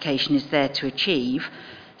outline application is there to achieve,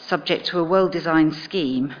 subject to a well-designed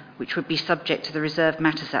scheme, which would be subject to the reserved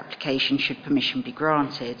matters application should permission be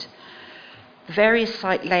granted. The various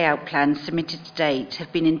site layout plans submitted to date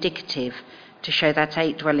have been indicative to show that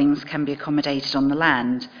 8 dwellings can be accommodated on the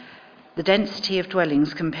land. The density of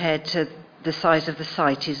dwellings compared to the size of the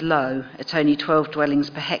site is low, at only 12 dwellings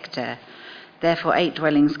per hectare. Therefore, 8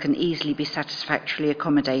 dwellings can easily be satisfactorily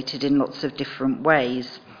accommodated in lots of different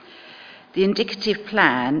ways. The indicative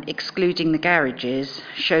plan, excluding the garages,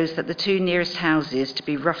 shows that the 2 nearest houses to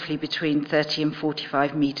be roughly between 30 and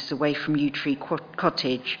 45 metres away from Yew Tree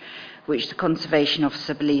Cottage, which the Conservation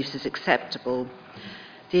Officer believes is acceptable.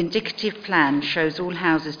 The indicative plan shows all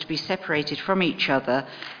houses to be separated from each other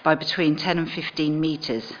by between 10 and 15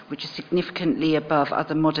 metres, which is significantly above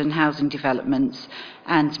other modern housing developments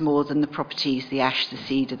and more than the properties, the ash, the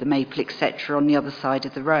cedar, the maple, etc., on the other side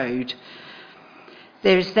of the road.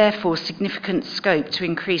 There is therefore significant scope to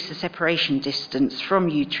increase the separation distance from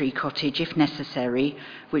Yew Tree Cottage if necessary,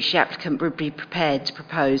 which the applicant would be prepared to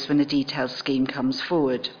propose when a detailed scheme comes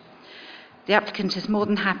forward. The applicant is more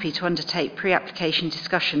than happy to undertake pre-application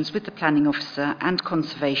discussions with the Planning Officer and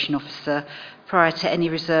Conservation Officer prior to any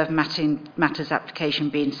reserved matters application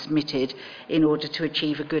being submitted in order to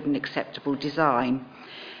achieve a good and acceptable design.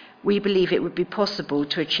 We believe it would be possible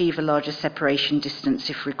to achieve a larger separation distance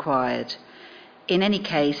if required. In any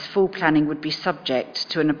case, full planning would be subject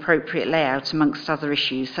to an appropriate layout amongst other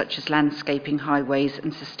issues such as landscaping, highways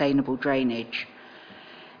and sustainable drainage.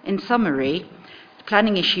 In summary, the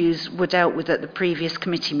planning issues were dealt with at the previous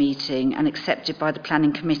committee meeting and accepted by the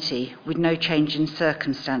Planning Committee, with no change in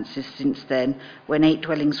circumstances since then, when 8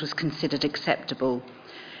 dwellings was considered acceptable.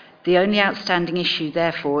 The only outstanding issue,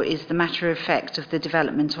 therefore, is the matter of effect of the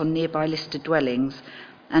development on nearby listed dwellings,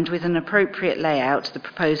 and with an appropriate layout, the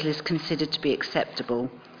proposal is considered to be acceptable.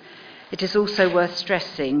 It is also worth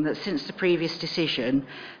stressing that since the previous decision,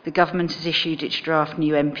 the Government has issued its draft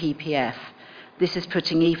new MPPF. This is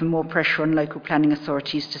putting even more pressure on local planning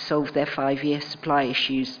authorities to solve their 5-year supply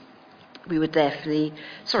issues. We would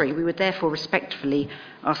therefore respectfully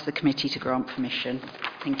ask the committee to grant permission.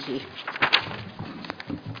 Thank you.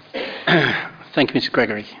 Thank you, Mr.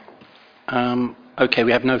 Gregory. Okay,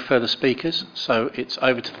 we have no further speakers, so it's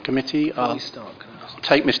over to the committee. I'll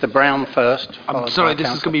take Mr. Brown first. I'm sorry,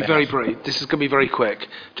 this is going to be very brief. This is going to be very quick.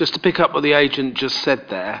 Just to pick up what the agent just said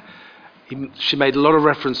there, she made a lot of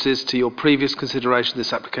references to your previous consideration of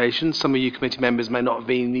this application. Some of you committee members may not have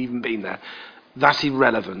even been there. That's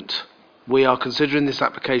irrelevant. We are considering this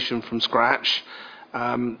application from scratch.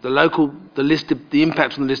 The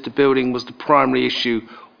impact on the listed building was the primary issue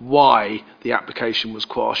why the application was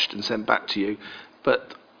quashed and sent back to you.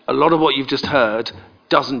 But a lot of what you've just heard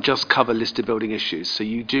doesn't just cover listed building issues. So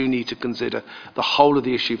you do need to consider the whole of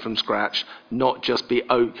the issue from scratch, not just be,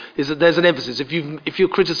 there's an emphasis. If you're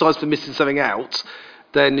criticised for missing something out,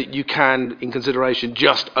 then you can, in consideration,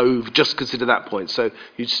 just consider that point. So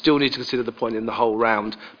you still need to consider the point in the whole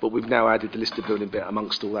round, but we've now added the listed building bit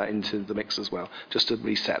amongst all that into the mix as well, just to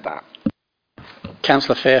reset that.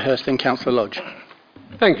 Councillor Fairhurst and Councillor Lodge.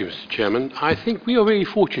 Thank you, Mr. Chairman. I think we are very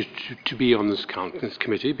fortunate to be on this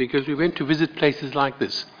committee because we went to visit places like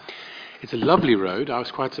this. It's a lovely road. I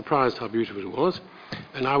was quite surprised how beautiful it was,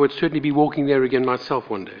 and I would certainly be walking there again myself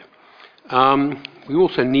one day. We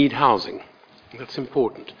also need housing. That's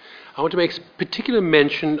important. I want to make particular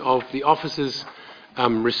mention of the officer's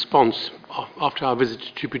response after our visit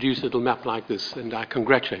to produce a little map like this, and I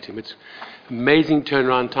congratulate him. It's amazing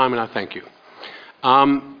turnaround time, and I thank you.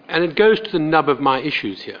 And it goes to the nub of my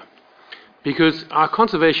issues here, because our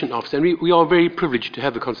conservation officer, and we are very privileged to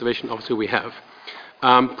have the conservation officer we have,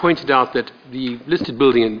 pointed out that the listed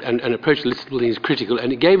building and approach to the listed building is critical,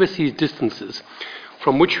 and it gave us these distances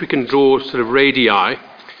from which we can draw sort of radii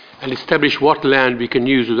and establish what land we can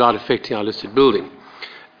use without affecting our listed building.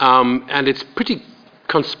 And it's pretty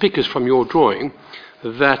conspicuous from your drawing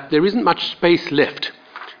that there isn't much space left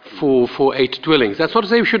for 8 dwellings. That's not to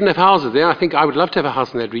say we shouldn't have houses there. I think I would love to have a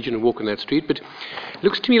house in that region and walk on that street, but it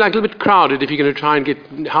looks to me like a little bit crowded if you're going to try and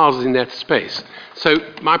get houses in that space. So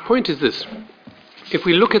my point is this. if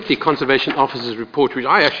we look at the Conservation Officer's report, which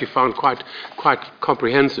I actually found quite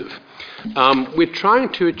comprehensive, we're trying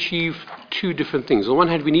to achieve two different things. On one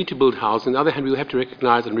hand, we need to build houses. On the other hand, we have to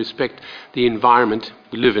recognise and respect the environment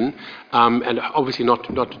we live in, and obviously not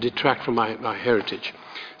to detract from our heritage.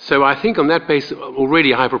 So I think on that basis,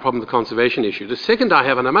 already I have a problem with the conservation issue. The second I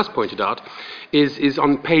have, and I must point it out, is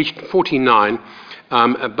on page 49,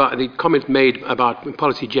 about the comment made about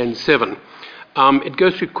policy Gen 7. It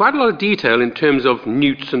goes through quite a lot of detail in terms of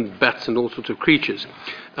newts and bats and all sorts of creatures.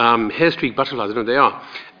 Hair-streaked butterflies, I don't know what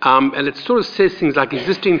they are. And it sort of says things like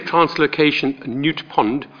existing translocation newt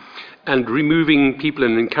pond and removing people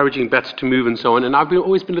and encouraging bats to move and so on. And I've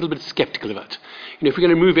always been a little bit sceptical of it. You know, if we're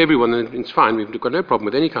going to move everyone, then it's fine. We've got no problem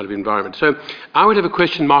with any kind of environment. So I would have a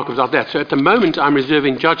question mark about that. So at the moment, I'm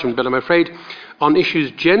reserving judgment, but I'm afraid on issues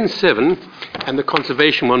Gen 7 and the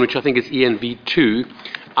conservation one, which I think is ENV2,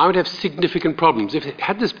 I would have significant problems.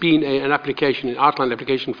 Had this been an application, an outline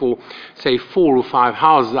application for, say, 4 or 5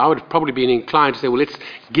 houses, I would have probably been inclined to say, well, let's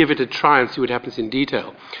give it a try and see what happens in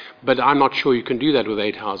detail. But I'm not sure you can do that with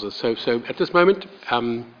 8 houses. So at this moment,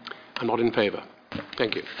 I'm not in favour.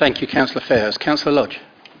 Thank you. Thank you, Councillor Fairhurst. Councillor Lodge,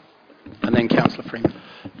 and then Councillor Freeman.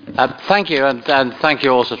 Thank you, and thank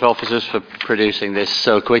you also to officers for producing this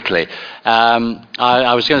so quickly.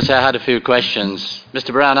 I was going to say I had a few questions.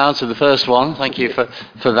 Mr. Brown answered the first one. Thank you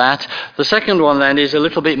for that. The second one then is a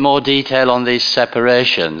little bit more detail on these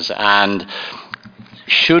separations, and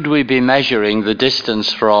should we be measuring the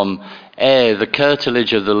distance from A, the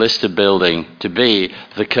curtilage of the listed building, to B,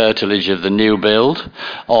 the curtilage of the new build,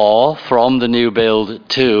 or from the new build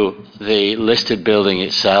to the listed building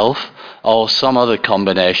itself, or some other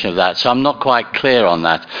combination of that. So I'm not quite clear on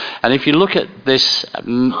that. And if you look at this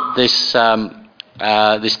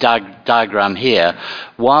diagram here,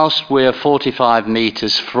 whilst we're 45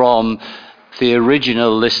 metres from the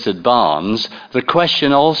original listed barns, the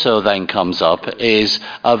question also then comes up is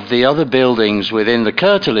of the other buildings within the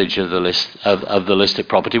curtilage of the listed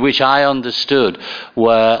property, which I understood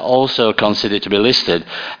were also considered to be listed.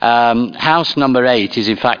 House number 8 is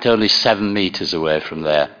in fact only 7 metres away from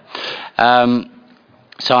there.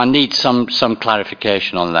 So I need some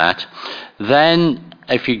clarification on that. Then,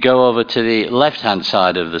 if you go over to the left-hand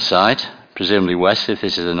side of the site, presumably west, if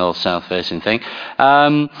this is a north-south facing thing,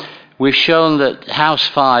 we've shown that House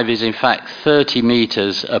 5 is in fact 30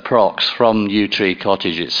 metres approx from Yew Tree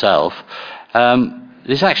Cottage itself.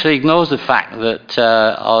 This actually ignores the fact that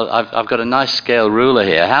I've got a nice scale ruler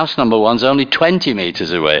here. House number 1's only 20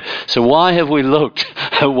 metres away. So why have we looked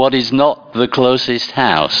at what is not the closest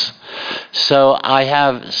house? So I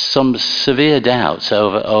have some severe doubts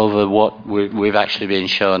over what we've actually been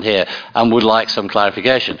shown here, and would like some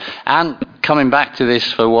clarification. And coming back to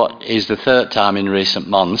this for what is the third time in recent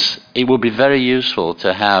months, it would be very useful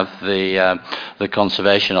to have the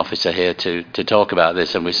Conservation Officer here to talk about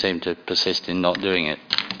this, and we seem to persist in not doing it.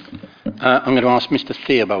 I'm going to ask Mr.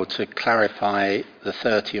 Theobald to clarify the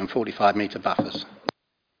 30 and 45 metre buffers.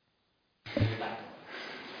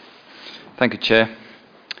 Thank you, Chair.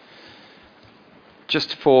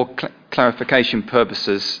 Just for clarification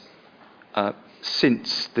purposes,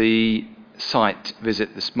 since the site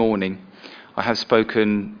visit this morning, I have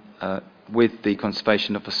spoken with the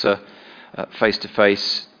Conservation Officer face to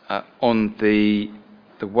face on the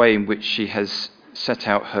way in which she has set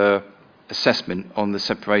out her assessment on the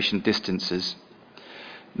separation distances.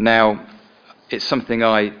 Now, it's something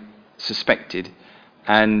I suspected,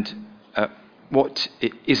 and what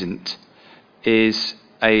it isn't is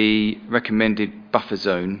a recommended buffer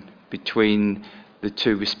zone between the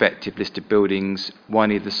two respective listed buildings,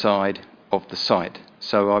 one either side of the site.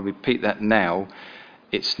 So I repeat that now.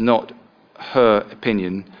 It's not her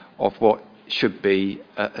opinion of what should be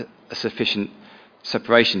a sufficient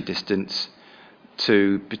separation distance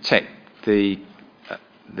to protect the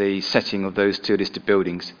setting of those two listed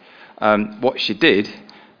buildings. What she did,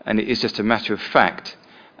 and it is just a matter of fact,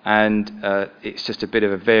 and it's just a bit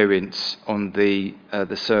of a variance on the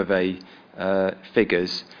survey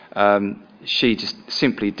figures. She just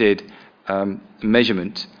simply did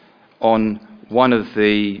measurement on one of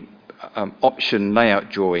the option layout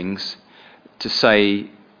drawings to say,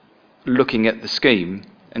 looking at the scheme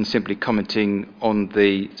and simply commenting on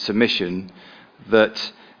the submission,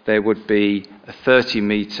 that there would be a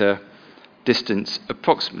 30-metre distance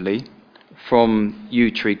approximately from Yew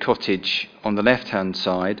Tree Cottage on the left-hand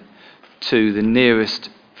side to the nearest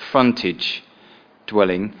frontage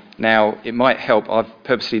dwelling. Now, it might help, I've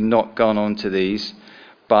purposely not gone on to these,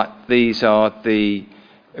 but these are the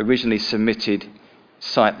originally submitted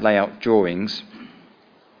site layout drawings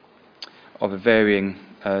of a varying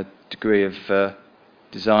degree of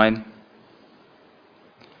design.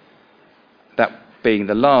 that being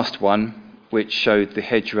the last one, which showed the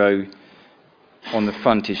hedgerow on the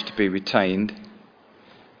frontage to be retained.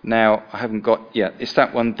 Now, I haven't got, it's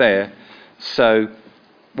that one there. So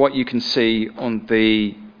what you can see on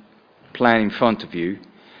the plan in front of you,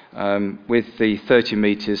 with the 30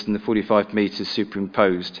 metres and the 45 metres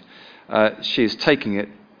superimposed, she is taking it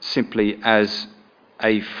simply as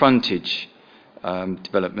a frontage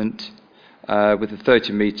development, with the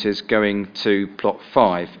 30 metres going to plot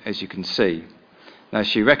 5, as you can see. Now,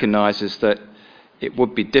 she recognises that it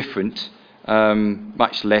would be different,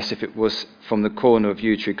 much less if it was from the corner of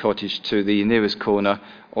Yew Tree Cottage to the nearest corner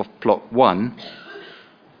of plot 1.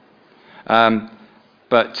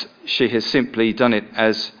 But she has simply done it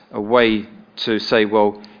as a way to say,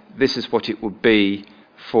 well, this is what it would be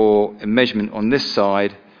for a measurement on this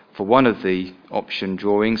side for one of the option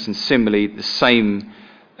drawings, and similarly the same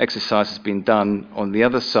exercise has been done on the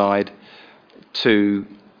other side to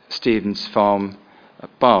Stevens Farm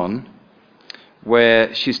barn,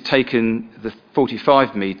 where she's taken the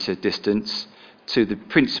 45 metre distance to the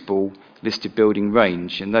principal listed building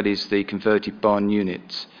range, and that is the converted barn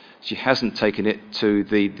units. She hasn't taken it to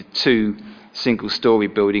the two single-storey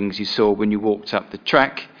buildings you saw when you walked up the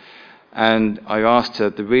track, and I asked her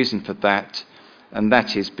the reason for that, and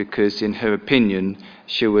that is because, in her opinion,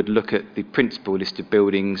 she would look at the principal listed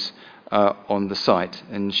buildings on the site,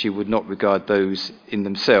 and she would not regard those in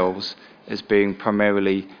themselves as being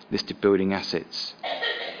primarily listed building assets.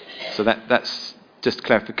 So that's just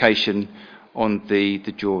clarification on the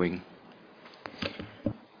drawing.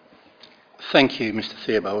 Thank you, Mr.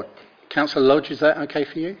 Theobald. Councillor Lodge, is that okay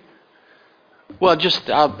for you? Well,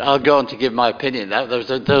 I'll go on to give my opinion.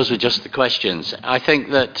 Those were just the questions. I think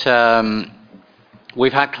that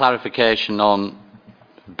we've had clarification on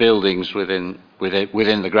buildings within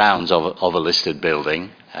the grounds of a listed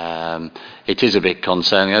building. It is a bit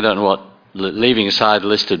concerning. I don't know what, leaving aside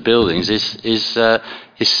listed buildings, is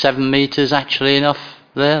 7 metres actually enough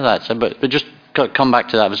there? But just come back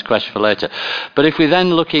to that as a question for later. But if we're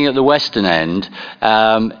then looking at the western end,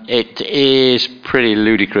 it is pretty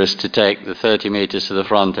ludicrous to take the 30 metres to the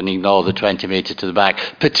front and ignore the 20 metres to the back,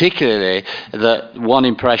 particularly that one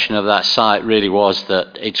impression of that site really was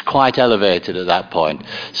that it's quite elevated at that point.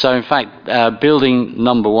 So in fact, building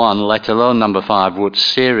number 1, let alone number 5, would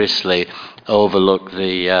seriously overlook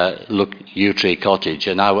the Yew Tree Cottage,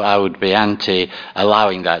 and I would be anti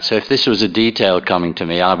allowing that. So if this was a detail coming to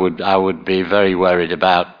me, I would be very worried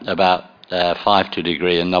about 5 to a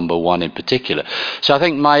degree and number 1 in particular. So I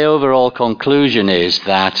think my overall conclusion is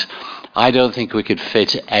that I don't think we could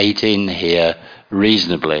fit 8 in here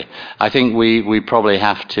reasonably. I think we probably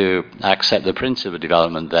have to accept the principle of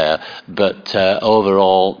development there, but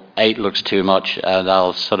overall 8 looks too much, and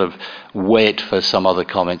I'll sort of wait for some other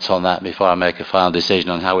comments on that before I make a final decision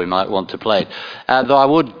on how we might want to play it. Though I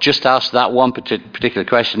would just ask that one particular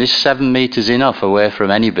question: is 7 metres enough away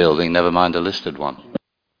from any building, never mind a listed one?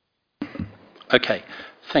 Okay,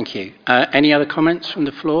 thank you. Any other comments from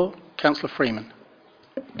the floor? Councillor Freeman.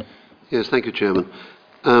 Yes, thank you, Chairman.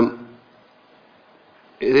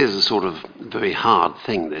 It is a sort of very hard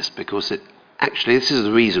thing, this, because this is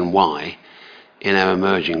the reason why in our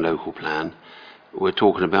emerging local plan we're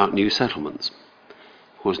talking about new settlements.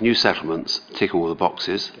 Of course, new settlements tick all the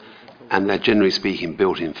boxes, and they're generally speaking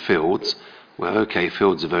built in fields, where, okay,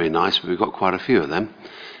 fields are very nice, but we've got quite a few of them,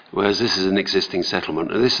 whereas this is an existing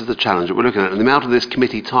settlement, and this is the challenge that we're looking at. And the amount of this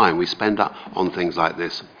committee time we spend up on things like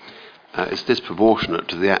this is disproportionate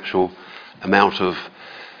to the actual amount of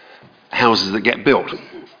houses that get built.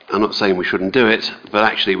 I'm not saying we shouldn't do it, but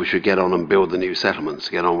actually we should get on and build the new settlements,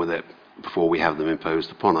 get on with it before we have them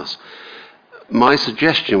imposed upon us. My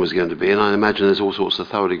suggestion was going to be, and I imagine there's all sorts of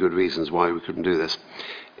thoroughly good reasons why we couldn't do this,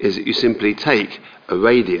 is that you simply take a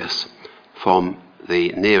radius from the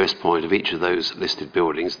nearest point of each of those listed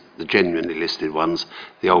buildings, the genuinely listed ones,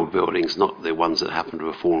 the old buildings, not the ones that happen to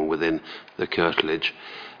have fallen within the curtilage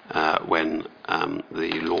when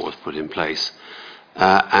the law was put in place,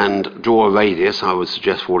 and draw a radius, I would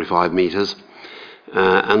suggest 45 metres,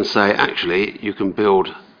 and say, actually, you can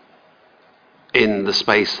build in the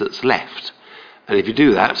space that's left. And if you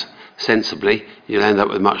do that sensibly, you'll end up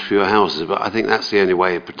with much fewer houses. But I think that's the only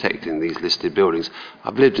way of protecting these listed buildings.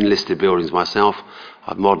 I've lived in listed buildings myself.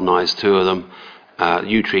 I've modernised 2 of them.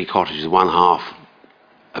 Yew Tree Cottage is one half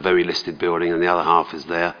a very listed building, and the other half is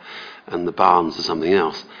there, and the barns are something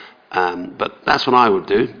else. But that's what I would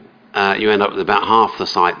do. You end up with about half the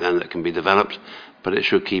site then that can be developed, but it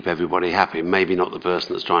should keep everybody happy. Maybe not the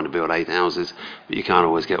person that's trying to build 8 houses, but you can't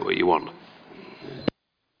always get what you want.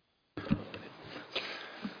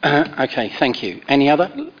 Okay, thank you. Any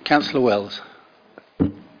other? Councillor Wells.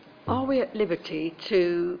 Are we at liberty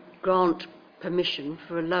to grant permission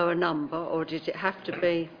for a lower number, or does it have to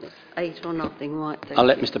be 8 or nothing? Right, I'll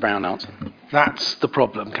let Mr Brown answer. That's the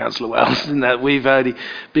problem, Councillor Wells, in that we've only,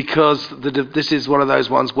 because this is one of those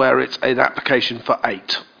ones where it's an application for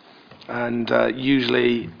 8, and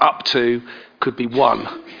usually up to could be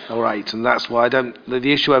 1 or 8, and that's why I don't.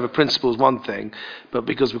 The issue over principle is one thing, but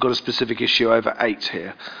because we've got a specific issue over 8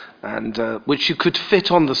 here, and which you could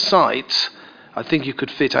fit on the site. I think you could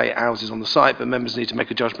fit 8 houses on the site, but members need to make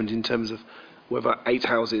a judgment in terms of whether 8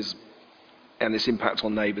 houses and its impact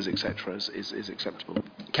on neighbours, etc., is acceptable.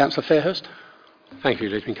 Councillor Fairhurst. Thank you.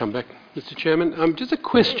 Let me come back, Mr. Chairman. Just a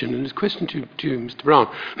question, and it's a question to Mr. Brown.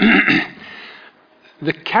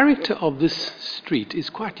 The character of this street is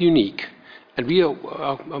quite unique, and we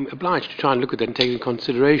are obliged to try and look at that and take it into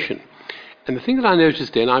consideration. And the thing that I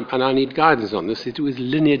noticed then, and I need guidance on this, it was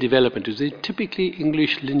linear development. It was a typically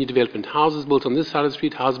English linear development. Houses built on this side of the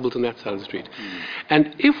street, houses built on that side of the street.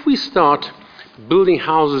 And if we start building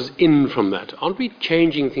houses in from that, aren't we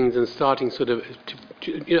changing things and starting sort of,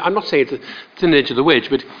 I'm not saying it's a thin edge of the wedge,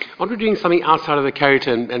 but aren't we doing something outside of the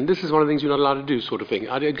character, and this is one of the things you're not allowed to do, sort of thing?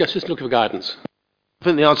 I guess just look for guidance. I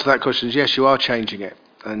think the answer to that question is yes, you are changing it.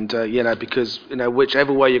 And, because,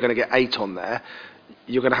 whichever way you're going to get 8 on there,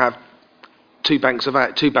 you're going to have 2 banks of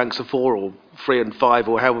 8, 2 banks of 4, or 3 and 5,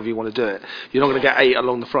 or however you want to do it. You're not going to get 8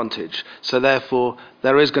 along the frontage. So therefore,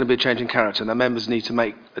 there is going to be a change in character, and the members need to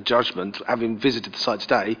make a judgment, having visited the site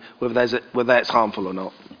today, whether it's harmful or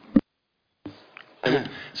not.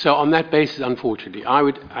 So on that basis, unfortunately, I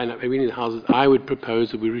would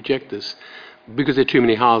propose that we reject this, because there are too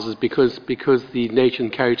many houses, because the nature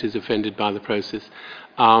and character is offended by the process,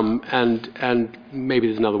 and maybe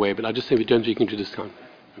there's another way, but I just think we don't take into this time.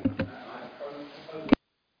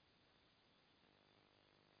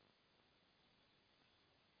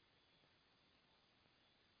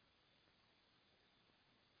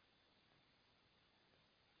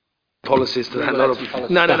 Policies to that.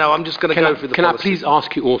 No, I'm just going to go through the policies. Can I please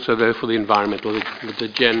ask you also, though, for the environmental, the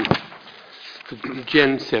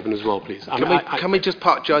Gen 7 as well, please? Can we just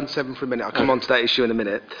park Gen 7 for a minute? I'll come on to that issue in a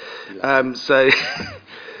minute. So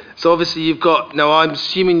obviously you've got, now I'm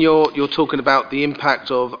assuming you're talking about the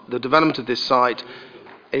impact of the development of this site,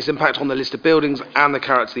 its impact on the list of buildings and the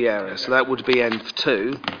character of the area. So that would be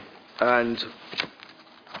N2, and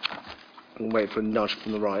I'm waiting for a nudge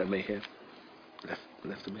from the right of me here.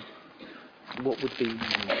 Left of me. What would be Gen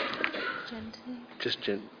 2? Just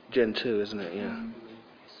Gen 2, isn't it? Yeah.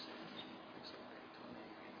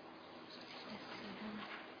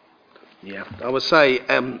 Yeah. I would say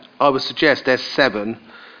I would suggest S7,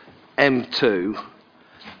 M2,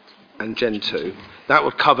 and Gen 2. That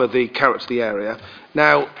would cover the character of the area.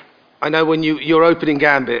 Now, I know when your opening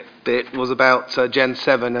gambit bit was about Gen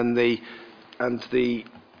 7 and the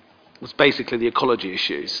was basically the ecology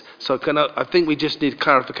issues. So I think we just need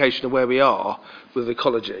clarification of where we are with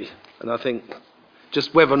ecology, and I think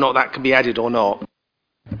just whether or not that can be added or not.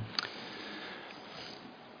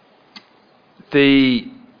 There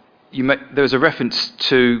was a reference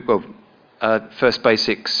to, First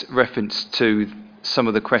Basics reference to some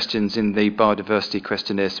of the questions in the biodiversity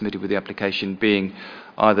questionnaire submitted with the application being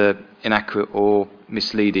either inaccurate or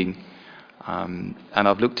misleading, and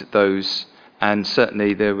I've looked at those. And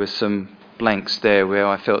certainly there were some blanks there where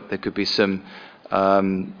I felt there could be some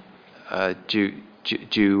fleshing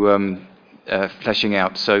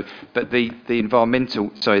out. So, but the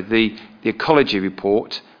ecology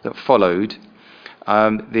report that followed,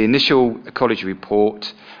 the initial ecology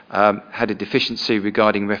report had a deficiency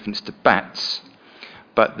regarding reference to bats,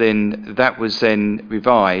 but then that was then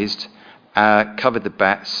revised, covered the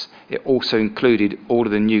bats. It also included all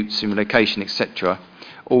of the newts in location, etc.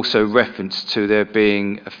 Also reference to there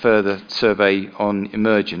being a further survey on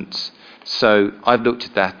emergence. So I've looked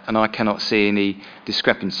at that and I cannot see any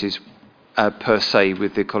discrepancies per se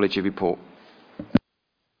with the ecology report.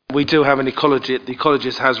 We do have an ecologist. The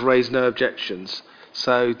ecologist has raised no objections.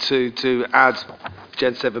 So to add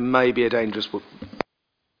Gen 7 may be a dangerous one.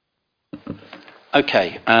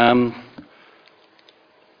 Okay.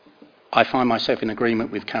 I find myself in agreement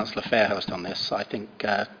with Councillor Fairhurst on this. I think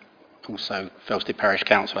also Felsted Parish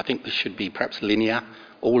Council, I think this should be perhaps linear.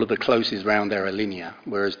 All of the closes round there are linear,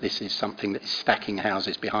 whereas this is something that is stacking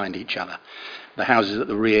houses behind each other. The houses at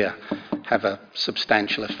the rear have a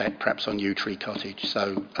substantial effect perhaps on Yew Tree Cottage,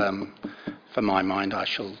 so for my mind I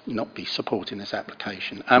shall not be supporting this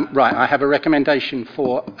application. Right, I have a recommendation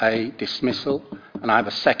for a dismissal and I have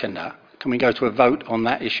a seconder. Can we go to a vote on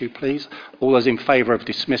that issue, please? All those in favour of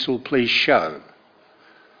dismissal, please show.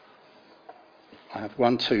 I have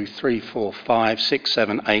 1, 2, 3, 4, 5, 6,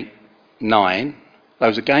 7, 8, 9.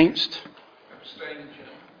 Those against?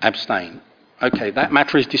 Abstain. Okay, that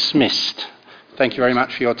matter is dismissed. Thank you very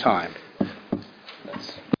much for your time.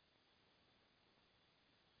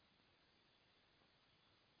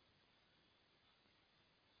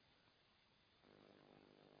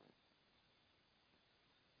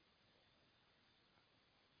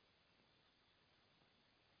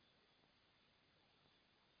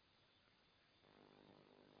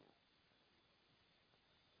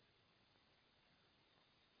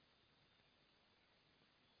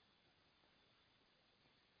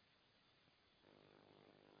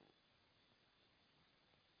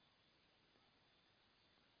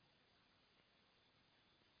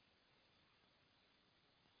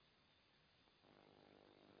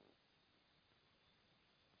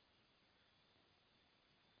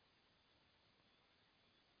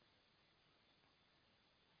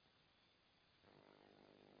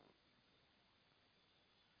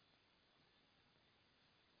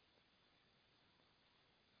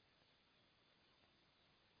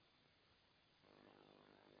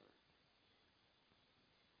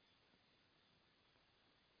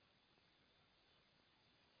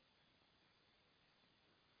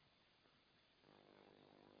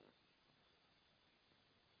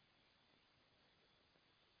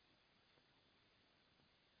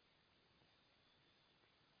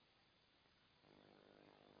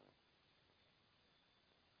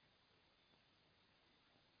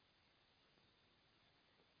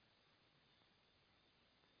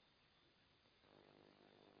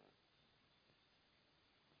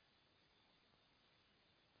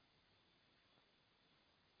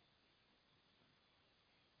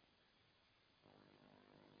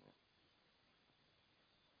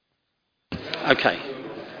 Okay.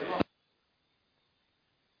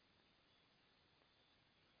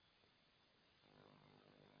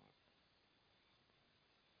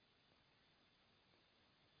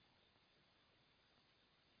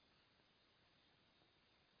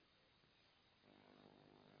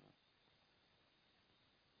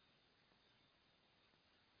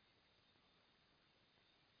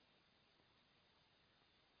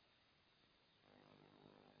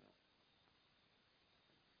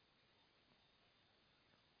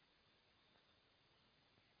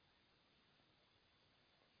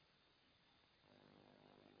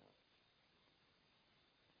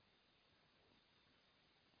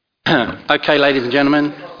 Okay, ladies and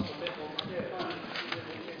gentlemen.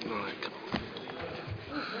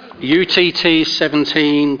 UTT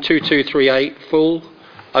 172238 full,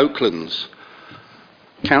 Oaklands.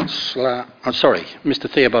 Councillor, I'm sorry, Mr.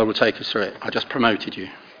 Theobald will take us through it. I just promoted you.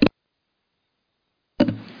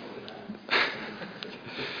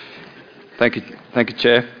 Thank you,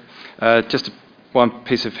 Chair. Just one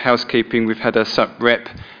piece of housekeeping. We've had a rep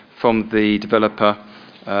from the developer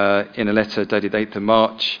in a letter dated 8th of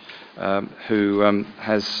March who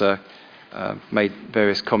has made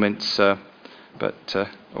various comments, but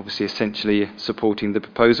obviously essentially supporting the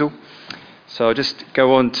proposal. So I'll just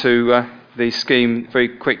go on to the scheme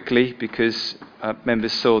very quickly because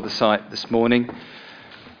members saw the site this morning.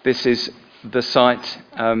 This is the site.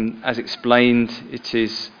 As explained, it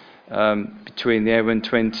is between the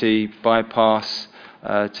A120 bypass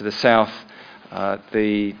to the south,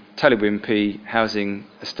 the Tallywimpey housing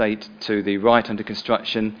estate to the right under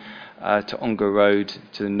construction, to Ongar Road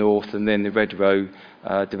to the north, and then the Red Row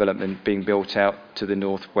development being built out to the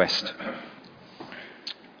northwest.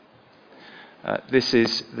 This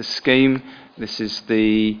is the scheme. This is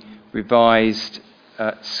the revised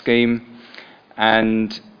scheme,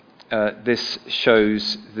 and this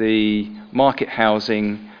shows the market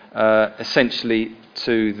housing essentially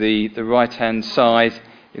to the right-hand side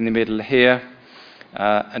in the middle here,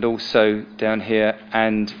 and also down here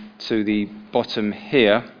and to the bottom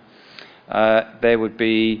here. There would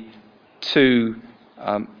be two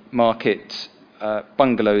market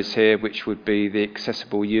bungalows here, which would be the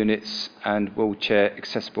accessible units and wheelchair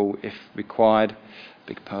accessible if required,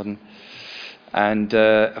 beg pardon, and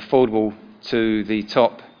affordable to the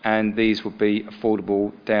top, and these would be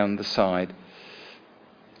affordable down the side.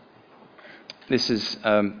 This is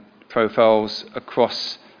profiles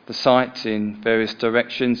across the site in various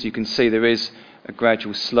directions. You can see there is a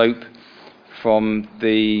gradual slope from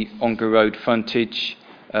the Ongar Road frontage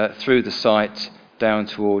through the site down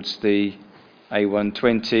towards the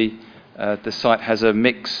A120. The site has a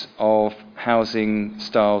mix of housing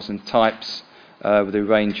styles and types with a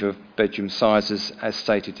range of bedroom sizes as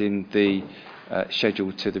stated in the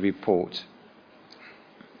schedule to the report.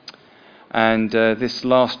 And this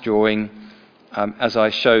last drawing, as I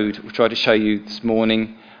tried to show you this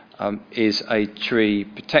morning, is a tree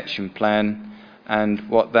protection plan, and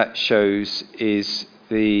what that shows is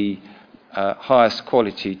the highest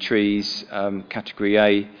quality trees, category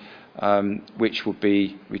A, which will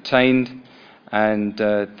be retained, and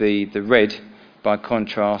the red, by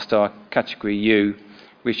contrast, are category U,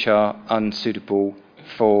 which are unsuitable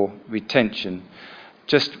for retention.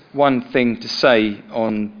 Just one thing to say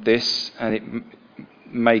on this, and it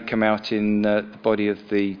may come out in the body of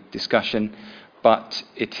the discussion, but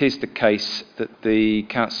it is the case that the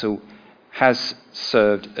council has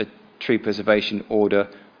served a tree preservation order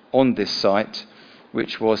on this site,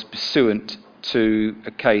 which was pursuant to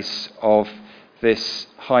a case of this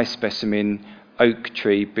high specimen oak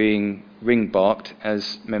tree being ring-barked,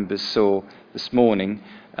 as members saw this morning,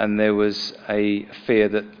 and there was a fear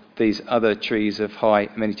that these other trees of high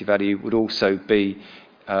amenity value would also be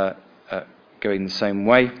going the same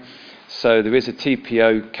way. So there is a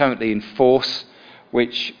TPO currently in force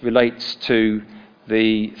which relates to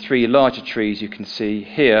the 3 larger trees you can see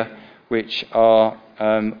here, which are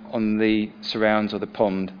on the surrounds of the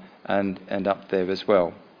pond and up there as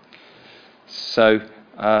well. So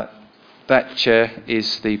that, Chair,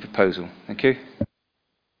 is the proposal. Thank you.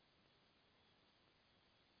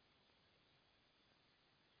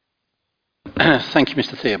 Thank you,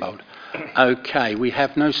 Mr. Theobald. Okay, we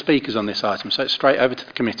have no speakers on this item, so it's straight over to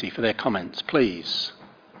the committee for their comments. Please.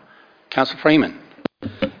 Councillor Freeman.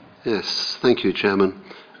 Yes, thank you, Chairman.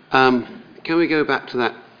 Can we go back to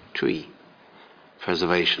that tree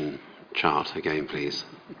preservation chart again, please?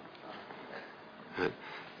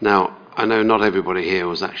 Now, I know not everybody here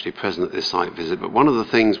was actually present at this site visit, but one of the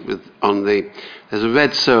things there's a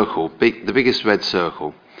red circle, the biggest red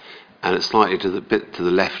circle, and it's slightly to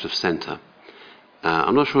the left of centre.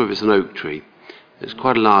 I'm not sure if it's an oak tree. It's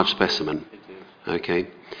quite a large specimen. Okay,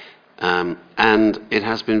 and it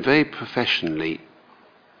has been very professionally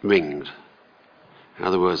ringed. In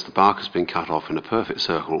other words, the bark has been cut off in a perfect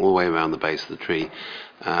circle all the way around the base of the tree,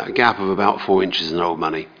 a gap of about 4 inches in old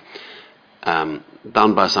money, done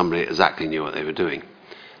by somebody that exactly knew what they were doing.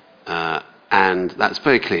 And that's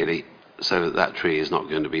very clearly so that tree is not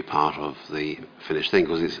going to be part of the finished thing,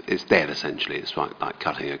 because it's dead essentially. It's like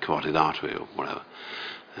cutting a carotid artery or whatever.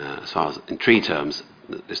 As far as in tree terms,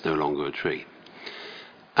 it's no longer a tree.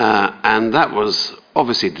 And that was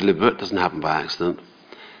obviously deliberate, doesn't happen by accident.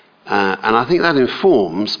 And I think that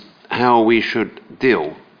informs how we should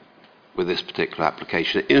deal with this particular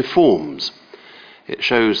application. It informs, it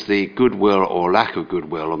shows the goodwill or lack of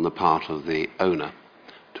goodwill on the part of the owner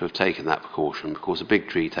to have taken that precaution, because a big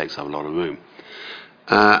tree takes up a lot of room.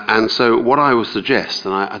 And so what I would suggest,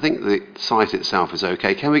 and I think the site itself is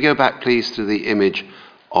okay. Can we go back, please, to the image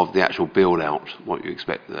of the actual build-out, what you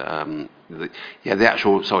expect, the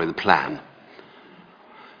plan.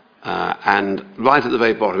 And right at the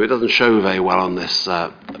very bottom, it doesn't show very well on this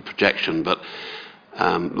projection, but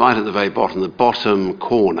right at the very bottom, the bottom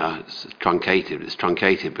corner is truncated. It's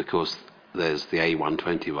truncated because there's the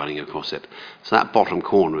A120 running across it. So that bottom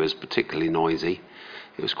corner is particularly noisy.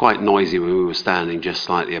 It was quite noisy when we were standing just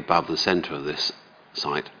slightly above the centre of this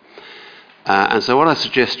site. And so what I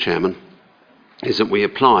suggest, Chairman, is that we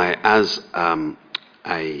apply as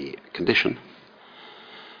a condition,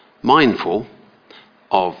 mindful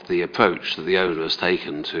of the approach that the owner has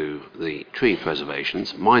taken to the tree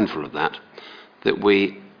preservations, mindful of that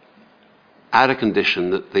we add a condition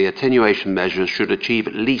that the attenuation measures should achieve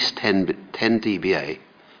at least 10 dBA,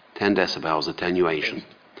 10 decibels attenuation,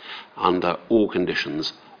 under all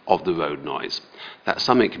conditions of the road noise. That's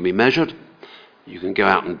something that can be measured. You can go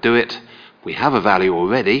out and do it. We have a value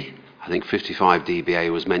already. I think 55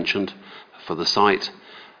 dBA was mentioned for the site.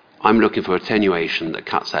 I'm looking for attenuation that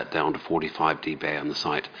cuts that down to 45 dBA on the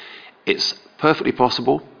site. It's perfectly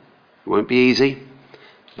possible. It won't be easy,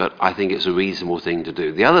 but I think it's a reasonable thing to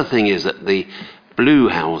do. The other thing is that the blue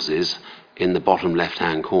houses in the bottom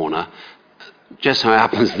left-hand corner, just so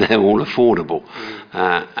happens they're all affordable.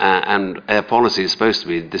 And our policy is supposed to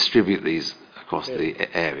be to distribute these across the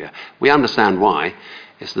area. We understand why.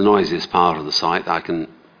 It's the noisiest part of the site. I can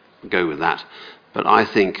go with that. But I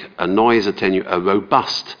think a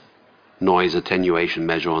robust noise attenuation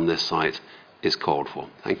measure on this site is called for.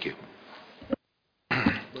 Thank you.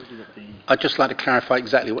 I'd just like to clarify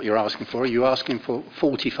exactly what you're asking for. Are you asking for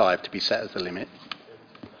 45 to be set as the limit?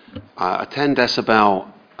 A 10 decibel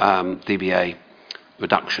dBA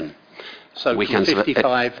reduction. So we can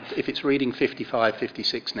 55, if it's reading 55,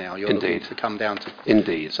 56 now, you're looking to come down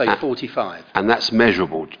to say 45. And that's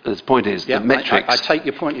measurable. The point is, the metrics... I take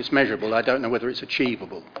your point, it's measurable. I don't know whether it's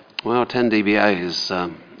achievable. Well, 10 dBA is...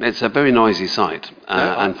 it's a very noisy site,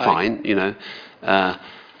 fine, you know.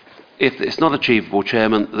 If it's not achievable,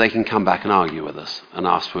 Chairman, they can come back and argue with us and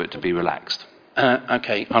ask for it to be relaxed.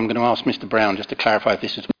 Okay, I'm going to ask Mr. Brown just to clarify if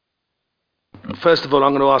this is... First of all,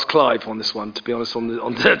 I'm going to ask Clive on this one, to be honest. On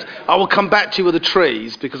that, I will come back to you with the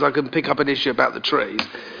trees, because I can pick up an issue about the trees.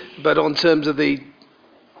 But on terms of the...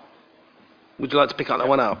 Would you like to pick up that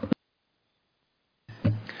one up?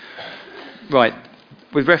 Right.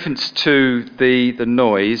 With reference to the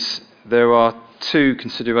noise, there are two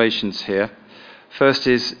considerations here. First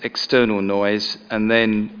is external noise, and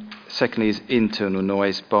then secondly is internal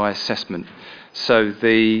noise by assessment. So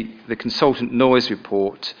the consultant noise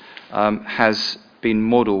report has been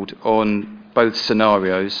modelled on both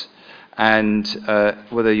scenarios, and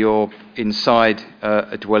whether you're inside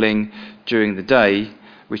a dwelling during the day,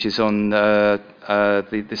 which is on the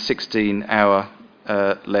 16-hour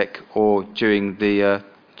LEC, or during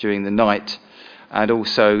the night, and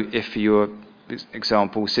also if you're, for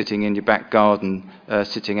example, sitting in your back garden,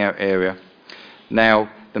 sitting out area. Now,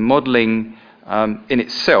 the modelling in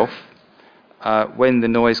itself, when the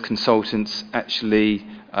noise consultants actually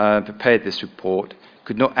prepared this report,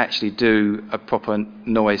 could not actually do a proper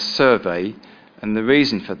noise survey, and the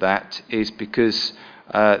reason for that is because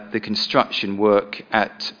the construction work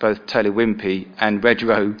at both Taylor Wimpey and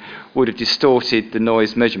Redrow would have distorted the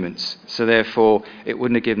noise measurements, so therefore it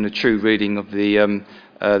wouldn't have given a true reading of the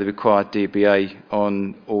required dBA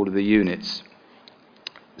on all of the units.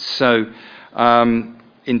 So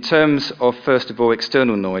in terms of, first of all,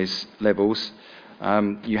 external noise levels,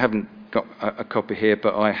 you haven't got a copy here,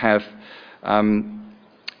 but I have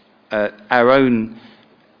our own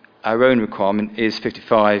requirement is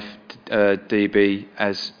 55 dB,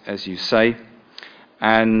 as you say,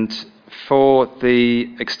 and for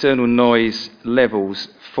the external noise levels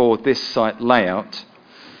for this site layout,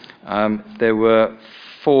 there were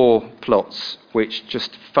 4 plots which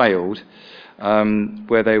just failed,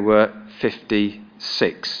 where they were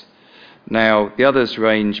 56. Now, the others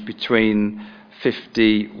range between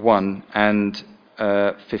 51 and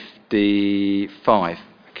 55.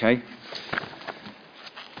 Okay.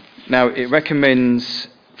 Now, it recommends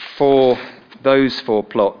for those 4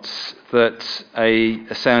 plots that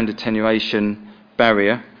a sound attenuation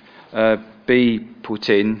barrier be put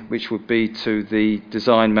in, which would be to the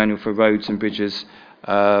Design Manual for Roads and Bridges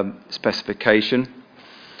specification,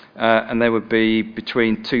 and they would be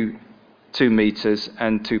between 2 metres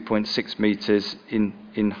and 2.6 metres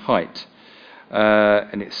in height.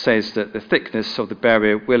 And it says that the thickness of the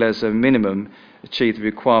barrier will, as a minimum, achieve the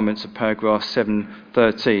requirements of paragraph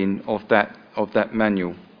 713 of that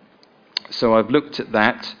manual. So I've looked at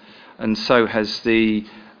that, and so has the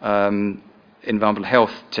environmental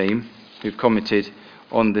health team, who've commented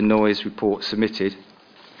on the noise report submitted.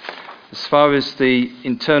 As far as the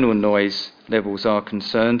internal noise levels are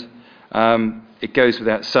concerned, it goes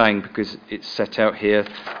without saying, because it's set out here,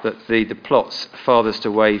 that the plots farthest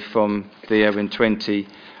away from the ON20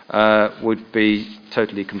 would be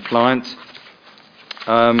totally compliant.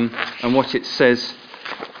 And what it says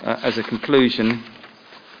as a conclusion,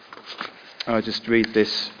 I'll just read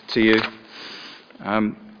this to you.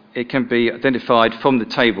 It can be identified from the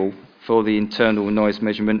table for the internal noise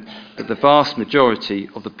measurement that the vast majority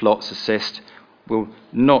of the plots assessed will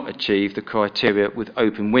not achieve the criteria with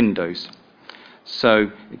open windows.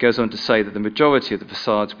 So it goes on to say that the majority of the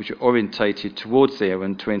facades which are orientated towards the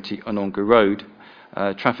ON20 on Ongar Road,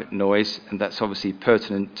 traffic noise, and that's obviously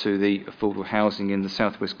pertinent to the affordable housing in the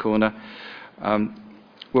southwest corner,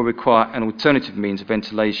 will require an alternative means of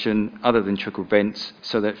ventilation other than trickle vents,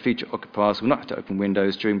 so that future occupiers will not have to open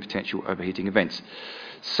windows during potential overheating events.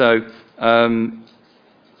 So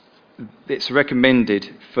it's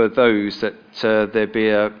recommended for those that there be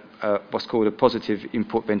what's called a positive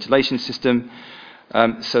input ventilation system,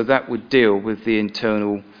 so that would deal with the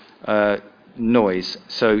internal noise.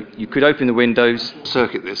 So you could open the windows.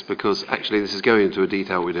 Circuit this, because actually this is going into a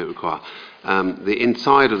detail we don't require. The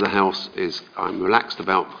inside of the house is, I'm relaxed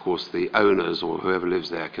about, of course, the owners or whoever lives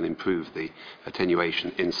there can improve the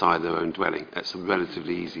attenuation inside their own dwelling. That's a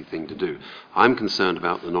relatively easy thing to do. I'm concerned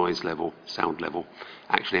about the noise level, sound level,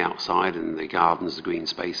 actually outside in the gardens, the green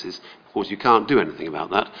spaces. Of course, you can't do anything about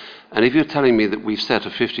that. And if you're telling me that we've set a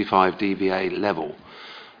 55 dBA level,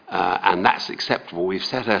 and that's acceptable, we've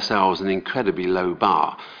set ourselves an incredibly low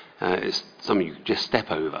bar. It's something you just step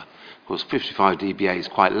over. Of course, 55 dBA is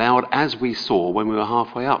quite loud, as we saw when we were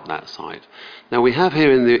halfway up that site. Now, we have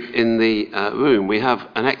here in the room, we have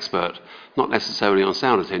an expert, not necessarily on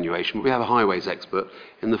sound attenuation, but we have a highways expert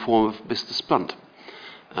in the form of Mr. Splunt.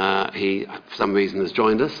 He, for some reason, has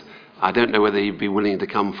joined us. I don't know whether he'd be willing to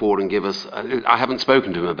come forward and give us... I haven't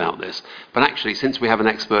spoken to him about this, but actually, since we have an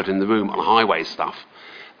expert in the room on highway stuff,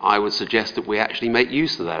 I would suggest that we actually make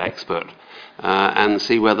use of that expert and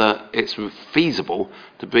see whether it's feasible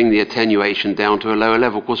to bring the attenuation down to a lower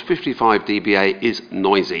level. Of course, 55 dBA is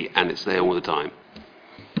noisy and it's there all the time.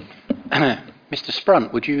 Mr.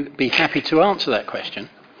 Sprunt, would you be happy to answer that question?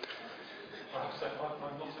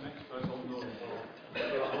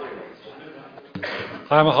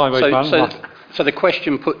 I am a highways man. So the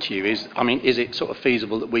question put to you is, is it sort of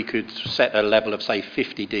feasible that we could set a level of, say,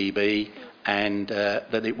 50 dB and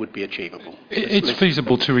that it would be achievable? It's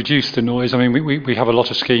feasible to reduce the noise. We have a lot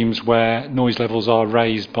of schemes where noise levels are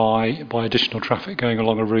raised by additional traffic going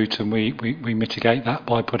along a route, and we mitigate that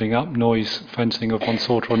by putting up noise fencing of one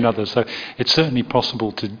sort or another. So it's certainly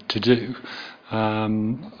possible to do.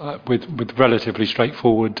 With relatively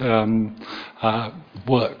straightforward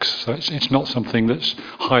works. So it's not something that's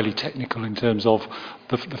highly technical in terms of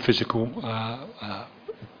the physical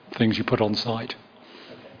things you put on site.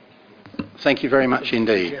 Thank you very much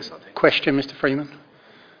indeed. Question, Mr. Freeman?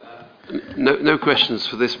 No questions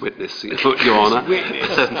for this witness, Your Honour.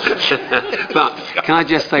 But can I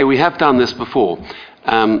just say, we have done this before.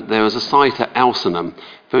 There was a site at Alcenham,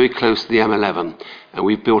 very close to the M11, and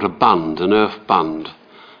we've built an earth bund,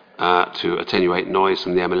 to attenuate noise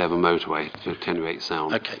from the M11 motorway, to attenuate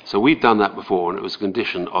sound. Okay. So we've done that before, and it was a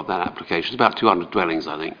condition of that application. It's about 200 dwellings,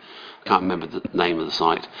 I think. I can't remember the name of the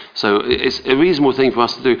site. So it's a reasonable thing for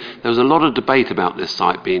us to do. There was a lot of debate about this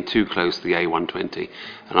site being too close to the A120,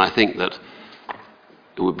 and I think that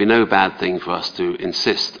it would be no bad thing for us to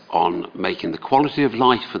insist on making the quality of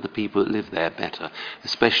life for the people that live there better,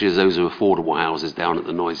 especially as those are affordable houses down at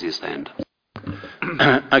the noisiest end.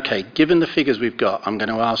 Okay, given the figures we've got, I'm going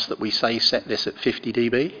to ask that we set this at 50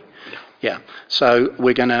 dB. Yeah, so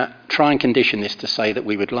we're going to try and condition this to say that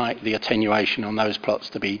we would like the attenuation on those plots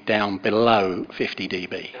to be down below 50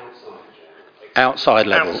 dB. Outside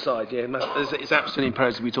level. Outside, yeah. It's absolutely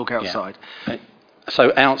imperative we talk outside. Yeah.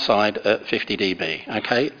 So outside at 50 dB,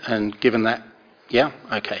 okay? And given that, yeah,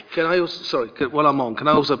 okay. Can I also, while I'm on, can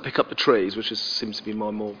I also pick up the trees, which seems to be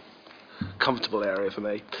my more comfortable area for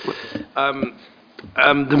me?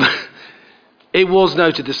 It was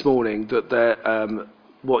noted this morning that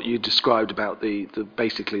what you described about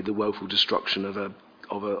basically the woeful destruction of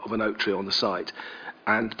an oak tree on the site,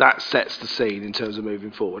 and that sets the scene in terms of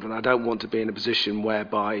moving forward. And I don't want to be in a position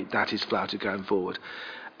whereby that is flouted going forward.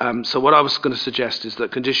 So what I was going to suggest is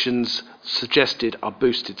that conditions suggested are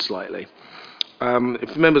boosted slightly.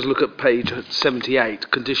 If members look at page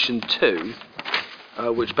 78, condition 2,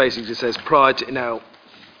 which basically says prior to now.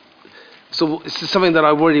 So this is something that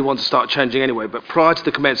I really want to start changing anyway, but prior to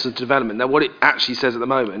the commencement of development. Now what it actually says at the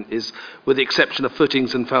moment is, with the exception of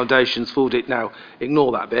footings and foundations, now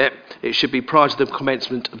ignore that bit. It should be prior to the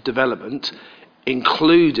commencement of development,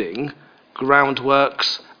 including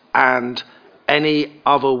groundworks and any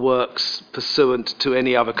other works pursuant to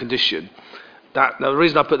any other condition. Now the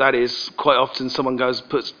reason I put that is quite often someone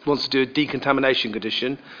wants to do a decontamination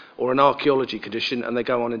condition or an archaeology condition, and they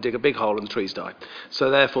go on and dig a big hole and the trees die. So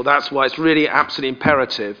therefore that's why it's really absolutely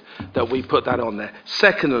imperative that we put that on there.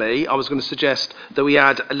 Secondly, I was going to suggest that we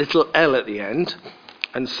add a little L at the end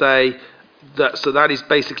and say that is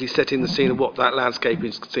basically setting the scene of what that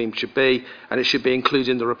landscaping scheme should be, and it should be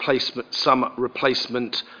including some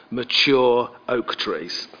replacement mature oak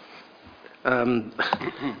trees. And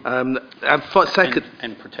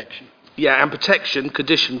protection. Yeah, and protection,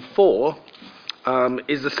 condition 4,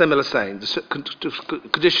 is a similar saying.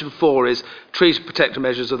 Condition 4 is trees protective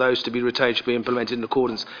measures are those to be retained should be implemented in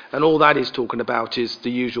accordance. And all that is talking about is the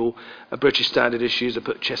usual British standard issues that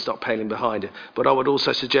put chestnut paling behind it. But I would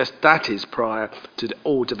also suggest that is prior to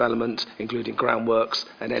all development, including groundworks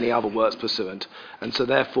and any other works pursuant. And so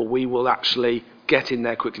therefore we will actually get in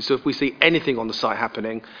there quickly. So if we see anything on the site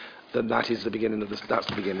happening, then that's the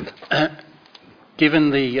beginning. Given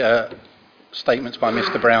the statements by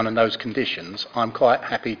Mr. Brown and those conditions, I'm quite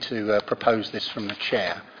happy to propose this from the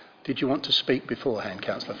chair. Did you want to speak beforehand,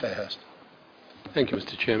 Councillor Fairhurst? Thank you,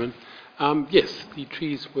 Mr. Chairman. Yes, the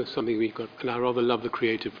trees were something we got, and I rather love the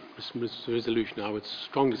creative resolution. I would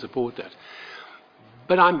strongly support that.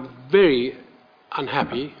 But I'm very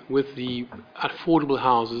unhappy with the affordable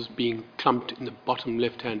houses being clumped in the bottom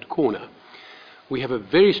left-hand corner. We have a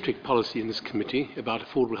very strict policy in this committee about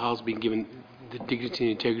affordable houses being given the dignity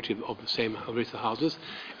and integrity of the same rest of the houses,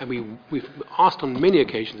 and we've asked on many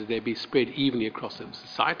occasions that they be spread evenly across the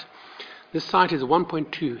site. This site is a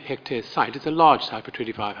 1.2 hectare site. It's a large site for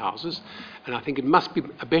 25 houses, and I think it must be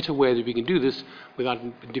a better way that we can do this without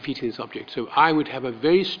defeating this object. So I would have a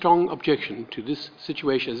very strong objection to this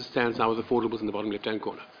situation as it stands now with affordables in the bottom left-hand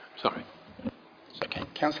corner. Sorry. Okay.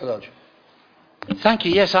 Councillor Lodge. Thank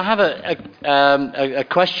you. Yes, I have a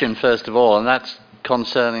question first of all, and that's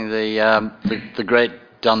concerning the Great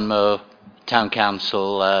Dunmow Town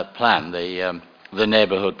Council plan, the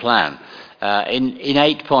neighbourhood plan. In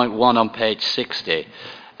 8.1 on page 60,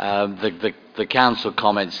 the council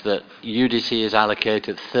comments that UDC has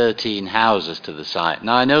allocated 13 houses to the site.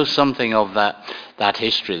 Now, I know something of that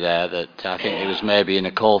history there, that I think it was maybe in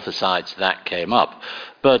a call for sites that came up.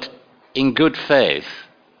 But in good faith,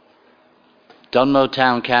 Dunmow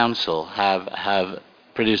Town Council have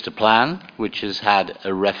produced a plan which has had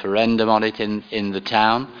a referendum on it in the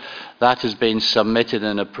town. That has been submitted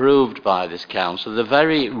and approved by this council. The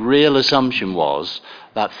very real assumption was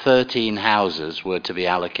that 13 houses were to be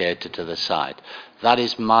allocated to the site. That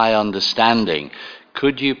is my understanding.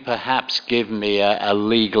 Could you perhaps give me a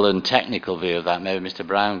legal and technical view of that? Maybe Mr.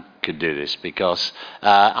 Brown could do this, because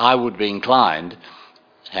I would be inclined,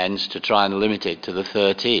 hence, to try and limit it to the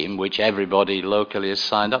 13, which everybody locally has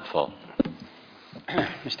signed up for.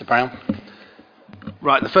 Mr. Brown?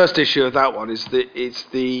 Right, the first issue of that one is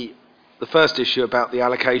the first issue about the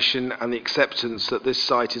allocation and the acceptance that this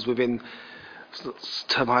site is within, it's a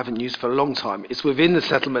term I haven't used for a long time, it's within the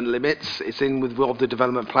settlement limits, it's in with the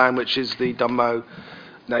development plan, which is the Dunmow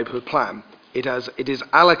neighbourhood plan. It is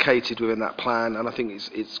allocated within that plan, and I think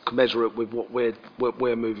it's commensurate with what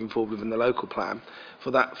we're moving forward with in the local plan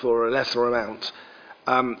for a lesser amount.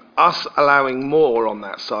 Us allowing more on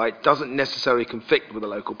that site doesn't necessarily conflict with the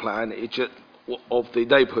local plan of the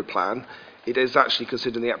neighbourhood plan. It is actually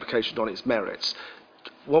considering the application on its merits.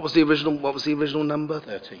 What was the original number?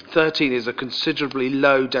 13. 13 is a considerably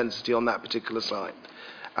low density on that particular site,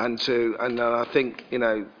 and I think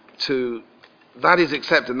that is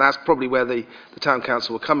accepted, and that's probably where the town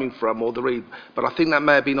council were coming from, but I think that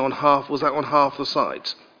may have been on half. Was that on half the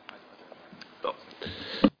site?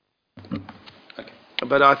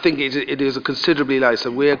 But I think it is a considerably low, so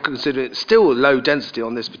we're considering it still low density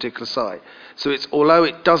on this particular site. So although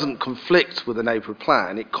it doesn't conflict with the neighbourhood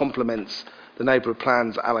plan, it complements the neighbourhood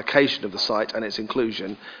plan's allocation of the site and its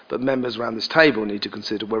inclusion, but members around this table need to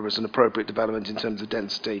consider whether it's an appropriate development in terms of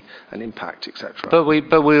density and impact, etc. But we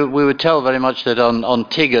were told very much that on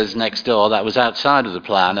Tiggers next door, that was outside of the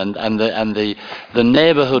plan, and the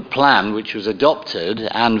neighbourhood plan, which was adopted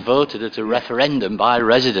and voted at a referendum by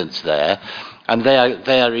residents there, and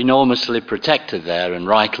they are enormously protected there, and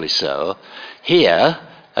rightly so. Here,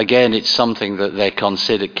 again, it's something that they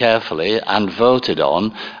considered carefully and voted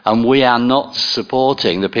on, and we are not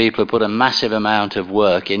supporting the people who put a massive amount of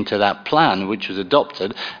work into that plan, which was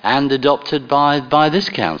adopted by this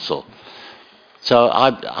council. So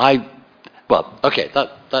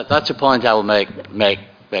that's a point I will make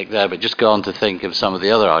there, but just go on to think of some of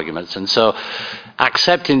the other arguments. And so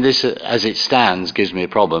accepting this as it stands gives me a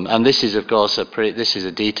problem. And this is, of course, this is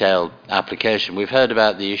a detailed application. We've heard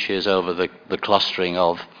about the issues over the clustering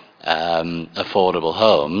of affordable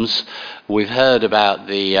homes. We've heard about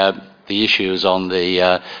the issues on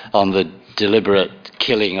the deliberate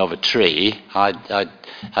killing of a tree.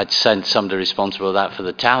 I'd sent somebody responsible for that for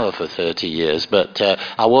the tower for 30 years, but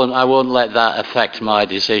I won't let that affect my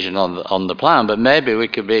decision on the plan. But maybe we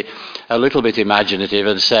could be a little bit imaginative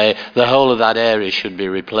and say the whole of that area should be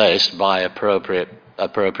replaced by appropriate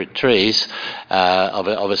trees of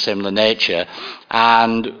a similar nature.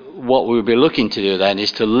 And what we would be looking to do then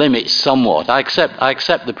is to limit somewhat. I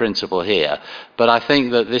accept the principle here, but I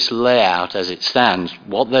think that this layout as it stands,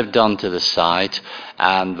 what they've done to the site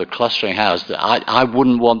and the clustering house, I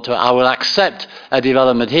wouldn't want to. I will accept a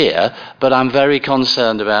development here, but I'm very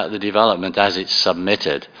concerned about the development as it's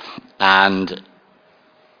submitted, and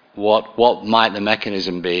what might the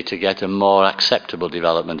mechanism be to get a more acceptable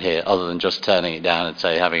development here, other than just turning it down and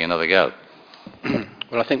say having another go?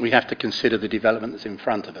 Well, I think we have to consider the development that's in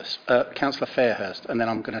front of us. Councillor Fairhurst, and then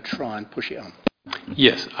I'm going to try and push it on.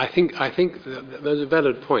 Yes, I think those are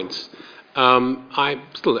valid points. I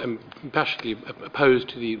still am passionately opposed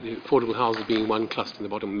to the affordable houses being one cluster in the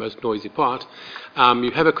bottom, the most noisy part.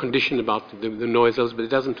 You have a condition about the noise levels, but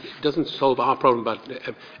it doesn't solve our problem about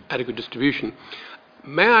adequate distribution.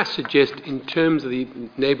 May I suggest, in terms of the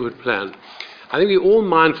neighbourhood plan, I think we're all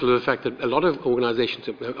mindful of the fact that a lot of organisations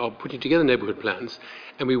are putting together neighbourhood plans,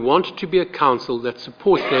 and we want to be a council that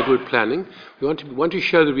supports neighbourhood planning. We want to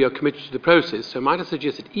show that we are committed to the process. So might I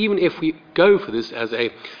suggest that even if we go for this as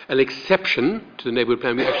an exception to the neighbourhood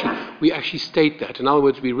plan, we actually state that. In other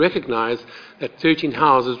words, we recognise that 13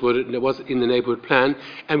 houses was in the neighbourhood plan,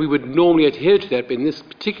 and we would normally adhere to that, but in this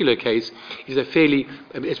particular case, it's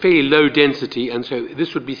fairly low density, and so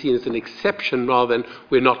this would be seen as an exception rather than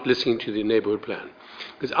we're not listening to the neighbourhood plan.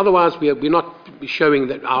 Because otherwise we're not showing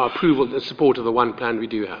that our approval and support of the one plan we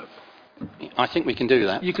do have. I think we can do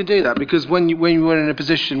that. You can do that because when you were in a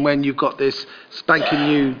position when you've got this spanking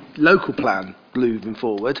new local plan moving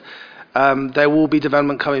forward, there will be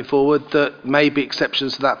development coming forward that may be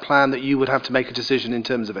exceptions to that plan that you would have to make a decision in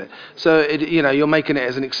terms of it. So you're making it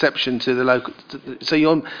as an exception to the local.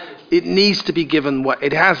 It needs to be given what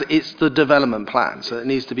it has. It's the development plan, so it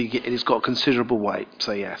needs to be. It's got considerable weight.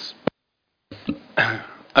 So yes.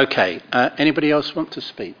 Okay. Anybody else want to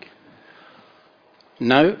speak?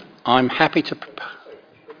 No. I'm happy to.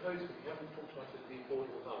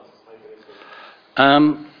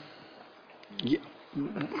 Yeah.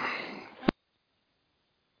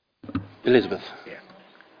 Elizabeth.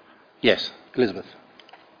 Yes, Elizabeth.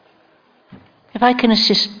 If I can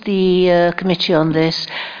assist the committee on this,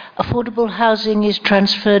 affordable housing is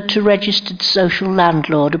transferred to registered social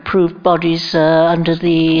landlord approved bodies under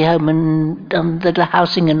the under the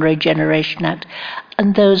Housing and Regeneration Act,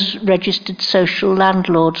 and those registered social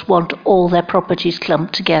landlords want all their properties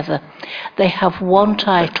clumped together. They have one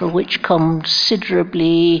title which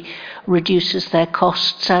considerably reduces their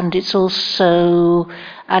costs, and it's also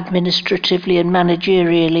administratively and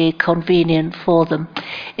managerially convenient for them.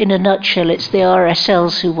 In a nutshell, it's the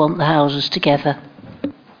RSLs who want the houses together.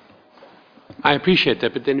 I appreciate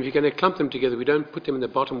that, but then if you're going to clump them together, we don't put them in the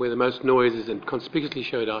bottom where the most noise is and conspicuously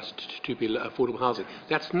show it out to be affordable housing.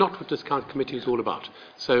 That's not what this committee is all about.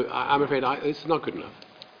 So I'm afraid it's not good enough.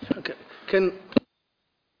 Okay.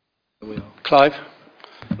 Clive?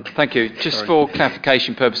 Thank you. Just for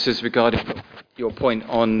clarification purposes regarding your point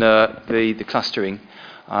on the clustering,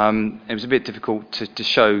 it was a bit difficult to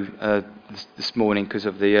show this morning because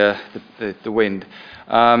of the wind.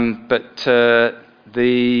 But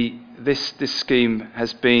this scheme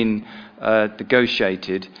has been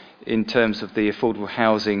negotiated in terms of the affordable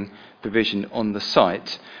housing provision on the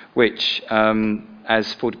site, which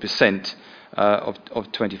as 40%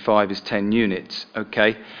 of 25 is 10 units.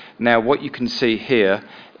 Okay. Now what you can see here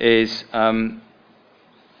is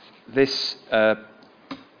this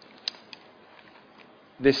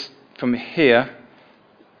from here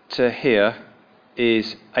to here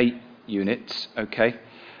is 8 units. Okay,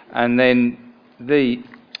 and then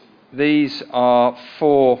these are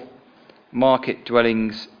 4 market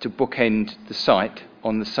dwellings to bookend the site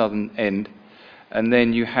on the southern end, and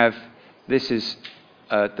then you have this is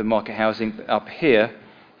the market housing. But up here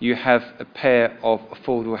you have a pair of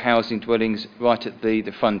affordable housing dwellings right at the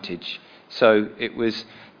frontage. So it was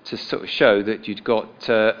to sort of show that you'd got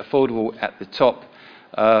affordable at the top,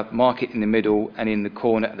 market in the middle, and in the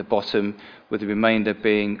corner at the bottom, with the remainder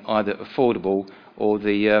being either affordable or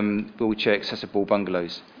the wheelchair accessible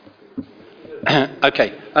bungalows.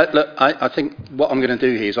 Okay. Look, I think what I'm going to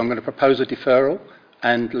do here is I'm going to propose a deferral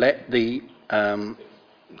and let the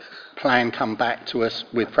plan come back to us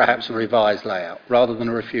with perhaps a revised layout, rather than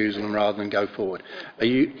a refusal and rather than go forward.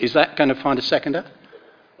 Is that going to find a seconder?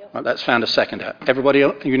 Right, that's found a seconder. Everybody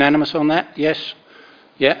unanimous on that? Yes?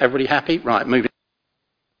 Yeah, everybody happy? Right, moving.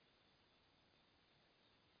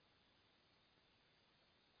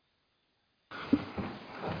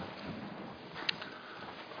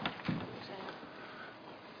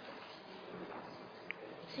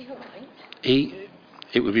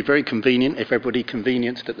 It would be very convenient if everybody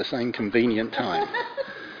convenienced at the same convenient time.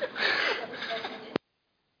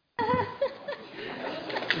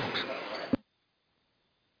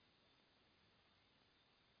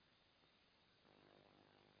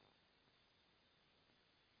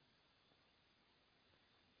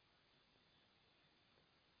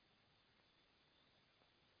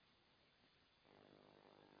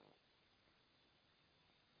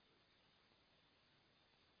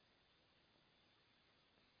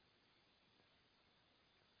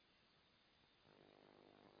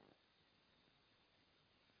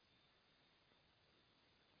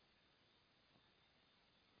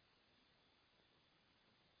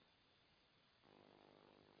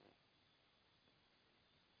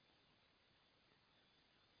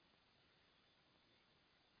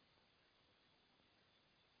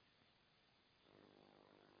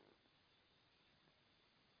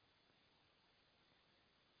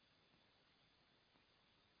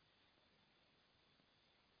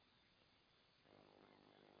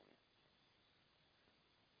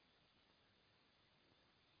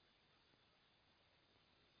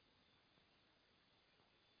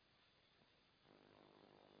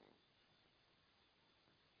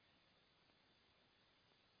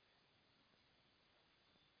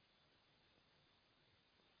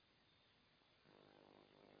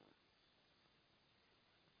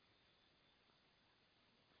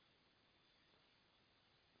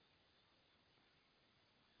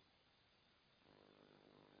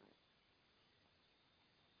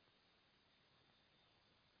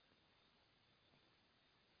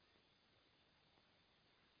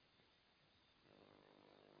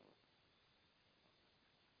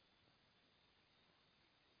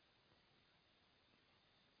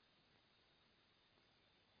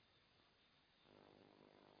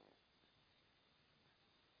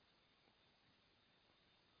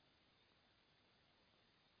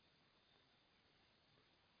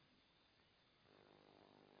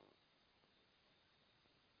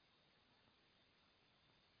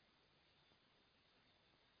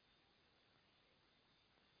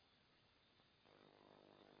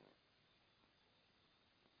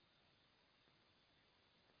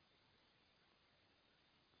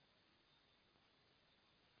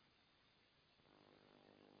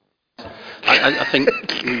 I think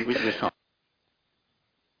we're fine.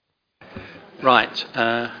 Right.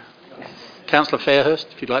 Councillor Fairhurst,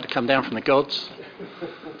 if you'd like to come down from the gods.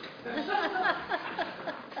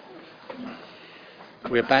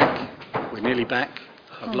 We're back. We're nearly back.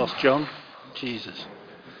 I've lost John. Jesus.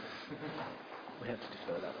 We have to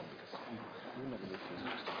defer that one because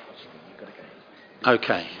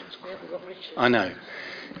okay. I know.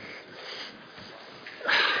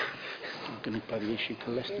 I'm going to bloody issue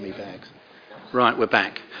colostomy bags. Right, we're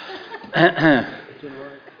back.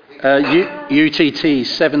 UTT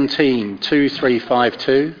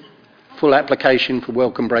 172352, full application for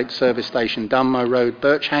Welcome Break Service Station, Dunmow Road,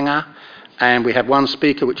 Birchhanger. And we have one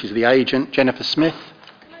speaker, which is the agent, Jennifer Smith.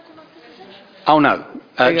 Oh, no.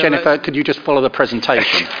 Jennifer, could you just follow the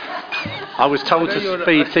presentation? I was told to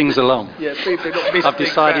speed things along. Yeah, I've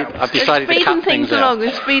decided to cut things out.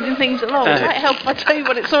 Speeding things along. It might help if I tell you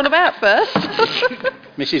what it's all about first.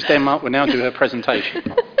 Mrs. Denmark will now do her presentation.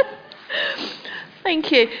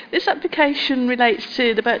 Thank you. This application relates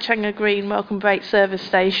to the Birchhanger Green Welcome Break Service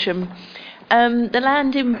Station. The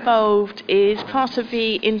land involved is part of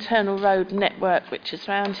the internal road network, which is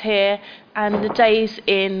around here, and the Days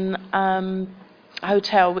Inn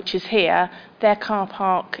hotel, which is here. Their car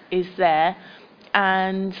park is there,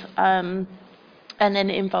 and then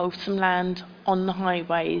it involves some land on the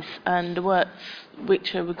highways, and the works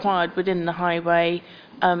which are required within the highway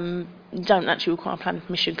don't actually require planning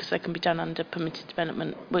permission because they can be done under permitted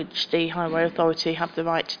development, which the Highway Authority have the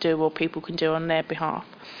right to do or people can do on their behalf.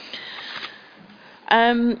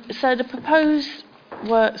 So the proposed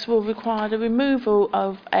works will require the removal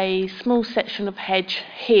of a small section of hedge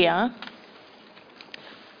here.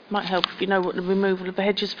 Might help if you know what the removal of the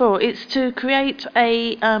hedge is for. It's to create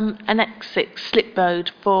an exit slip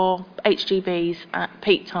road for HGVs at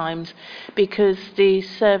peak times, because the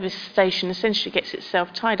service station essentially gets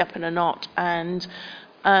itself tied up in a knot, and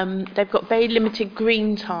they've got very limited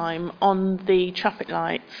green time on the traffic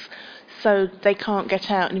lights, so they can't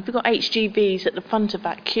get out. And if you've got HGVs at the front of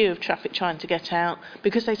that queue of traffic trying to get out,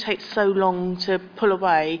 because they take so long to pull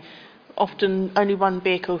away, often only one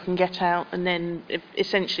vehicle can get out, and then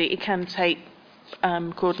essentially it can take,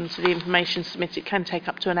 according to the information submitted, it can take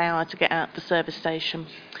up to an hour to get out the service station.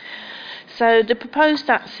 So the proposed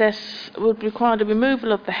access would require the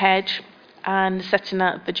removal of the hedge and the setting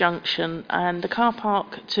out of the junction, and the car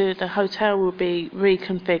park to the hotel will be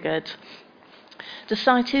reconfigured. The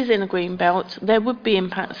site is in a green belt. There would be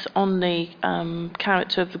impacts on the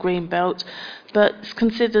character of the green belt, but it's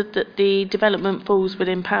considered that the development falls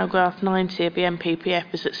within paragraph 90 of the MPPF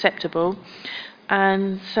is acceptable.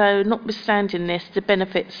 And so, notwithstanding this, the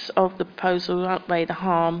benefits of the proposal outweigh the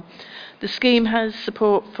harm. The scheme has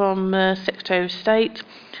support from the Secretary of State,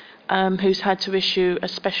 who's had to issue a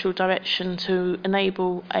special direction to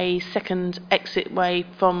enable a second exit way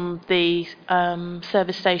from the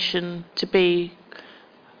service station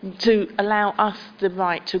to allow us the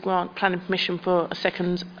right to grant planning permission for a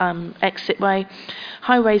second exit way.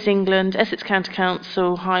 Highways England, Essex County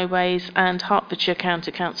Council Highways and Hertfordshire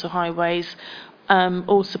County Council Highways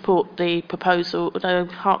all support the proposal, although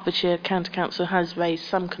Hertfordshire County Council has raised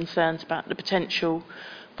some concerns about the potential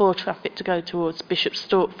for traffic to go towards Bishop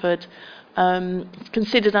Stortford. It's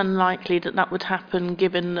considered unlikely that that would happen,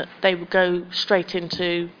 given that they would go straight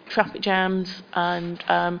into traffic jams and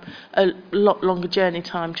a lot longer journey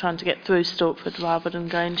time trying to get through Stortford rather than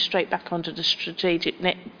going straight back onto the strategic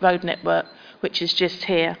road network, which is just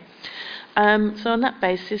here. So on that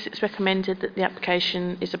basis, it's recommended that the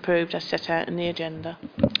application is approved as set out in the agenda.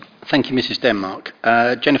 Thank you, Mrs. Denmark.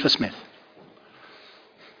 Jennifer Smith.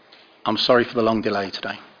 I'm sorry for the long delay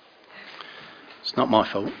today. It's not my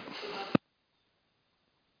fault.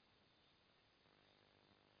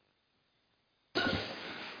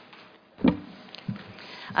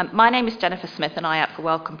 My name is Jennifer Smith and I act for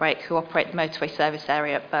Welcome Break, who operate the motorway service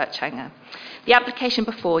area at Birchhanger. The application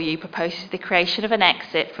before you proposes the creation of an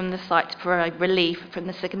exit from the site to provide relief from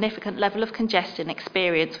the significant level of congestion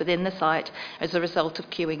experienced within the site as a result of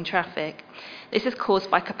queuing traffic. This is caused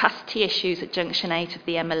by capacity issues at junction 8 of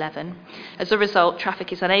the M11. As a result,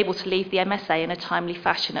 traffic is unable to leave the MSA in a timely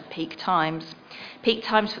fashion at peak times. Peak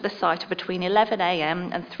times for the site are between 11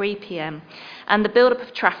 a.m. and 3 p.m. and the build-up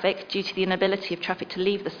of traffic due to the inability of traffic to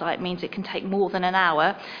leave the site means it can take more than an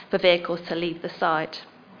hour for vehicles to leave the site.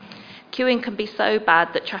 Queuing can be so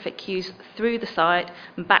bad that traffic queues through the site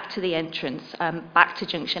and back to the entrance, back to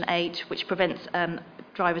junction 8, which prevents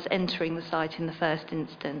drivers entering the site in the first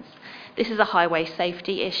instance. This is a highway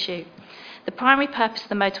safety issue. The primary purpose of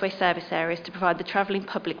the motorway service area is to provide the travelling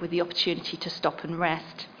public with the opportunity to stop and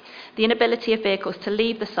rest. The inability of vehicles to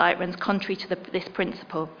leave the site runs contrary to this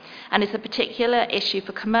principle and is a particular issue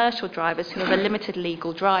for commercial drivers who have a limited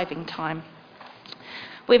legal driving time.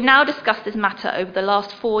 We've now discussed this matter over the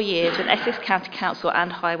last 4 years with Essex County Council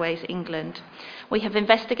and Highways England. We have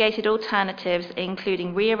investigated alternatives,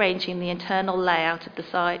 including rearranging the internal layout of the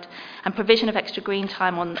site and provision of extra green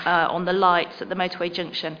time on the lights at the motorway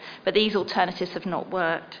junction, but these alternatives have not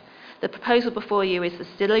worked. The proposal before you is the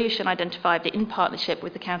solution identified in partnership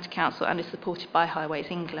with the County Council and is supported by Highways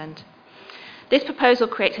England. This proposal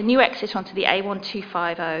creates a new exit onto the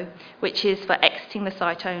A1250, which is for exiting the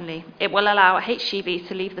site only. It will allow HGVs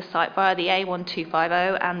to leave the site via the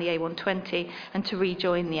A1250 and the A120 and to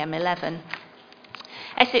rejoin the M11.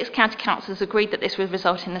 Essex County Council has agreed that this will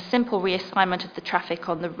result in a simple reassignment of the traffic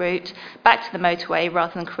on the route back to the motorway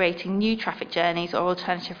rather than creating new traffic journeys or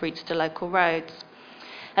alternative routes to local roads.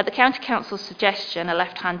 At the County Council's suggestion, a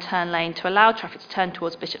left-hand turn lane to allow traffic to turn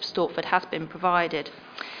towards Bishop Stortford has been provided.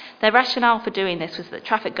 Their rationale for doing this was that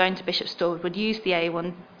traffic going to Bishop Stortford would use the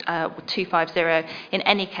A1250 in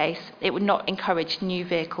any case. It would not encourage new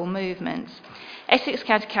vehicle movements. Essex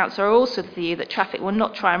County Council are also of the view that traffic will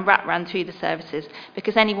not try and rat round through the services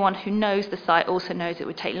because anyone who knows the site also knows it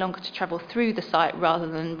would take longer to travel through the site rather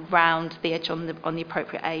than round the edge on the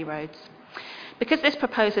appropriate A roads. Because this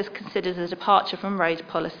proposal is considered a departure from road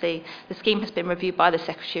policy, the scheme has been reviewed by the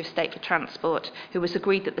Secretary of State for Transport, who has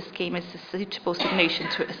agreed that the scheme is a suitable solution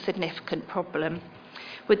to a significant problem.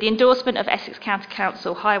 With the endorsement of Essex County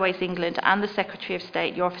Council, Highways England and the Secretary of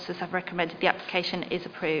State, your officers have recommended the application is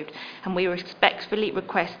approved, and we respectfully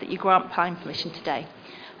request that you grant planning permission today.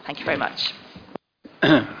 Thank you very much.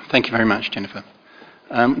 Thank you very much, Jennifer.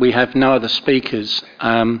 We have no other speakers.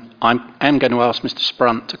 I am going to ask Mr.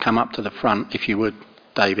 Sprunt to come up to the front, if you would,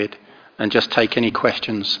 David, and just take any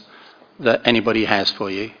questions that anybody has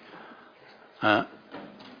for you. And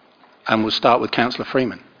we'll start with Councillor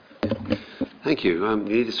Freeman. Thank you. You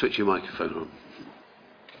need to switch your microphone on.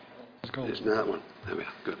 It's that one. There we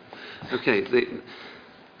are. Good. Okay.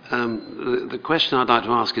 The question I'd like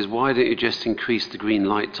to ask is why don't you just increase the green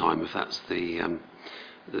light time if that's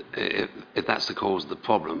if that's the cause of the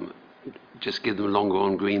problem? Just give them longer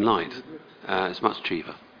on green light. It's much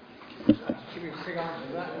cheaper.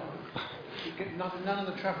 None of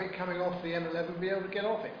the traffic coming off the M11 will be able to get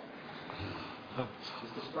off it.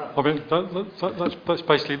 I mean, that's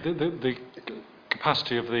basically the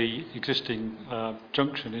capacity of the existing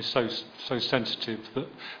junction is so sensitive that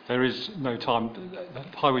there is no time.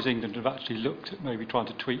 Highways England have actually looked at maybe trying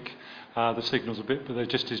to tweak the signals a bit, but there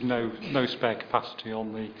just is no spare capacity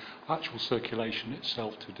on the actual circulation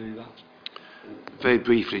itself to do that. Very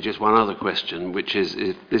briefly, just one other question, which is,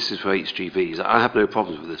 if this is for HGVs, I have no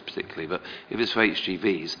problems with this particularly, but if it's for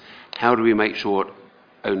HGVs, how do we make sure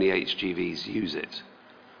only HGVs use it?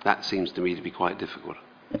 That seems to me to be quite difficult.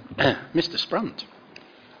 Mr. Sprunt.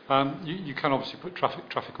 You can obviously put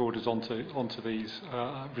traffic orders onto these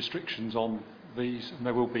restrictions on these, and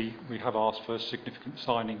there will be. We have asked for significant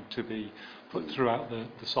signing to be put throughout the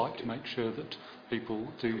site to make sure that people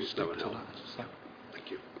do stick to that. So.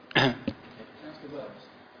 Thank you.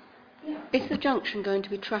 Is the junction going to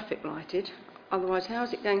be traffic lighted? Otherwise, how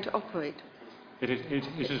is it going to operate? It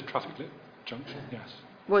is a traffic lit junction, yes.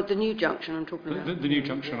 Well, the new junction I'm talking about. The new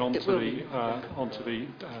junction onto the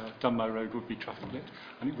Dunmow Road would be traffic lit,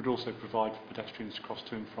 and it would also provide for pedestrians to cross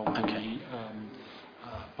to and from the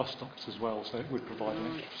bus stops as well. So it would provide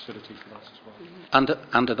an extra facility for that as well.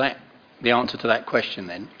 Under that, the answer to that question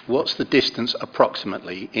then, what's the distance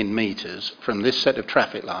approximately in metres from this set of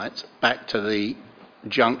traffic lights back to the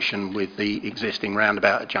junction with the existing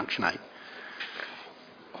roundabout at Junction 8?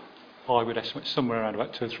 I would estimate somewhere around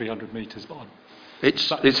about 200 or 300 metres.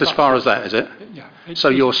 It's as far as that, is it? Yeah. So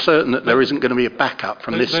you're certain that there isn't going to be a backup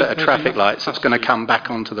from this set of traffic lights that's going to come back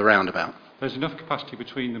onto the roundabout? There's enough capacity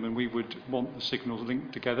between them, and we would want the signals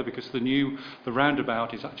linked together because the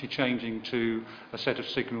roundabout is actually changing to a set of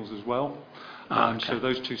signals as well. Okay. So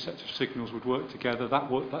those two sets of signals would work together.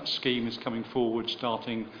 That scheme is coming forward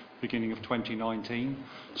starting beginning of 2019.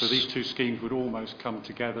 So these two schemes would almost come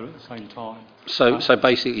together at the same time. So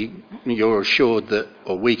basically, you're assured that,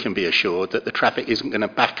 or we can be assured that the traffic isn't going to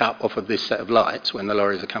back up off of this set of lights when the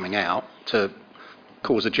lorries are coming out to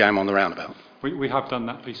cause a jam on the roundabout. We have done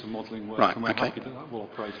that piece of modelling work, right, and we're happy that will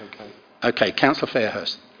operate okay. Okay, Councillor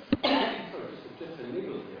Fairhurst.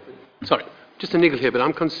 Sorry, just a niggle here, but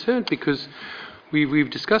I'm concerned because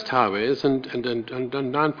we've discussed highways, and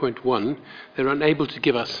 9.1, they're unable to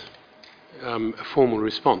give us a formal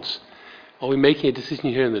response. Are we making a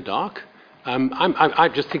decision here in the dark? I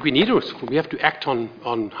just think we need we have to act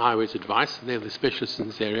on Highways advice. They're the specialists in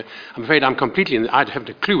this area. I'm afraid I'm completely I haven't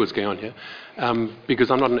a clue what's going on here because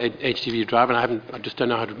I'm not an HGV driver and I just don't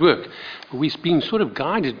know how to work. But we've been sort of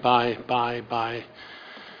guided by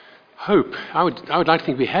hope. I would like to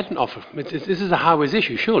think we had an offer. This is a Highways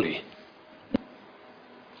issue, surely.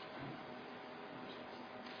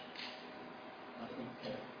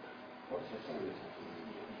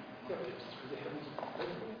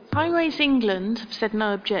 Highways England have said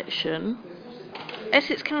no objection.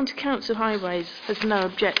 Essex County Council Highways has no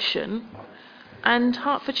objection. And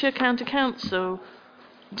Hertfordshire County Council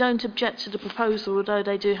don't object to the proposal, although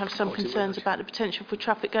they do have some concerns about the potential for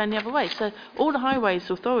traffic going the other way. So all the highways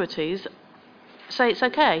authorities say it's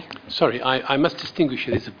okay. Sorry, I must distinguish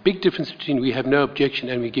here. There's a big difference between we have no objection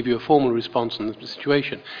and we give you a formal response on the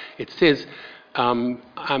situation. It says, I'm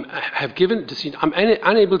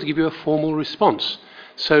unable to give you a formal response.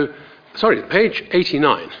 So, sorry, page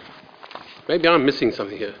 89. Maybe I'm missing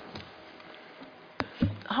something here.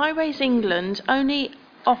 Highways England only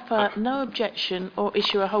offer no objection or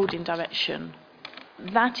issue a holding direction.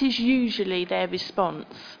 That is usually their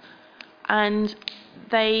response. And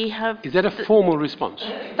they have... Is that a formal response?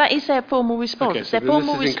 That is their formal response. Okay, so their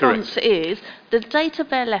formal this is response is the date of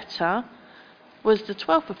their letter was the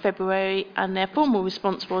 12th of February and their formal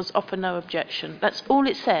response was offer no objection. That's all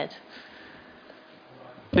it said.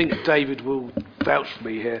 I think David will vouch for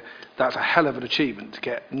me here. That's a hell of an achievement to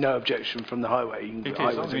get no objection from the highway. It is.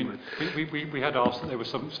 I mean, we had asked that there were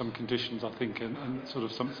some conditions, I think, and sort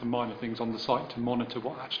of some minor things on the site to monitor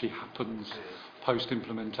what actually happens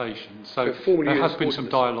post-implementation. So there has been some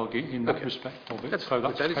dialogue in that respect of it. So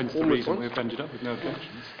that's hence the reason we've ended up with no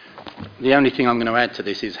objections. The only thing I'm going to add to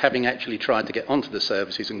this is having actually tried to get onto the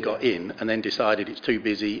services and got in and then decided it's too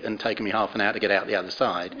busy and taken me half an hour to get out the other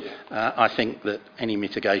side, I think that any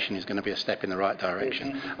mitigation is going to be a step in the right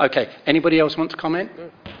direction. Okay, anybody else want to comment?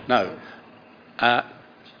 No.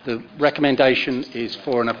 The recommendation is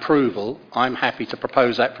for an approval. I'm happy to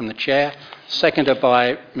propose that from the chair. Seconded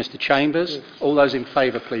by Mr. Chambers. All those in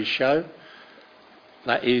favour, please show.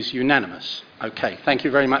 That is unanimous. Okay, thank you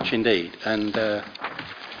very much indeed. And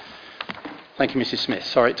thank you, Mrs. Smith.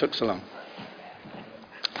 Sorry it took so long.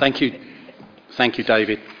 Thank you. Thank you,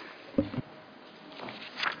 David.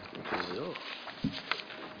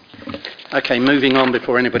 Okay, moving on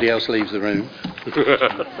before anybody else leaves the room.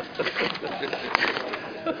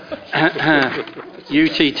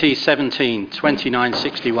 UTT 17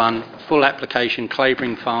 2961, full application,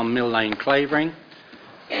 Clavering Farm, Mill Lane, Clavering.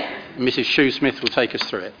 Mrs. Shoesmith will take us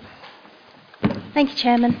through it. Thank you,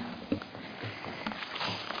 Chairman.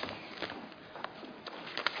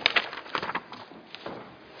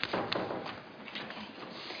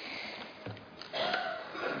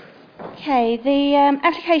 Okay, the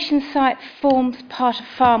application site forms part of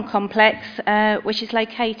Farm Complex, which is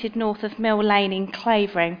located north of Mill Lane in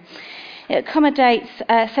Clavering. It accommodates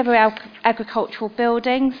several agricultural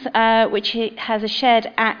buildings, which has a shared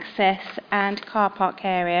access and car park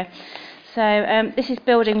area. So this is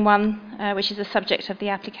building 1, which is the subject of the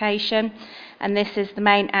application, and this is the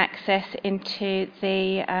main access into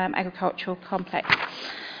the agricultural complex.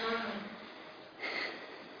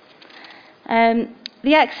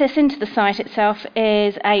 The access into the site itself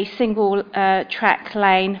is a single track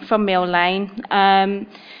lane from Mill Lane.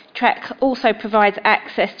 Track also provides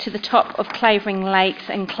access to the top of Clavering Lakes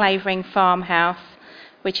and Clavering Farmhouse,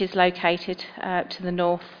 which is located to the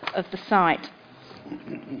north of the site.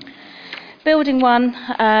 Building 1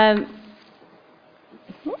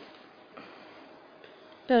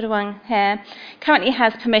 here currently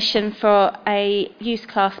has permission for a use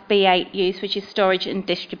class B8 use, which is storage and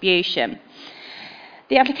distribution.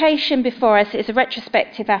 The application before us is a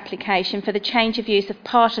retrospective application for the change of use of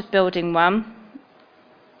part of Building 1,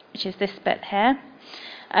 which is this bit here,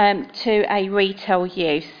 to a retail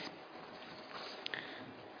use.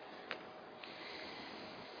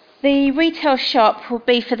 The retail shop will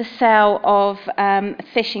be for the sale of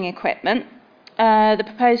fishing equipment. The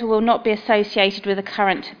proposal will not be associated with the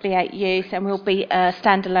current B8 use and will be a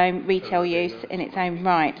standalone retail use in its own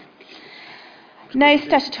right. No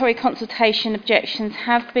statutory consultation objections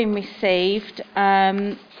have been received.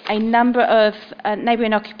 A number of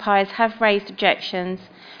neighbouring occupiers have raised objections,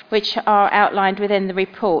 which are outlined within the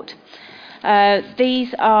report.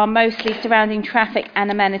 These are mostly surrounding traffic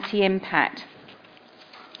and amenity impact.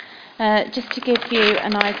 Just to give you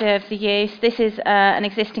an idea of the use, this is an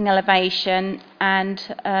existing elevation, and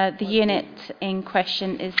the unit in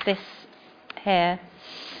question is this here.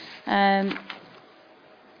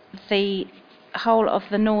 The whole of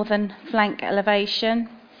the northern flank elevation.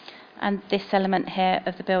 and this element here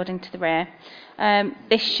of the building to the rear.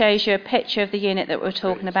 This shows you a picture of the unit that we're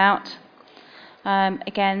talking about.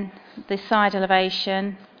 Again, the side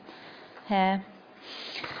elevation here.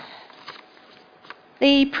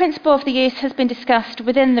 The principle of the use has been discussed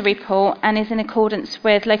within the report and is in accordance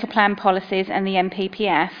with local plan policies and the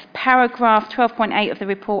MPPF. Paragraph 12.8 of the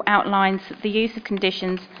report outlines the use of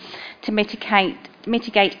conditions to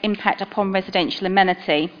mitigate impact upon residential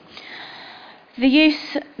amenity. The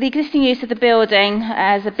existing use of the building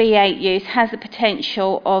as a B8 use has the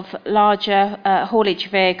potential of larger haulage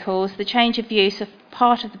vehicles. The change of use of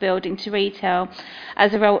part of the building to retail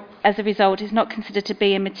as a result is not considered to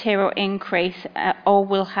be a material increase or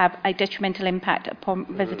will have a detrimental impact upon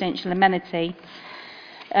residential amenity,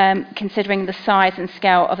 considering the size and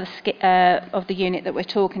scale of the unit that we're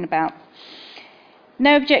talking about.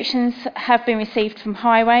 No objections have been received from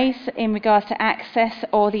highways in regards to access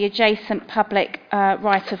or the adjacent public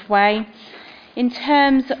right-of-way. In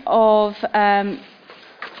terms of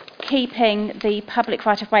keeping the public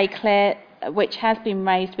right-of-way clear, which has been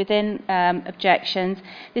raised within objections,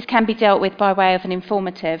 this can be dealt with by way of an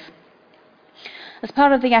informative. As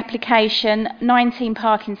part of the application, 19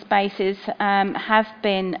 parking spaces have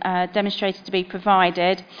been demonstrated to be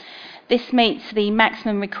provided. This meets the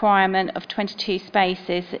maximum requirement of 22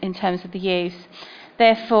 spaces in terms of the use.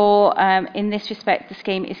 Therefore, in this respect, the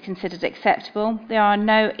scheme is considered acceptable. There are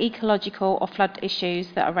no ecological or flood issues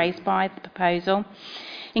that are raised by the proposal.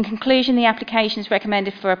 In conclusion, the application is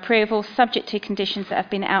recommended for approval, subject to conditions that have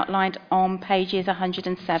been outlined on pages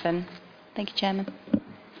 107. Thank you, Chairman.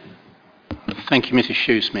 Thank you, Mrs.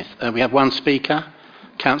 Shoesmith. We have one speaker,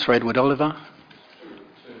 Councillor Edward Oliver.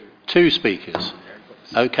 Two speakers.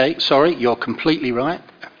 Okay, sorry, you're completely right.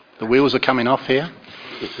 The wheels are coming off here.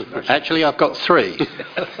 Actually, I've got three.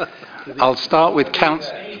 I'll start with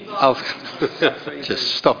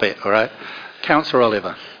just stop it, all right? Councillor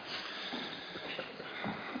Oliver.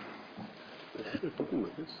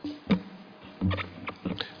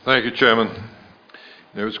 Thank you, Chairman.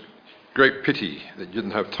 It was a great pity that you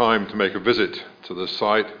didn't have time to make a visit to the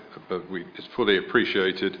site, but it's fully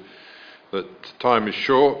appreciated that time is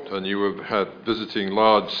short and you have had visiting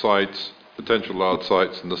large sites, potential large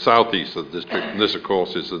sites in the southeast of the district, and this, of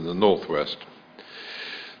course, is in the northwest.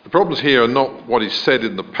 The problems here are not what is said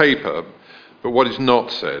in the paper, but what is not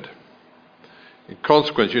said. In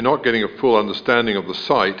consequence, you're not getting a full understanding of the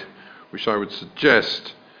site, which I would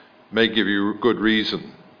suggest may give you good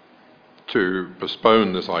reason to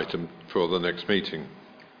postpone this item for the next meeting.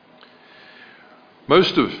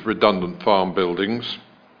 Most of redundant farm buildings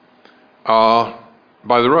are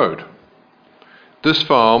by the road. This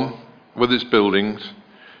farm, with its buildings,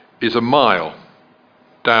 is a mile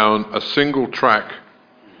down a single track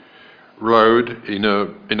road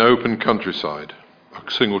in open countryside,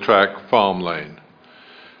 a single track farm lane.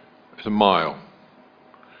 It's a mile.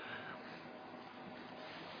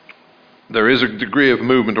 There is a degree of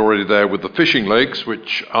movement already there with the fishing lakes,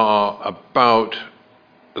 which are about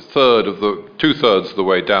two-thirds of the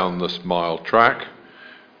way down this mile track,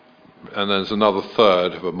 and there's another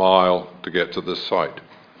third of a mile to get to this site.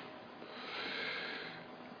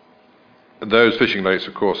 And those fishing lakes,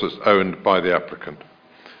 of course, are owned by the applicant.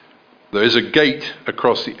 There is a gate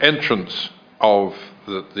across the entrance of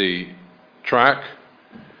the track,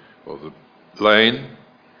 or the lane,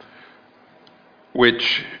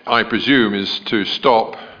 which I presume is to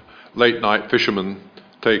stop late-night fishermen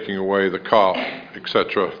taking away the carp,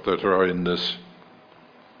 etc., that are in this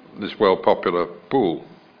well-popular pool.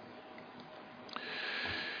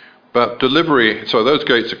 But delivery, so those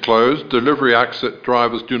gates are closed. Delivery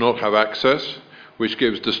drivers do not have access, which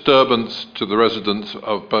gives disturbance to the residents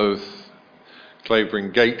of both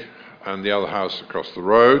Clavering Gate and the other house across the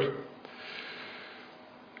road,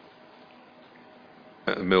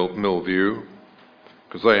 at Mill View,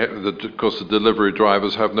 because the delivery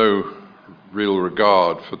drivers have no real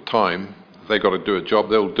regard for time. If they've got to do a job,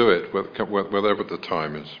 they'll do it, whatever the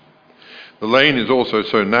time is. The lane is also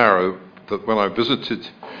so narrow that when I visited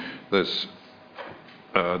this,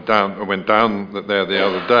 I went down there the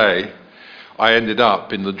other day, I ended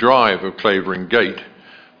up in the drive of Clavering Gate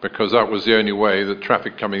because that was the only way that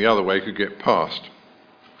traffic coming the other way could get past.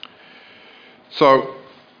 So,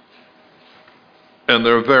 and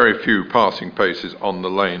there are very few passing places on the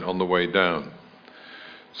lane on the way down.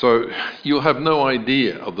 So you'll have no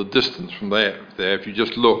idea of the distance from there if you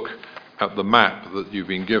just look at the map that you've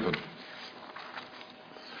been given.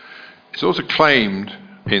 It's also claimed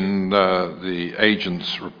in the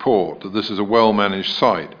agent's report that this is a well-managed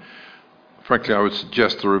site. Frankly, I would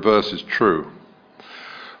suggest the reverse is true.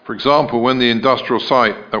 For example, when the industrial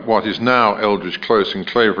site at what is now Eldridge Close in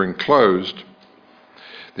Clavering closed,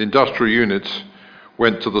 the industrial units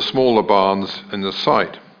went to the smaller barns in the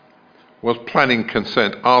site. Was planning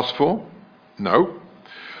consent asked for? No.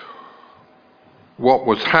 What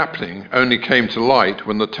was happening only came to light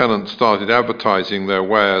when the tenants started advertising their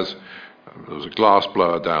wares. There was a glass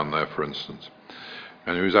blower down there, for instance,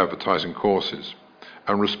 and he was advertising courses,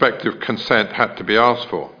 and respective consent had to be asked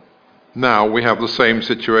for. Now we have the same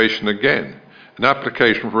situation again, an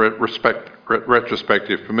application for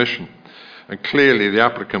retrospective permission, and clearly the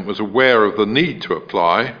applicant was aware of the need to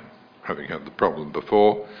apply, having had the problem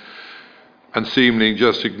before, and seemingly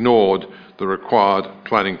just ignored the required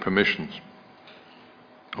planning permissions.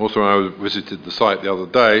 Also, when I visited the site the other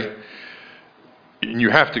day, you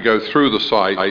have to go through the site